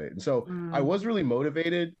looking at it. And so I Mm, was really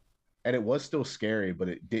motivated and it was still scary, but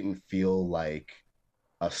it didn't feel like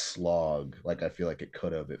a slog like I feel like it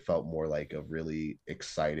could have. It felt more like a really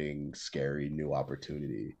exciting, scary new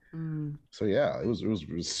opportunity. mm. So yeah, it was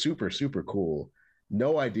super super cool.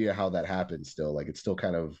 No idea how that happened still. Like it's still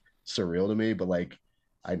kind of surreal to me, but like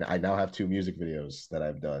I now have two music videos that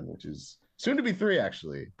I've done, which is soon to be three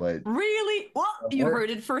actually. But Really? Well, you we're heard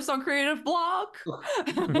it first on Creative Blog.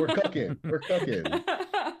 we're cooking. We're cooking.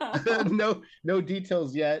 No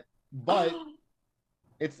details yet, but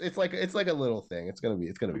it's like a little thing. It's gonna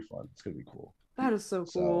be fun. It's gonna be cool. That is so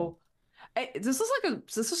So cool. This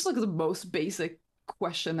is like the most basic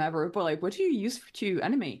question ever, but like, what do you use to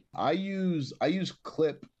animate? I use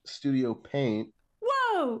Clip Studio Paint.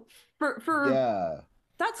 Whoa! For Yeah,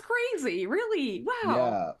 that's crazy. Really? Wow.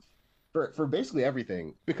 yeah. For basically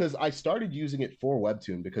everything because I started using it for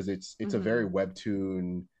Webtoon because it's a very Hmm.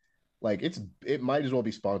 Webtoon, like it might as well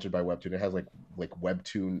be sponsored by Webtoon. It has like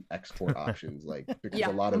Webtoon export options, like because a Yeah.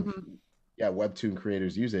 lot of, Hmm. yeah, Webtoon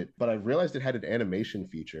creators use it. But I realized it had an animation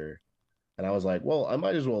feature, and I was like, well, I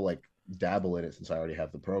might as well like dabble in it since I already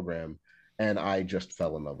have the program. And I just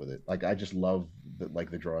fell in love with it. Like I just love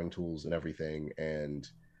the drawing tools and everything, and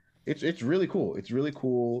it's really cool. It's really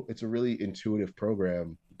cool. It's a really intuitive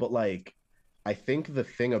program. But like I think the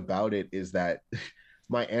thing about it is that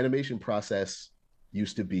my animation process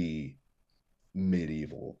used to be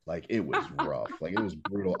medieval. Like it was rough. Like it was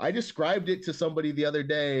brutal. I described it to somebody the other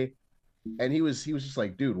day and he was just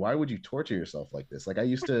like, dude, why would you torture yourself like this? Like I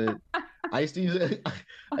used to use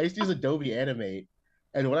I used to use Adobe Animate,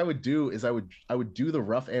 and what I would do is I would do the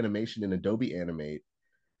rough animation in Adobe Animate,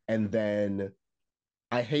 and then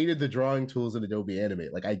I hated the drawing tools in Adobe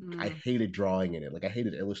Animate. Like I Mm. hated drawing in it. Like I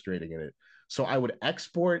hated illustrating in it. So I would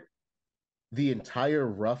export the entire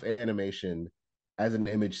rough animation as an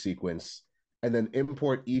image sequence and then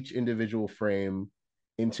import each individual frame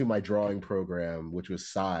into my drawing program, which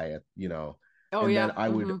was Psy, Oh and then yeah. I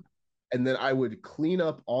would Hmm. and then I would clean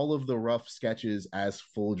up all of the rough sketches as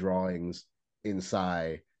full drawings in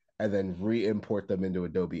Psy and then re-import them into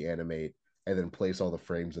Adobe Animate and then place all the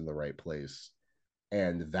frames in the right place.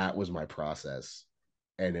 And that was my process.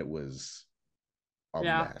 And it was a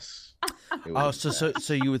Yeah. mess. It was Oh, a so mess.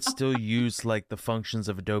 you would still use like the functions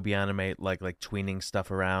of Adobe Animate, like tweening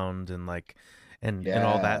stuff around and like and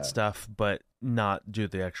all that Yeah. stuff, but not do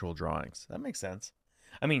the actual drawings. That makes sense.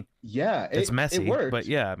 I mean, Yeah, it's it messy, but worked.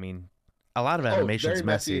 yeah, I mean, a lot of Oh, it's animation's very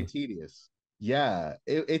messy and messy. tedious. Yeah,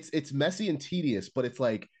 it's messy and tedious, but it's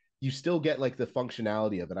like you still get like the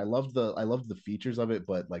functionality of it. I loved the features of it,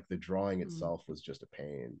 but like the drawing Mm. itself was just a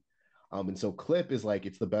pain. And so Clip is like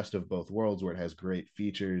it's the best of both worlds where it has great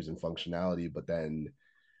features and functionality, but then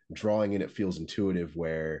drawing in it feels intuitive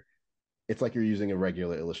where it's like you're using a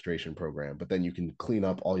regular illustration program, but then you can clean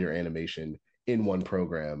up all your animation in one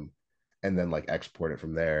program and then like export it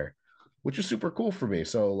from there. which was super cool for me.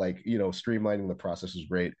 So like, streamlining the process was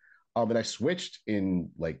great. And I switched in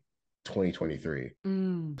like 2023.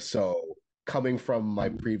 Mm. So coming from my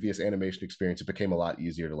previous animation experience, it became a lot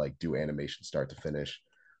easier to like do animation start to finish,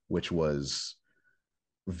 which was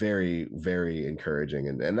very, very encouraging.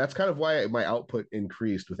 And that's kind of why my output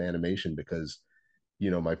increased with animation, because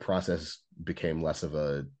my process became less of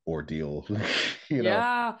a ordeal.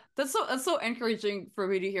 Yeah, that's so encouraging for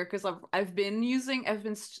me to hear because I've been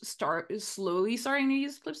slowly starting to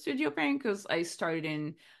use Clip Studio Paint because I started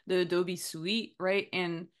in the Adobe Suite, right?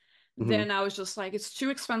 And Mm-hmm. then I was just like, it's too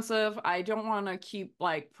expensive. I don't want to keep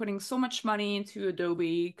like putting so much money into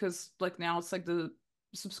Adobe because like now it's like the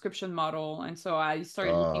subscription model, and so I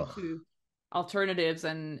started looking to alternatives,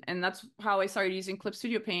 and that's how I started using Clip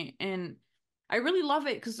Studio Paint. And I really love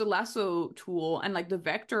it because the lasso tool and like the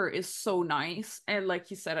vector is so nice. And like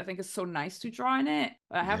you said, I think it's so nice to draw in it.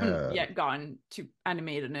 I haven't Yeah, yet gotten to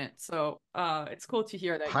animate in it. So it's cool to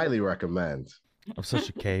hear that highly recommend. I'm such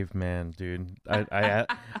a caveman, dude. I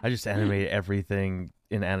just animate everything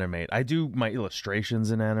in Animate. I do my illustrations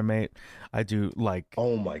in Animate. I do like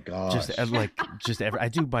Oh my just gosh, just every. I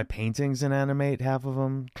do my paintings in Animate, half of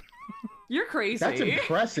them. You're that's crazy.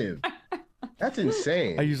 impressive. That's I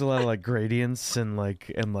insane. use a lot of like gradients and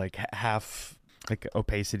like half like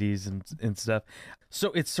opacities and stuff.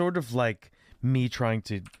 So it's sort of like me trying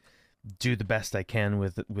to do the best I can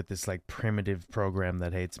with this like primitive program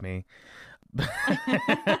that hates me.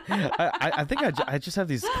 I think I just have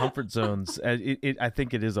these comfort zones. I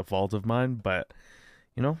think it is a fault of mine, but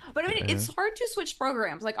you know, But I mean, it's hard to switch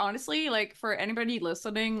programs. Like honestly, like for anybody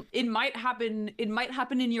listening, it might happen. It might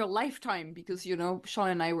happen in your lifetime because Sean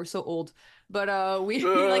and I were so old. But we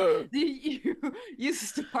like you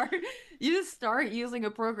start using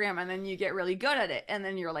a program and then you get really good at it, and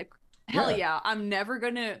then you're like, hell Yeah. yeah, I'm never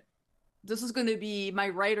gonna. This is gonna be my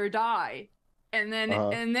ride or die. Uh-huh.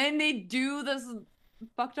 And then they do this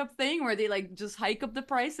fucked up thing where they like just hike up the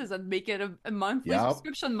prices and make it a monthly Yep.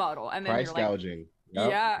 subscription model, and then Price you're like, gouging. Yep.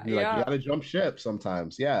 yeah, You're like, you yeah. gotta jump ship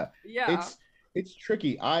sometimes. Yeah. Yeah. It's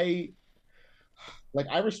tricky. I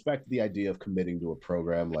respect the idea of committing to a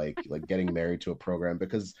program, like getting married to a program,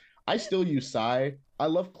 because I still use Psy. I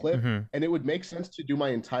love Clip, mm-hmm. and it would make sense to do my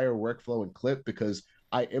entire workflow in Clip because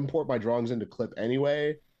I import my drawings into Clip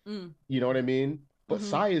anyway. Mm. You know what I mean? But Hmm.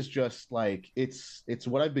 Psy is just like it's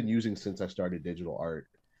what I've been using since I started digital art,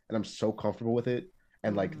 and I'm so comfortable with it.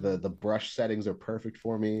 And like the Hmm. the brush settings are perfect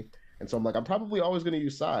for me, and so I'm like I'm probably always going to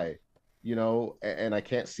use Psy, and I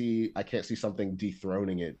can't see something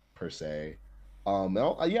dethroning it per se. I'll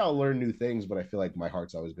learn new things, but I feel like my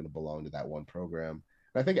heart's always going to belong to that one program.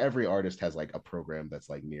 And I think every artist has like a program that's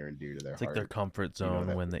like near and dear to their It's like their heart. comfort You know zone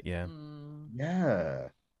that when that yeah. Mm. yeah.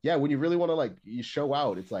 Yeah, when you really want to like you show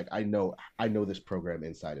out, it's like I know this program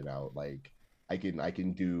inside and out. Like I can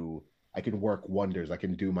work wonders. I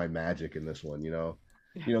can do my magic in this one, you know.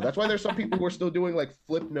 That's why there's some people who are still doing like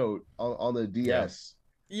Flipnote on the Yeah. DS.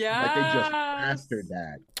 Like they just mastered Yes.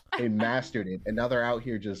 that. They mastered it. And now they're out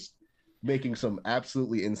here just making some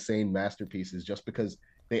absolutely insane masterpieces just because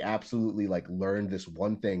they absolutely like learned this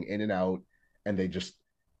one thing in and out, and they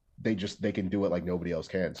can do it like nobody else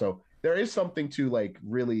can. So there is something to like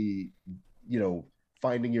really, you know,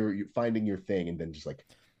 finding your thing and then just like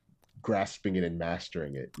grasping it and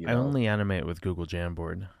mastering it, I only animate with Google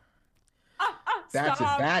Jamboard. That's it.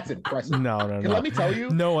 Stop. That's impressive. No, no, And no. let me tell you,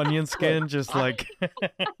 No onion look, skin, just I like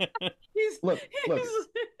He's look, he's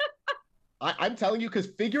I'm telling you, because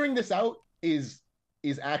figuring this out is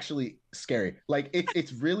actually scary. Like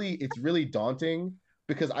it's really daunting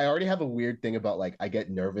because I already have a weird thing about like I get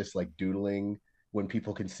nervous like doodling when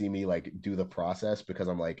people can see me like do the process because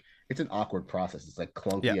I'm like it's an awkward process. It's like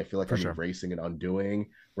yeah, clunky. I feel like for I'm sure. erasing and undoing,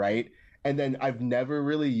 right? And then I've never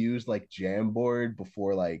really used like Jamboard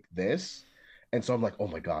before like this. And so I'm like, oh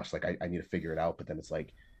my gosh, like I need to figure it out. But then it's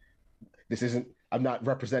like this isn't I'm not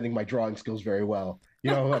representing my drawing skills very well.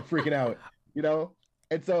 I'm freaking out, you know?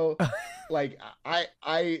 And so like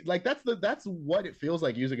I like that's what it feels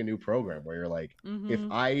like using a new program where you're like, if hmm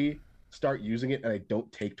I start using it and I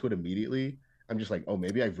don't take to it immediately, I'm just like, oh,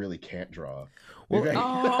 maybe I really can't draw. Well, Maybe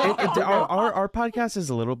our podcast is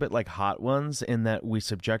a little bit like Hot Ones in that we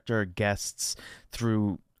subject our guests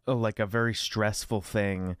through like a very stressful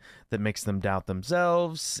thing that makes them doubt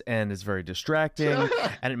themselves and is very distracting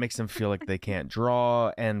and it makes them feel like they can't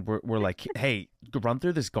draw, and we're like, hey, run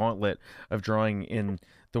through this gauntlet of drawing in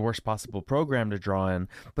the worst possible program to draw in.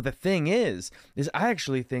 But the thing is I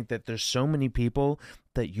actually think that there's so many people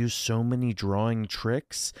that use so many drawing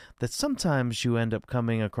tricks that sometimes you end up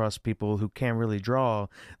coming across people who can't really draw.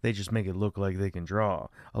 They just make it look like they can draw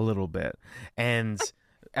a little bit. And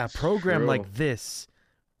a program like this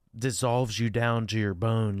dissolves you down to your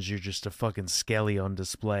bones. You're just a fucking skelly on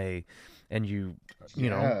display, and you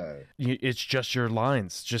know, it's just your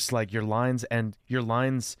lines, just like your lines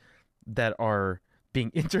that are being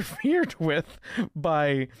interfered with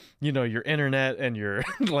by, you know, your internet and your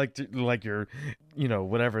like your, you know,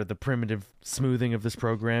 whatever the primitive smoothing of this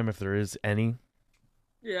program, if there is any.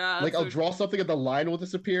 Yeah. Like I'll draw something and the line will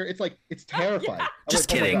disappear. It's like, it's terrifying. Yeah. Just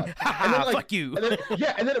like, kidding. Oh and then, like, fuck you. And then,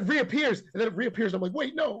 and then it reappears. I'm like,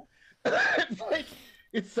 wait, no. It's like,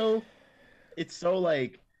 it's so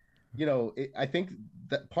like, you know, I think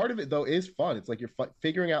that part of it though is fun. It's like you're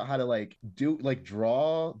figuring out how to like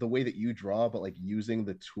draw the way that you draw, but like using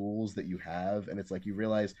the tools that you have. And it's like you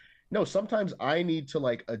realize, no, sometimes I need to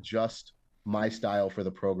like adjust my style for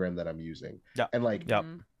the program that I'm using. Yeah. And like,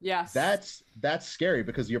 yes, that's scary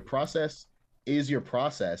because your process is your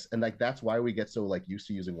process, and like that's why we get so like used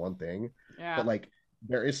to using one thing. Yeah. But like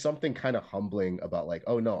there is something kind of humbling about like,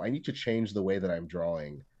 oh no, I need to change the way that I'm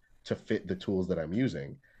drawing to fit the tools that I'm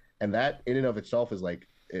using. And that in and of itself is like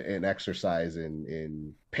an exercise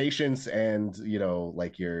in patience and, you know,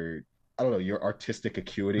 like your, I don't know, your artistic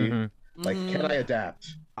acuity. Like, can I adapt?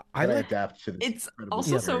 I adapt to this? It's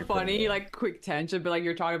also so funny, like quick tangent, but like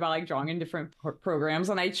you're talking about like drawing in different programs,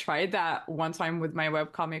 and I tried that one time with my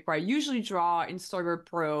webcomic where I usually draw in Storyboard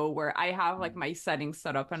Pro, where I have like my settings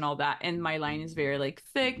set up and all that, and my line is very like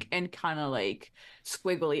thick and kind of like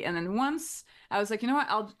squiggly. And then once I was like, you know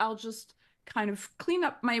what, I'll just kind of clean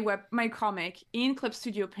up my comic in Clip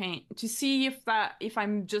Studio Paint to see if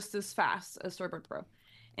I'm just as fast as Storyboard Pro.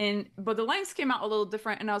 But the lines came out a little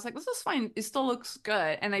different, and I was like, this is fine, it still looks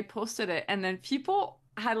good. And I posted it, and then people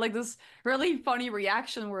had like this really funny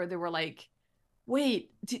reaction where they were like,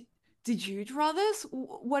 wait, did you draw this?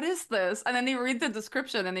 What is this? And then they read the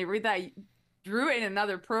description and they read that I drew it in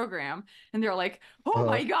another program, and they're like, oh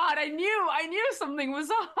my god, I knew something was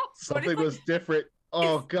off. Something was different.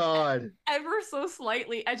 Oh god. Ever so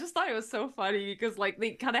slightly. I just thought it was so funny because like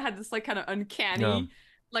they kind of had this like kind of uncanny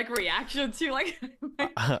like reaction to like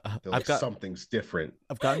something's different.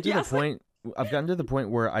 I've gotten to the point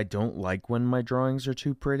where I don't like when my drawings are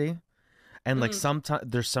too pretty. And like sometimes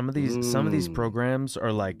there's some of these programs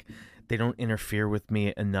are like they don't interfere with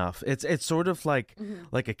me enough. It's sort of like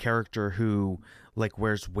like a character who like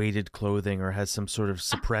wears weighted clothing or has some sort of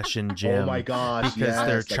suppression gem. Oh my gosh, because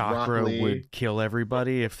their like chakra broccoli would kill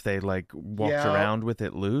everybody if they like walked around with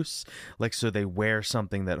it loose. Like so they wear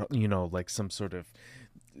something that, you know, like some sort of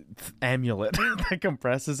amulet that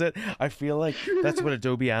compresses it. I feel like that's what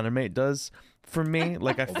Adobe Animate does for me.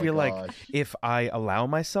 Like I feel like if I allow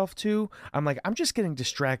myself to, I'm like, I'm just getting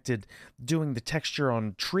distracted doing the texture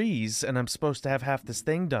on trees, and I'm supposed to have half this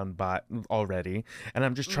thing done by already, and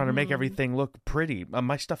I'm just trying to make everything look pretty.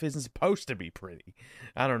 My stuff isn't supposed to be pretty.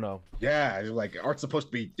 I don't know. Yeah, like art's supposed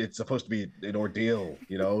to be, it's supposed to be an ordeal,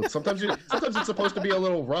 you know. Sometimes it's supposed to be a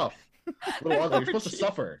little rough, a little ugly. You're supposed to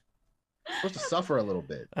suffer. You're supposed to suffer a little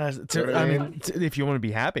bit. I mean, if you want to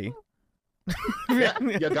be happy. Yeah,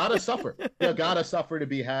 you gotta suffer. You gotta suffer to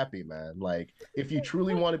be happy, man. Like, if you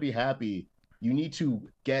truly want to be happy, you need to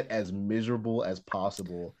get as miserable as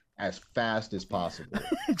possible, as fast as possible.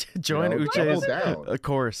 Join Uche's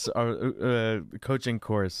course, coaching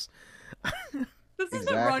course. This is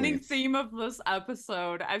the running theme of this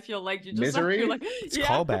episode. I feel like you just misery. Have to, like, it's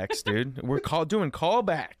callbacks, dude. We're doing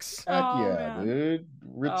callbacks. Heck yeah, dude.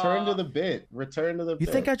 Return to the bit. Return to the bit.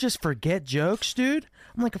 You think I just forget jokes, dude?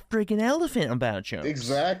 I'm like a freaking elephant about jokes.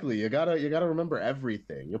 Exactly. You gotta remember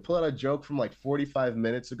everything. You pull out a joke from like 45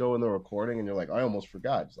 minutes ago in the recording, and you're like, I almost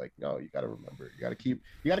forgot. It's like, no, you gotta remember. You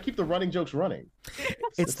gotta keep the running jokes running.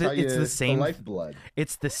 It's the same lifeblood.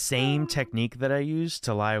 It's the same technique that I use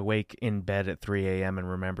to lie awake in bed at 3 a.m. and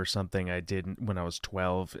remember something I did when I was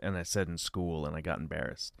 12 and I said in school and I got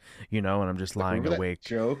embarrassed, you know, and I'm just lying awake.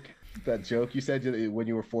 That joke you said when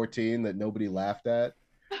you were 14 that nobody laughed at.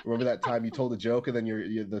 Remember that time you told a joke and then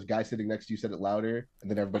the guy sitting next to you said it louder and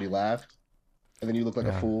then everybody laughed and then you looked like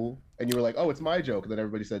a fool and you were like, oh, it's my joke, and then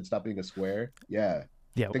everybody said stop being a square. Yeah.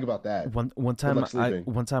 Think about that. One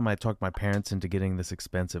time I talked my parents into getting this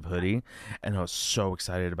expensive hoodie, and I was so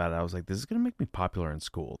excited about it. I was like, this is gonna make me popular in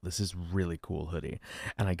school. This is really cool hoodie.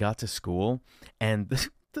 And I got to school, and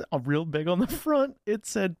real big on the front, it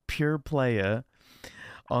said Pure Playa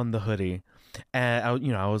on the hoodie. And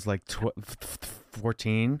I was like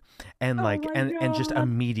 14, and like and just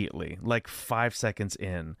immediately, like 5 seconds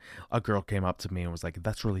in, a girl came up to me and was like,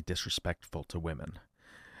 that's really disrespectful to women.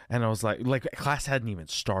 And I was like class hadn't even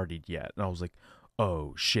started yet. And I was like,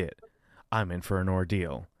 oh shit, I'm in for an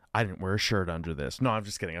ordeal. I didn't wear a shirt under this. No, I'm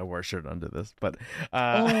just kidding. I wore a shirt under this, but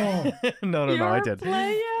Oh, no, I You're a did.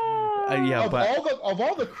 player. Yeah, of but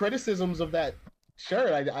all the criticisms of that shirt,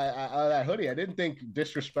 that hoodie, I didn't think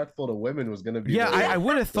disrespectful to women was going to be. yeah, the, I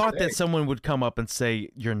would have the thought thing. that someone would come up and say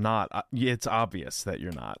you're not. It's obvious that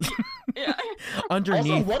you're not. Yeah.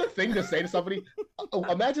 Underneath. Also, what a thing to say to somebody.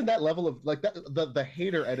 Imagine that level of like that the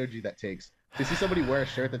hater energy that takes to see somebody wear a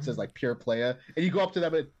shirt that says like pure playa, and you go up to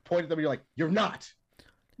them and point at them and you're like, you're not.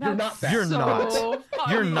 You're not that. You're so not.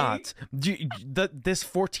 funny. You're not. This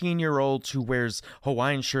 14-year-old who wears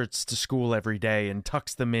Hawaiian shirts to school every day and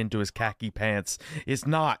tucks them into his khaki pants is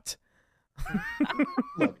not.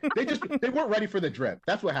 Look, they weren't ready for the drip.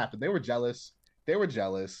 That's what happened. They were jealous.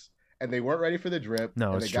 And they weren't ready for the drip.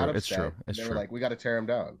 No, and it's they got true. upset, It's true. It's they true. were like, we got to tear him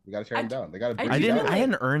down. We got to tear him down. They got to. I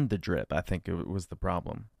hadn't earned the drip. I think it was the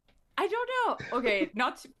problem. I don't know. Okay,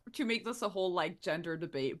 not to make this a whole like gender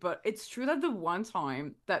debate, but it's true that the one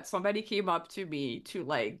time that somebody came up to me to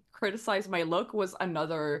like criticize my look was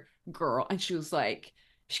another girl, and she was like,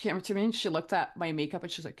 she came up to me and she looked at my makeup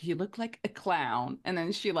and she was like, "You look like a clown," and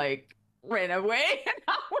then she like ran away, and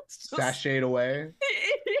I was just sashayed away.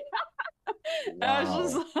 I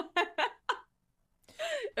was just like,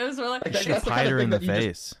 it was really. Like You that- should that's the hide kind of her in thing the that you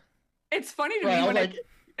face. It's funny to Right, me I when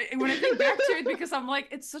was I think back to it because I'm like,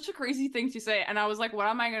 it's such a crazy thing to say, and I was like, what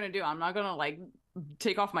am I gonna do? I'm not gonna like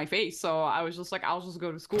take off my face, so I was just like, I'll just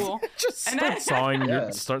go to school. Just And start then- sawing Yeah.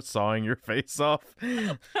 start sawing your face off.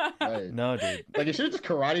 Right. No, dude. Like you should have just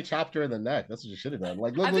karate chopped her in the neck. That's what you should have done.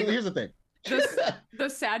 Like, look, I think- here's the thing. The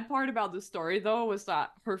sad part about the story though was that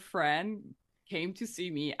her friend came to see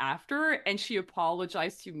me after, and she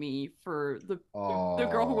apologized to me for the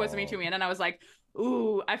girl who was mean to me, and then I was like,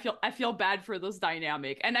 ooh, I feel bad for this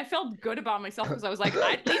dynamic, and I felt good about myself because I was like,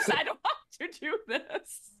 at least I don't have to do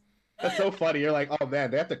this. That's so funny. You're like, oh man,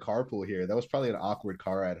 they have to carpool here. That was probably an awkward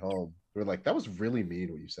car ride home. We're like, that was really mean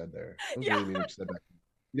what you said there. That was Yeah. really mean what you said back.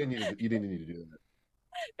 You didn't need to do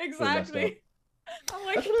that. Exactly. I'm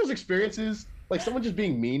like, That's one of those experiences, like someone just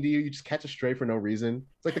being mean to you. You just catch a stray for no reason.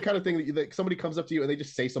 It's like the kind of thing that like somebody comes up to you and they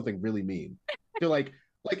just say something really mean. You're like,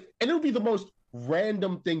 and it'll be the most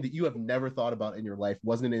random thing that you have never thought about in your life,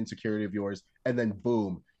 wasn't an insecurity of yours, and then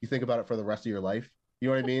boom, you think about it for the rest of your life. You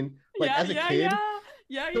know what I mean? Like yeah, as a yeah, kid,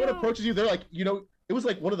 yeah, someone approaches you, they're like, it was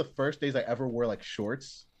like one of the first days I ever wore like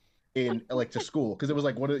shorts in like to school because it was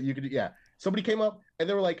like somebody came up and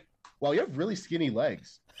they were like, wow, you have really skinny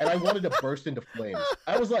legs, and I wanted to burst into flames.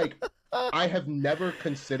 I was like, I have never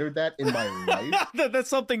considered that in my life, That's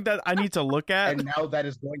something that I need to look at. and now that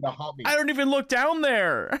is going to haunt me. I don't even look down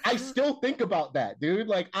there. I still think about that, dude.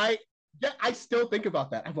 Like I still think about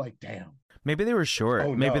that. I'm like, damn. Maybe they were short.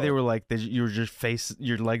 Oh, Maybe no. they were like you were just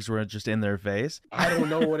your legs were just in their face. I don't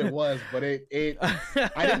know what it was, but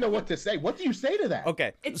I didn't know what to say. What do you say to that?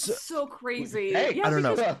 Okay. It's so- so crazy. Hey, Yeah, I don't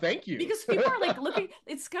know. because, Thank you. because people are like looking.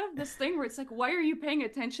 It's kind of this thing where it's like, why are you paying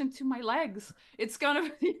attention to my legs? It's kind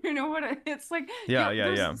of you know what it's like. Yeah,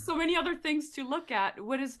 there's yeah. so many other things to look at.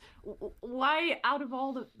 Why out of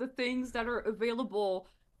all the things that are available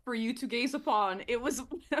for you to gaze upon, it was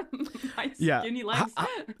my Yeah. skinny legs.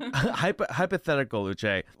 Hypothetical,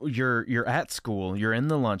 Uche. You're at school. You're in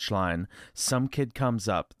the lunch line. Some kid comes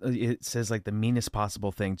up. It says like the meanest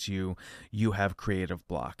possible thing to you. You have creative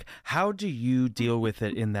block. How do you deal with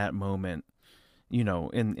it in that moment? You know,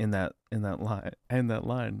 in that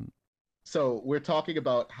line. So we're talking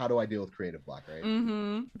about how do I deal with creative block, right?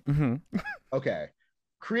 Mm-hmm. Mm-hmm. Okay.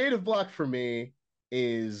 Creative block for me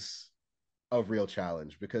is a real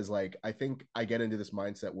challenge because like I think I get into this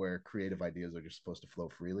mindset where creative ideas are just supposed to flow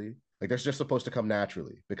freely. Like they're just supposed to come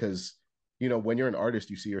naturally because when you're an artist,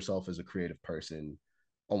 you see yourself as a creative person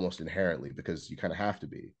almost inherently because you kind of have to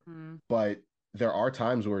be. But there are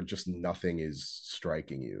times where just nothing is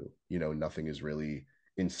striking you, nothing is really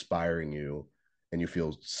inspiring you and you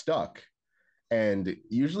feel stuck. And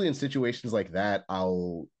usually in situations like that,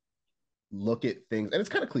 I'll look at things, and it's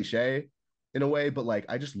kind of cliche in a way, but like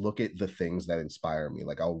I just look at the things that inspire me.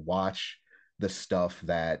 Like I'll watch the stuff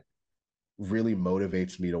that really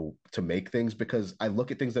motivates me to make things because I look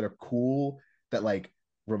at things that are cool that like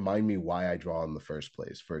remind me why I draw in the first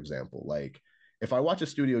place. For example, like if I watch a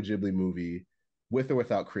Studio Ghibli movie with or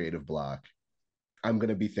without creative block, I'm going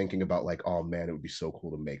to be thinking about like, oh man, it would be so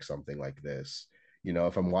cool to make something like this.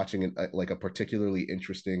 If I'm watching like a particularly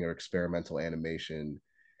interesting or experimental animation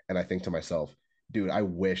and I think to myself, dude, I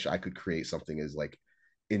wish I could create something as like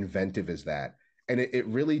inventive as that. And it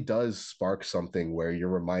really does spark something where you're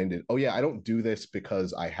reminded, oh yeah, I don't do this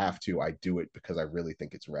because I have to. I do it because I really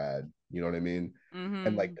think it's rad. You know what I mean? Mm-hmm.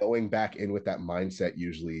 And like going back in with that mindset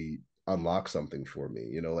usually unlocks something for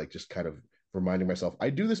me, like just kind of reminding myself I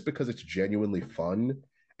do this because it's genuinely fun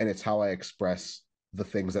and it's how I express the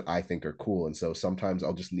things that I think are cool. And so sometimes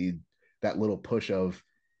I'll just need that little push of,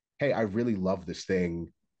 hey, I really love this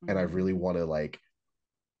thing and I really want to like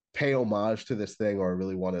pay homage to this thing, or I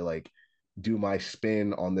really want to like do my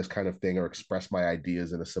spin on this kind of thing or express my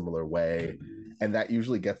ideas in a similar way. And that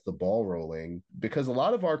usually gets the ball rolling because a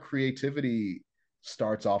lot of our creativity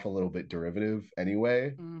starts off a little bit derivative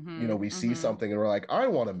anyway. We see something and we're like, I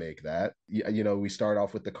want to make that. We start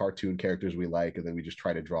off with the cartoon characters we like, and then we just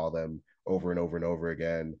try to draw them over and over and over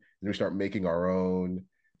again. And we start making our own.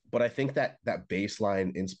 But I think that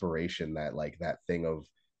baseline inspiration, that like that thing of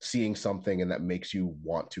seeing something and that makes you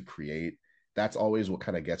want to create, that's always what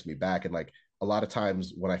kind of gets me back. And like a lot of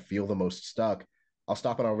times when I feel the most stuck, I'll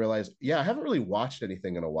stop and I'll realize, yeah, I haven't really watched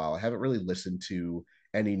anything in a while. I haven't really listened to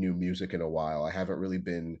any new music in a while. I haven't really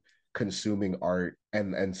been consuming art.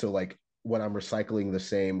 And so like when I'm recycling the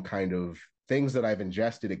same kind of things that I've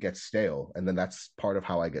ingested, it gets stale. And then that's part of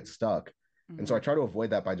how I get stuck. And so I try to avoid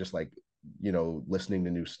that by just like, listening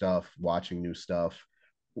to new stuff, watching new stuff,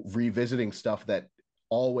 revisiting stuff that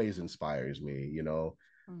always inspires me,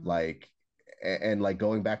 like and like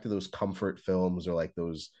going back to those comfort films or like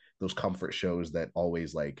those comfort shows that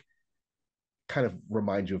always like kind of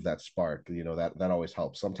remind you of that spark, that always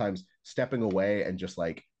helps. Sometimes stepping away and just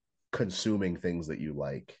like consuming things that you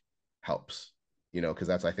like helps, because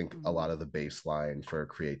that's I think a lot of the baseline for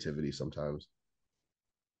creativity sometimes.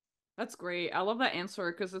 That's great. I love that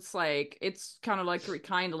answer because it's kind of like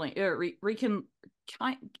rekindling,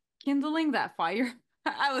 kindling that fire.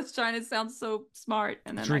 I was trying to sound so smart,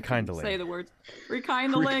 and It's then I couldn't rekindling. say the words.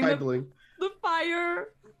 Rekindling Rekindling. the fire.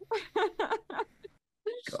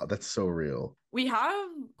 God, that's so real. We have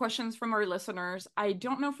questions from our listeners. I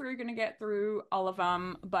don't know if we're going to get through all of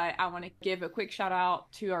them, but I want to give a quick shout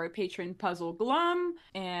out to our patron Puzzle Glum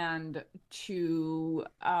and to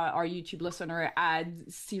our YouTube listener Ad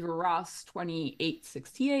Ross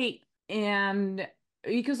 2868. And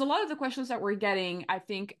because a lot of the questions that we're getting, I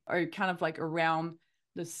think, are kind of like around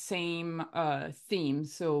the same theme.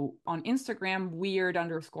 So on Instagram,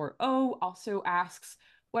 weird_o also asks,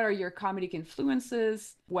 what are your comedic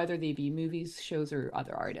influences, whether they be movies, shows, or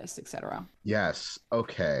other artists, etc.? Yes.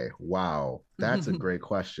 Okay. Wow. That's a great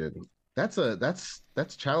question. That's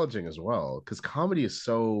challenging as well because comedy is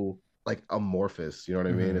so like amorphous, you know what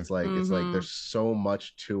I mean? It's like there's so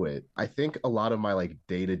much to it. I think a lot of my like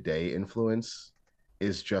day-to-day influence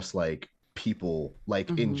is just like people, like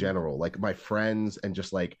in general, like my friends and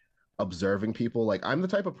just like observing people. Like I'm the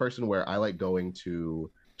type of person where I like going to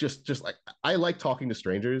just like I like talking to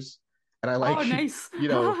strangers and I Oh, like nice.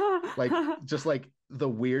 like just like the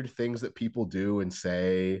weird things that people do and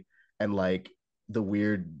say and like the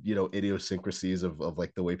weird idiosyncrasies of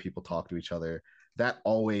like the way people talk to each other. That's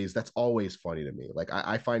always funny to me. Like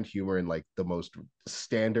I find humor in like the most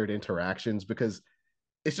standard interactions because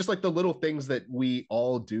it's just like the little things that we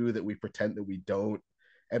all do that we pretend that we don't,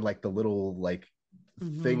 and like the little like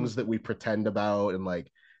things that we pretend about, and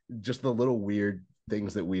like just the little weird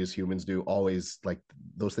things that we as humans do, always like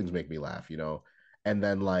those things make me laugh. And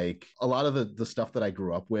then like a lot of the stuff that I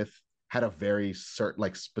grew up with had a very certain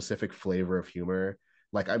like specific flavor of humor.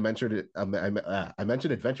 Like I mentioned it, I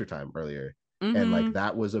mentioned Adventure Time earlier, and like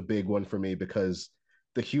that was a big one for me because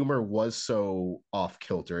the humor was so off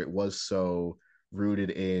kilter. It was so rooted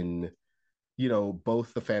in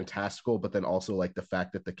both the fantastical, but then also like the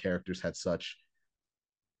fact that the characters had such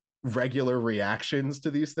regular reactions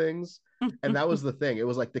to these things. And that was the thing. It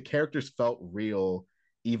was like the characters felt real,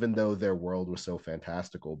 even though their world was so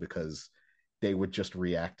fantastical, because they would just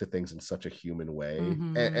react to things in such a human way.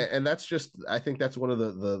 And that's just, I think that's one of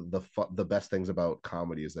the best things about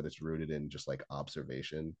comedy is that it's rooted in just like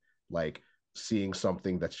observation, like seeing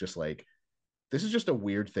something that's just like, this is just a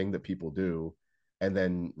weird thing that people do, and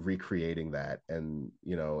then recreating that, and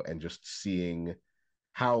just seeing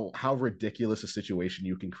how ridiculous a situation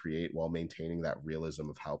you can create while maintaining that realism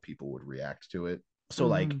of how people would react to it. So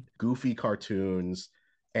like goofy cartoons,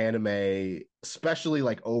 anime, especially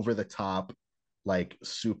like over the top, like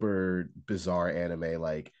super bizarre anime.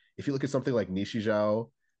 Like if you look at something like Nishijou,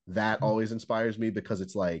 that always inspires me because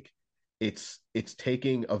it's like it's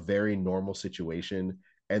taking a very normal situation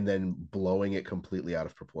and then blowing it completely out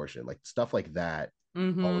of proportion. Like stuff like that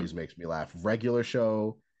always makes me laugh. Regular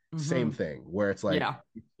show, same thing, where it's like Yeah.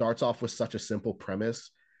 it starts off with such a simple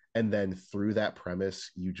premise, and then through that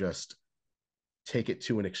premise, you just take it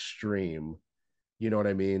to an extreme. You know what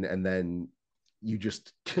I mean? And then you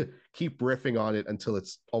just keep riffing on it until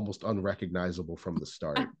it's almost unrecognizable from the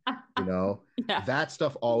start. You know, Yeah. that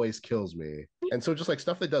stuff always kills me. And so just like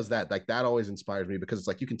stuff that does that, like that always inspires me because it's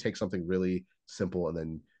like you can take something really simple and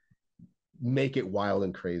then make it wild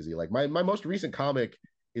and crazy. Like my most recent comic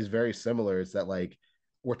is very similar. It's that like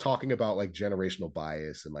we're talking about like generational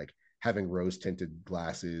bias and like having rose tinted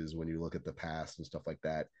glasses when you look at the past and stuff like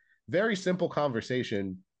that. Very simple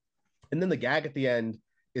conversation. And then the gag at the end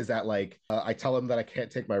is that like I tell him that I can't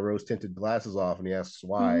take my rose tinted glasses off, and he asks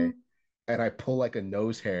why, and I pull like a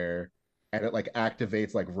nose hair, and it like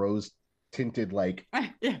activates like rose tinted like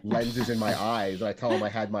Yeah. lenses in my eyes, and I tell him I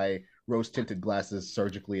had my rose tinted glasses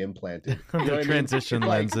surgically implanted. You know The what I mean? transition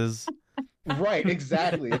lenses. Right,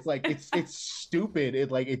 exactly. It's like it's stupid.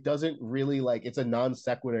 It like it doesn't really like it's a non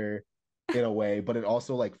sequitur in a way, but it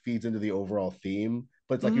also like feeds into the overall theme.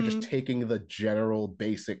 But it's like you're just taking the general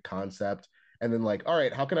basic concept and then like, all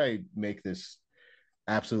right, how can I make this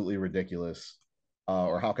absolutely ridiculous?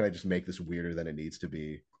 Or how can I just make this weirder than it needs to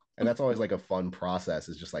be? And that's always like a fun process,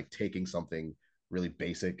 is just like taking something really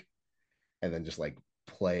basic and then just like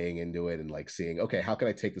playing into it and like seeing, okay, how can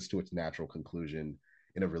I take this to its natural conclusion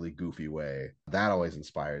in a really goofy way? That always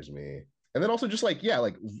inspires me. And then also just like, yeah,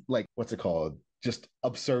 like what's it called? Just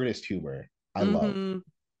absurdist humor. I love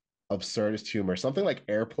absurdist humor. Something like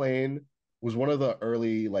Airplane was one of the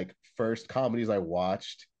early like first comedies I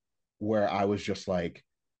watched where I was just like,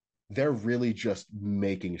 they're really just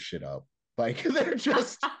making shit up. Like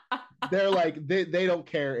they're like they don't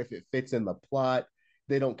care if it fits in the plot.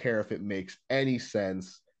 They don't care if it makes any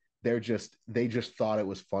sense. They just thought it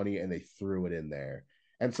was funny and they threw it in there.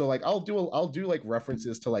 And so like I'll do like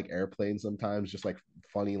references to like Airplane sometimes, just like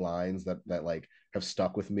funny lines that like have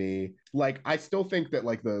stuck with me. Like I still think that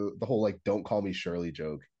like the whole like don't call me Shirley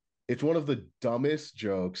joke, it's one of the dumbest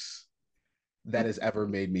jokes that has ever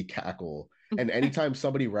made me cackle. And anytime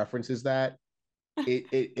somebody references that,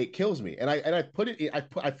 it kills me. And I put it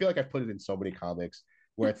I feel like I put it in so many comics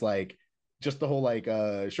where it's like just the whole like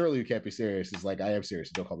Shirley, you can't be serious is like I am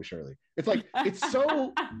serious, don't call me Shirley. It's like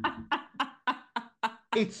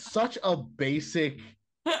it's such a basic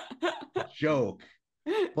joke,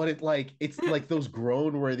 but it's like those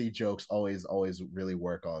grown worthy jokes always really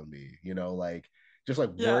work on me, you know, like just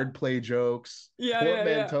like Yeah. wordplay jokes, Yeah.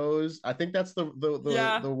 portmanteaus. I think that's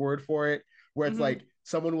Yeah. the word for it, where it's Hmm. like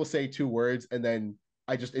someone will say two words and then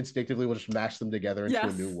I just instinctively will just mash them together into a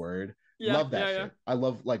Yes. new word. Yeah. Love that Yeah. shit. I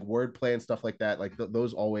love like wordplay and stuff like that. Like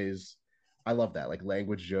those always, I love that. Like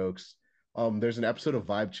language jokes. There's an episode of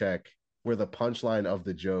Vibe Check where the punchline of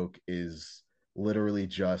the joke is literally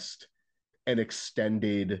just an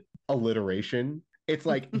extended alliteration. It's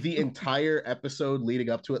like the entire episode leading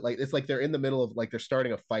up to it. Like it's like they're in the middle of like they're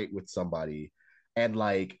starting a fight with somebody, and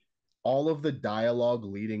like all of the dialogue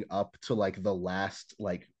leading up to like the last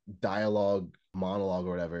like dialogue monologue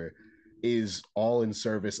or whatever is all in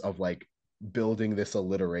service of like building this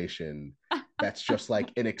alliteration that's just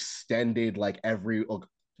like an extended like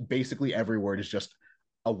basically every word is just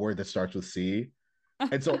a word that starts with C.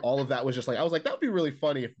 And so all of that was just like, I was like, that would be really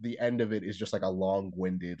funny if the end of it is just like a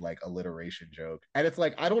long-winded like alliteration joke. And it's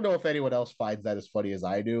like, I don't know if anyone else finds that as funny as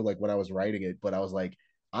I do, like when I was writing it, but I was like,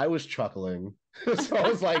 I was chuckling. So I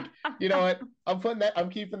was like, you know what? I'm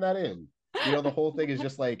keeping that in. You know, the whole thing is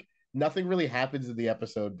just like nothing really happens in the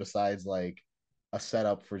episode besides like a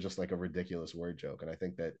setup for just like a ridiculous word joke. And I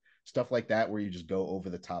think that stuff like that, where you just go over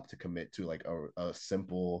the top to commit to like a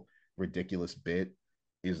simple, ridiculous bit,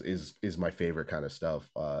 is my favorite kind of stuff.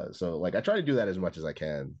 So like I try to do that as much as I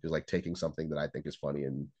can, is like taking something that I think is funny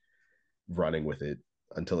and running with it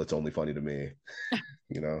until it's only funny to me.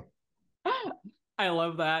 You know? I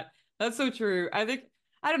love that. That's so true. I think,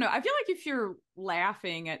 I don't know. I feel like if you're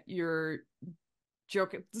laughing at your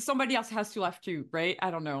joke, somebody else has to laugh too, right?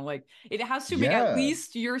 I don't know. Like it has to make at Yeah,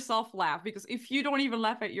 least yourself laugh, because if you don't even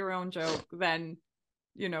laugh at your own joke, then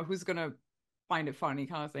who's gonna find it funny,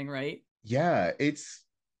 kind of thing, right? yeah.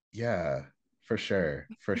 Yeah, for sure,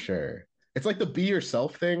 for sure. It's like the be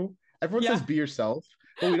yourself thing. Everyone says Yeah. be yourself,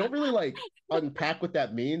 but we don't really like unpack what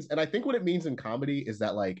that means. And I think what it means in comedy is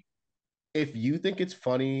that like if you think it's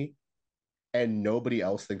funny and nobody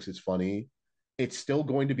else thinks it's funny, it's still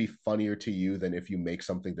going to be funnier to you than if you make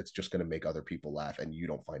something that's just going to make other people laugh and you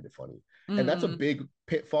don't find it funny. And that's a Mm. big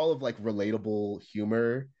pitfall of like relatable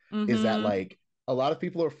humor, is that Mm-hmm. like a lot of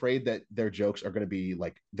people are afraid that their jokes are going to be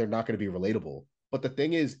like they're not going to be relatable. But the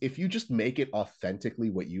thing is, if you just make it authentically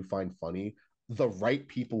what you find funny, the right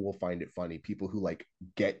people will find it funny. People who like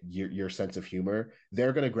get your sense of humor,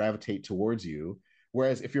 they're going to gravitate towards you.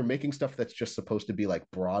 Whereas if you're making stuff that's just supposed to be like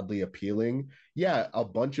broadly appealing, yeah, a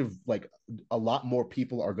bunch of like a lot more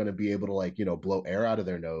people are going to be able to like, you know, blow air out of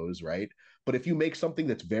their nose, right? But if you make something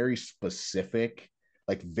that's very specific,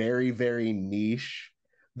 like very, very niche,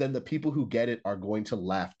 then the people who get it are going to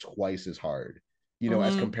laugh twice as hard, as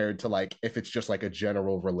Mm-hmm. compared to like if it's just like a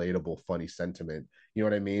general relatable funny sentiment. You know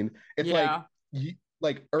what I mean? It's like Yeah.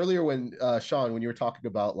 like earlier when Sean, when you were talking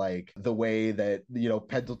about like the way that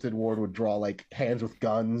Pendleton Ward would draw like hands with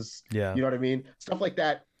guns, Yeah. you know what I mean? Stuff like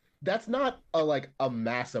that. That's not a like a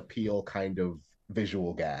mass appeal kind of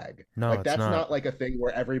visual gag. No, Like it's that's not. not like a thing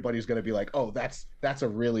where everybody's going to be like, "Oh, that's a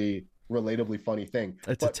really relatably funny thing."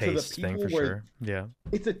 It's a But to the taste thing people for where sure. Yeah.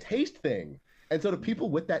 it's a taste thing. And so the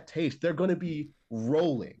people with that taste, they're going to be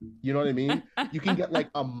rolling. You know what I mean? You can get like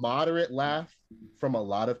a moderate laugh from a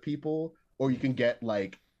lot of people, or you can get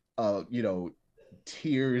like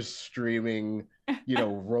tears streaming,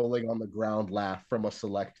 rolling on the ground laugh from a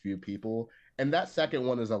select few people. And that second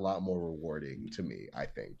one is a lot more rewarding to me, I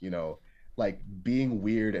think. Like being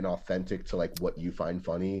weird and authentic to like what you find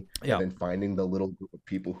funny, and Yeah. then finding the little group of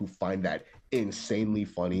people who find that insanely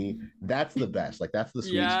funny. That's the best. Like that's the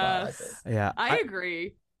sweet spot, I think. Yes. Yeah. I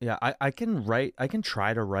agree. I can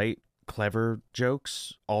try to write clever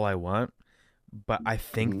jokes all I want, but I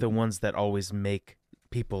think Mm-hmm. the ones that always make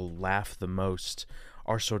people laugh the most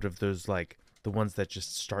are sort of those like the ones that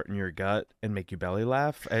just start in your gut and make you belly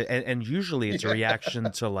laugh. And usually it's a Yeah.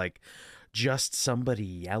 reaction to like just somebody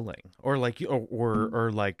yelling or like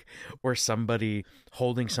or like or somebody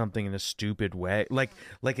holding something in a stupid way. Like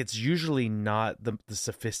it's usually not the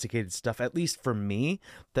sophisticated stuff, at least for me,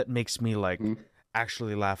 that makes me like Mm-hmm.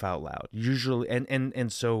 actually laugh out loud. Usually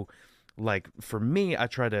and so like for me, I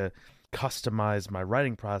try to customize my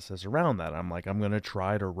writing process around that. I'm like, I'm going to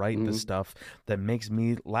try to write the Mm-hmm. stuff that makes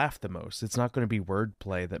me laugh the most. It's not going to be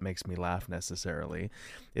wordplay that makes me laugh necessarily.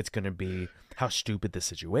 It's going to be how stupid the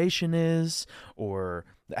situation is, or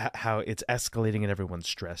how it's escalating and everyone's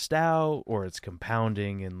stressed out, or it's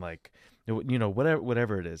compounding and like,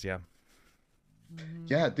 whatever it is. Yeah.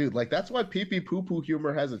 Yeah, dude, like that's why pee pee poo poo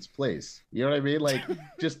humor has its place. You know what I mean? Like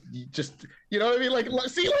just you know what I mean? Like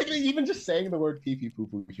see, like even just saying the word pee pee poo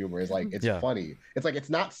poo humor is like it's Yeah. funny. It's like it's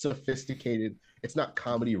not sophisticated, it's not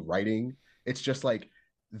comedy writing. It's just like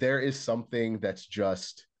there is something that's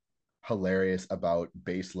just hilarious about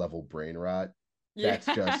base level brain rot. Yeah. That's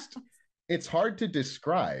just it's hard to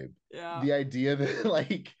describe. Yeah. The idea that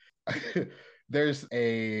like there's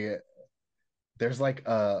a there's like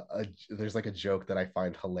a joke that I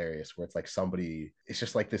find hilarious where it's like somebody, it's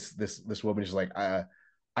just like this woman is like, I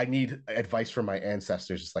need advice from my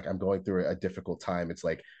ancestors. It's like I'm going through a difficult time. It's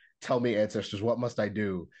like, tell me, ancestors, what must I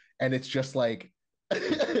do? And it's just like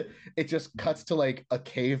it just cuts to like a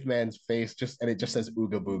caveman's face, and it just says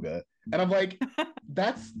ooga booga. And I'm like,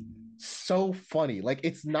 that's so funny. Like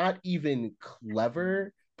it's not even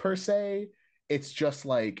clever per se. It's just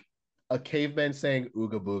like a caveman saying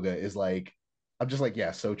ooga booga is like, I'm just like,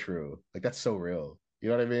 yeah, so true. Like that's so real. You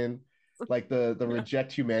know what I mean? Like the Yeah.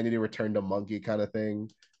 reject humanity, return to monkey kind of thing,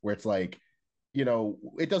 where it's like,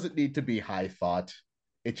 it doesn't need to be high thought.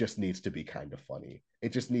 It just needs to be kind of funny.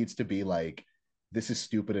 It just needs to be like, this is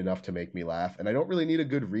stupid enough to make me laugh. And I don't really need a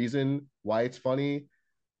good reason why it's funny,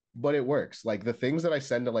 but it works. Like the things that I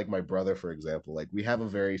send to like my brother, for example, like we have a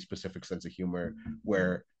very specific sense of humor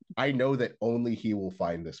where I know that only he will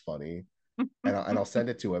find this funny, and I'll send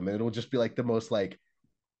it to him, and it'll just be like the most like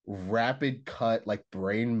rapid cut, like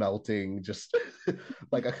brain melting, just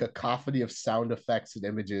like a cacophony of sound effects and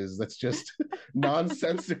images that's just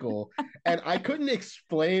nonsensical. And I couldn't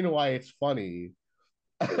explain why it's funny,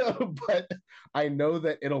 but I know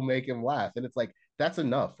that it'll make him laugh. And it's like, that's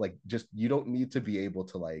enough. Like, just you don't need to be able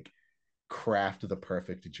to like craft the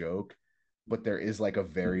perfect joke, but there is like a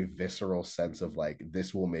very visceral sense of like,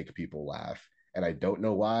 this will make people laugh. And I don't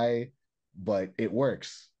know why, but it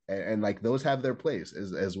works. And like those have their place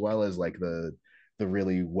as well as like the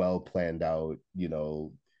really well planned out,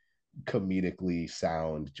 comedically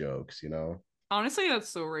sound jokes. Honestly, that's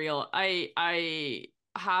so real. I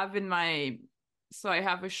have in my so I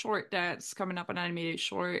have a short that's coming up, an animated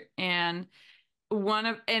short, and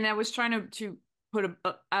I was trying to put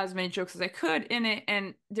as many jokes as I could in it,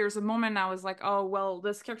 and there's a moment I was like, oh well,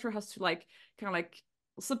 this character has to like kind of like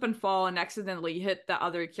slip and fall and accidentally hit the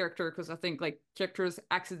other character, because I think like characters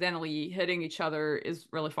accidentally hitting each other is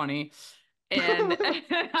really funny. And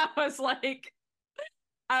I was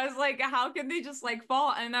like, how can they just like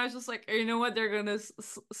fall? And I was just like, you know what? They're gonna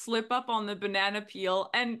slip up on the banana peel,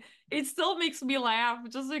 and it still makes me laugh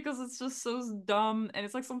just because it's just so dumb. And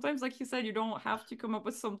it's like sometimes, like you said, you don't have to come up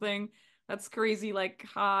with something that's crazy, like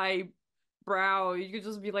high brow. You could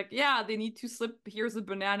just be like, yeah, they need to slip. Here's a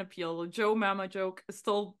banana peel. A Ucheomaaa joke is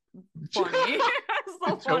still funny. It's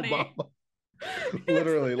still Joe funny. Mama.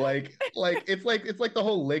 Literally, like it's like the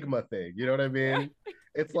whole ligma thing. You know what I mean?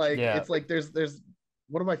 It's like Yeah. it's like there's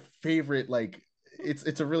one of my favorite, like,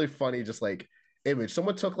 it's a really funny just like image.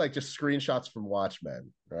 Someone took like just screenshots from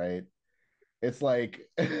Watchmen, right? It's like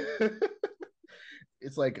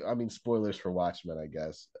it's like, I mean, spoilers for Watchmen, I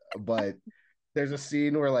guess, but there's a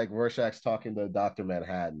scene where like Rorschach's talking to Dr.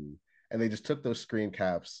 Manhattan, and they just took those screen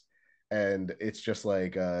caps, and it's just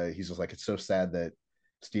like he's just like, it's so sad that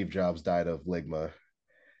Steve Jobs died of ligma.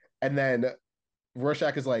 And then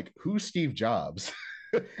Rorschach is like, who's Steve Jobs?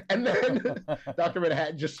 And then Dr.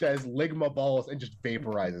 Manhattan just says ligma balls and just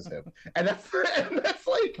vaporizes him. And that's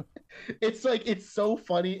like it's so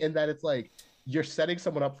funny in that it's like you're setting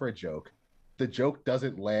someone up for a joke. The joke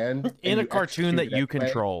doesn't land in a you cartoon that you anyway.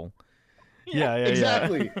 control. Yeah.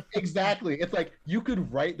 Yeah. Exactly. It's like you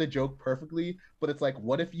could write the joke perfectly, but it's like,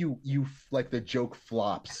 what if you like the joke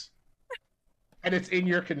flops and it's in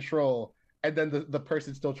your control, and then the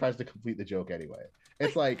person still tries to complete the joke anyway.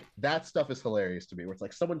 It's like that stuff is hilarious to me, where it's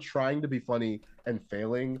like someone trying to be funny and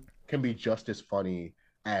failing can be just as funny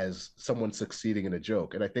as someone succeeding in a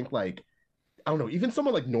joke. And I think like, I don't know, even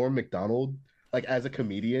someone like Norm Macdonald, like as a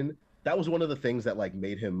comedian, that was one of the things that like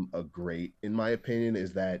made him a great, in my opinion,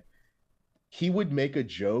 is that he would make a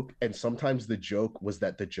joke, and sometimes the joke was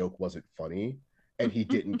that the joke wasn't funny and he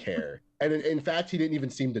didn't care. And in fact, he didn't even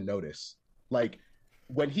seem to notice. Like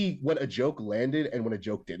when a joke landed and when a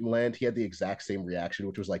joke didn't land, he had the exact same reaction,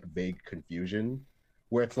 which was like vague confusion,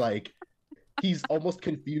 where it's like he's almost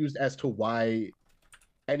confused as to why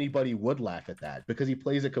anybody would laugh at that, because he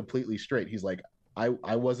plays it completely straight. He's like,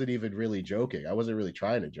 I wasn't even really joking. I wasn't really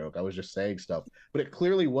trying to joke. I was just saying stuff. But it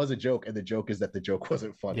clearly was a joke, and the joke is that the joke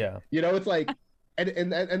wasn't funny. Yeah. You know, it's like,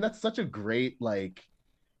 and that's such a great like,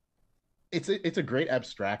 it's a great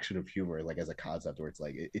abstraction of humor, like as a concept, where it's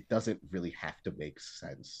like it doesn't really have to make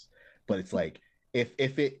sense, but it's like if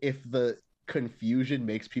the confusion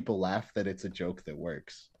makes people laugh, then it's a joke that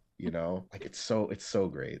works. You know, like it's so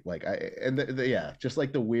great. Like yeah, just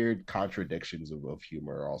like the weird contradictions of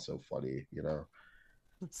humor are also funny. You know.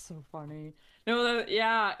 That's so funny. No,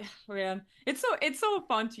 yeah, man. It's so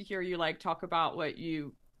fun to hear you like talk about what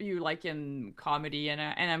you like in comedy, and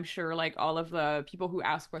I'm sure like all of the people who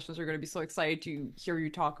ask questions are going to be so excited to hear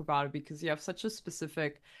you talk about it because you have such a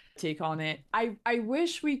specific take on it. I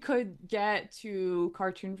wish we could get to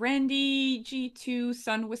Cartoon Randy, G2,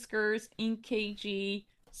 Sun Whiskers, Ink KG,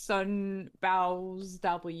 Sun Bows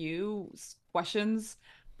W questions,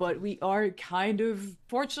 but we are kind of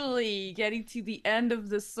fortunately getting to the end of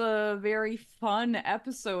this very fun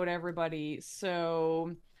episode, everybody.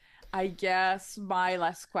 So I guess my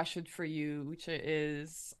last question for you, which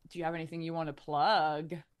is, do you have anything you want to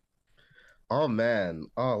plug? Oh man.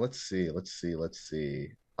 Oh, let's see.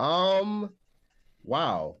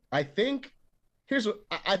 Wow. I think here's what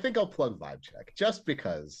I think I'll plug Vibe Check, just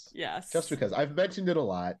because. Just Yes. because I've mentioned it a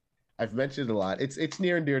lot. I've mentioned it a lot. It's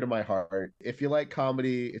near and dear to my heart. If you like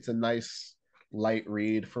comedy, it's a nice light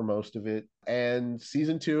read for most of it. And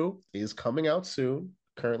season 2 is coming out soon.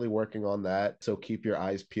 Currently working on that. So keep your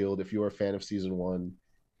eyes peeled if you're a fan of season 1,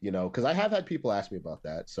 you know, because I have had people ask me about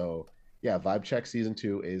that. So yeah, Vibe Check season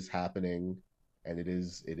 2 is happening, and it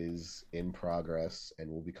is in progress and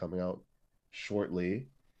will be coming out shortly.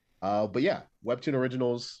 But yeah, Webtoon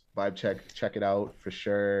Originals, Vibe Check, check it out for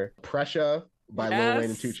sure. Pressure by Lil Wayne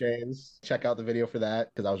and Two Yes. Chains. Check out the video for that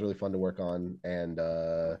because that was really fun to work on. And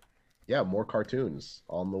yeah, more cartoons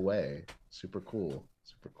on the way. Super cool.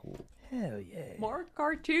 Super cool. Hell yeah. More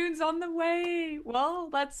cartoons on the way. Well,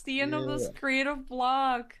 that's the end of this Yeah. creative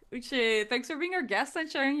blog. Uche, thanks for being our guest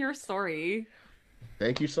and sharing your story.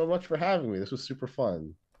 Thank you so much for having me. This was super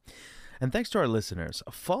fun. And thanks to our listeners.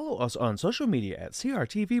 Follow us on social media at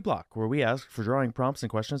CRTV Block, where we ask for drawing prompts and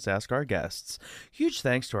questions to ask our guests. Huge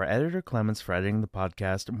thanks to our editor Clemens for editing the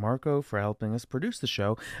podcast, Marco for helping us produce the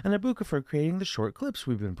show, and Abuka for creating the short clips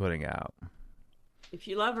we've been putting out. If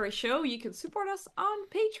you love our show, you can support us on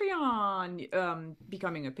Patreon.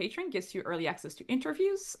 Becoming a patron gives you early access to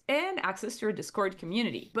interviews and access to our Discord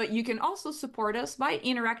community. But you can also support us by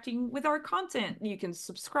interacting with our content. You can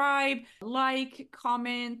subscribe, like,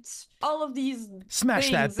 comment, all of these Smash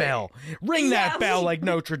things. that bell. Ring Yes. that bell like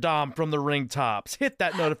Notre Dame from the ring tops. Hit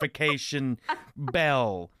that notification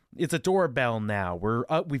bell. It's a doorbell now.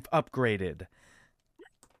 We've upgraded.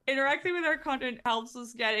 Interacting with our content helps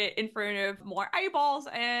us get it in front of more eyeballs,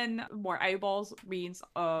 and more eyeballs means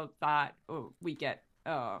that we get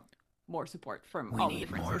more support from all the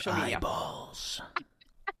different social media. Eyeballs.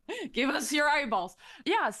 Give us your eyeballs.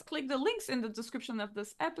 Yes, click the links in the description of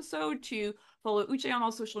this episode to follow Uche on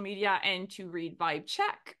all social media and to read Vibe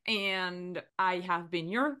Check. And I have been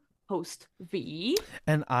your host V.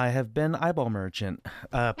 And I have been Eyeball Merchant.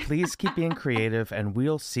 Please keep being creative, and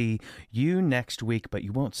we'll see you next week, but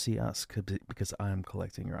you won't see us because I'm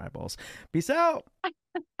collecting your eyeballs. Peace out.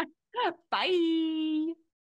 Bye.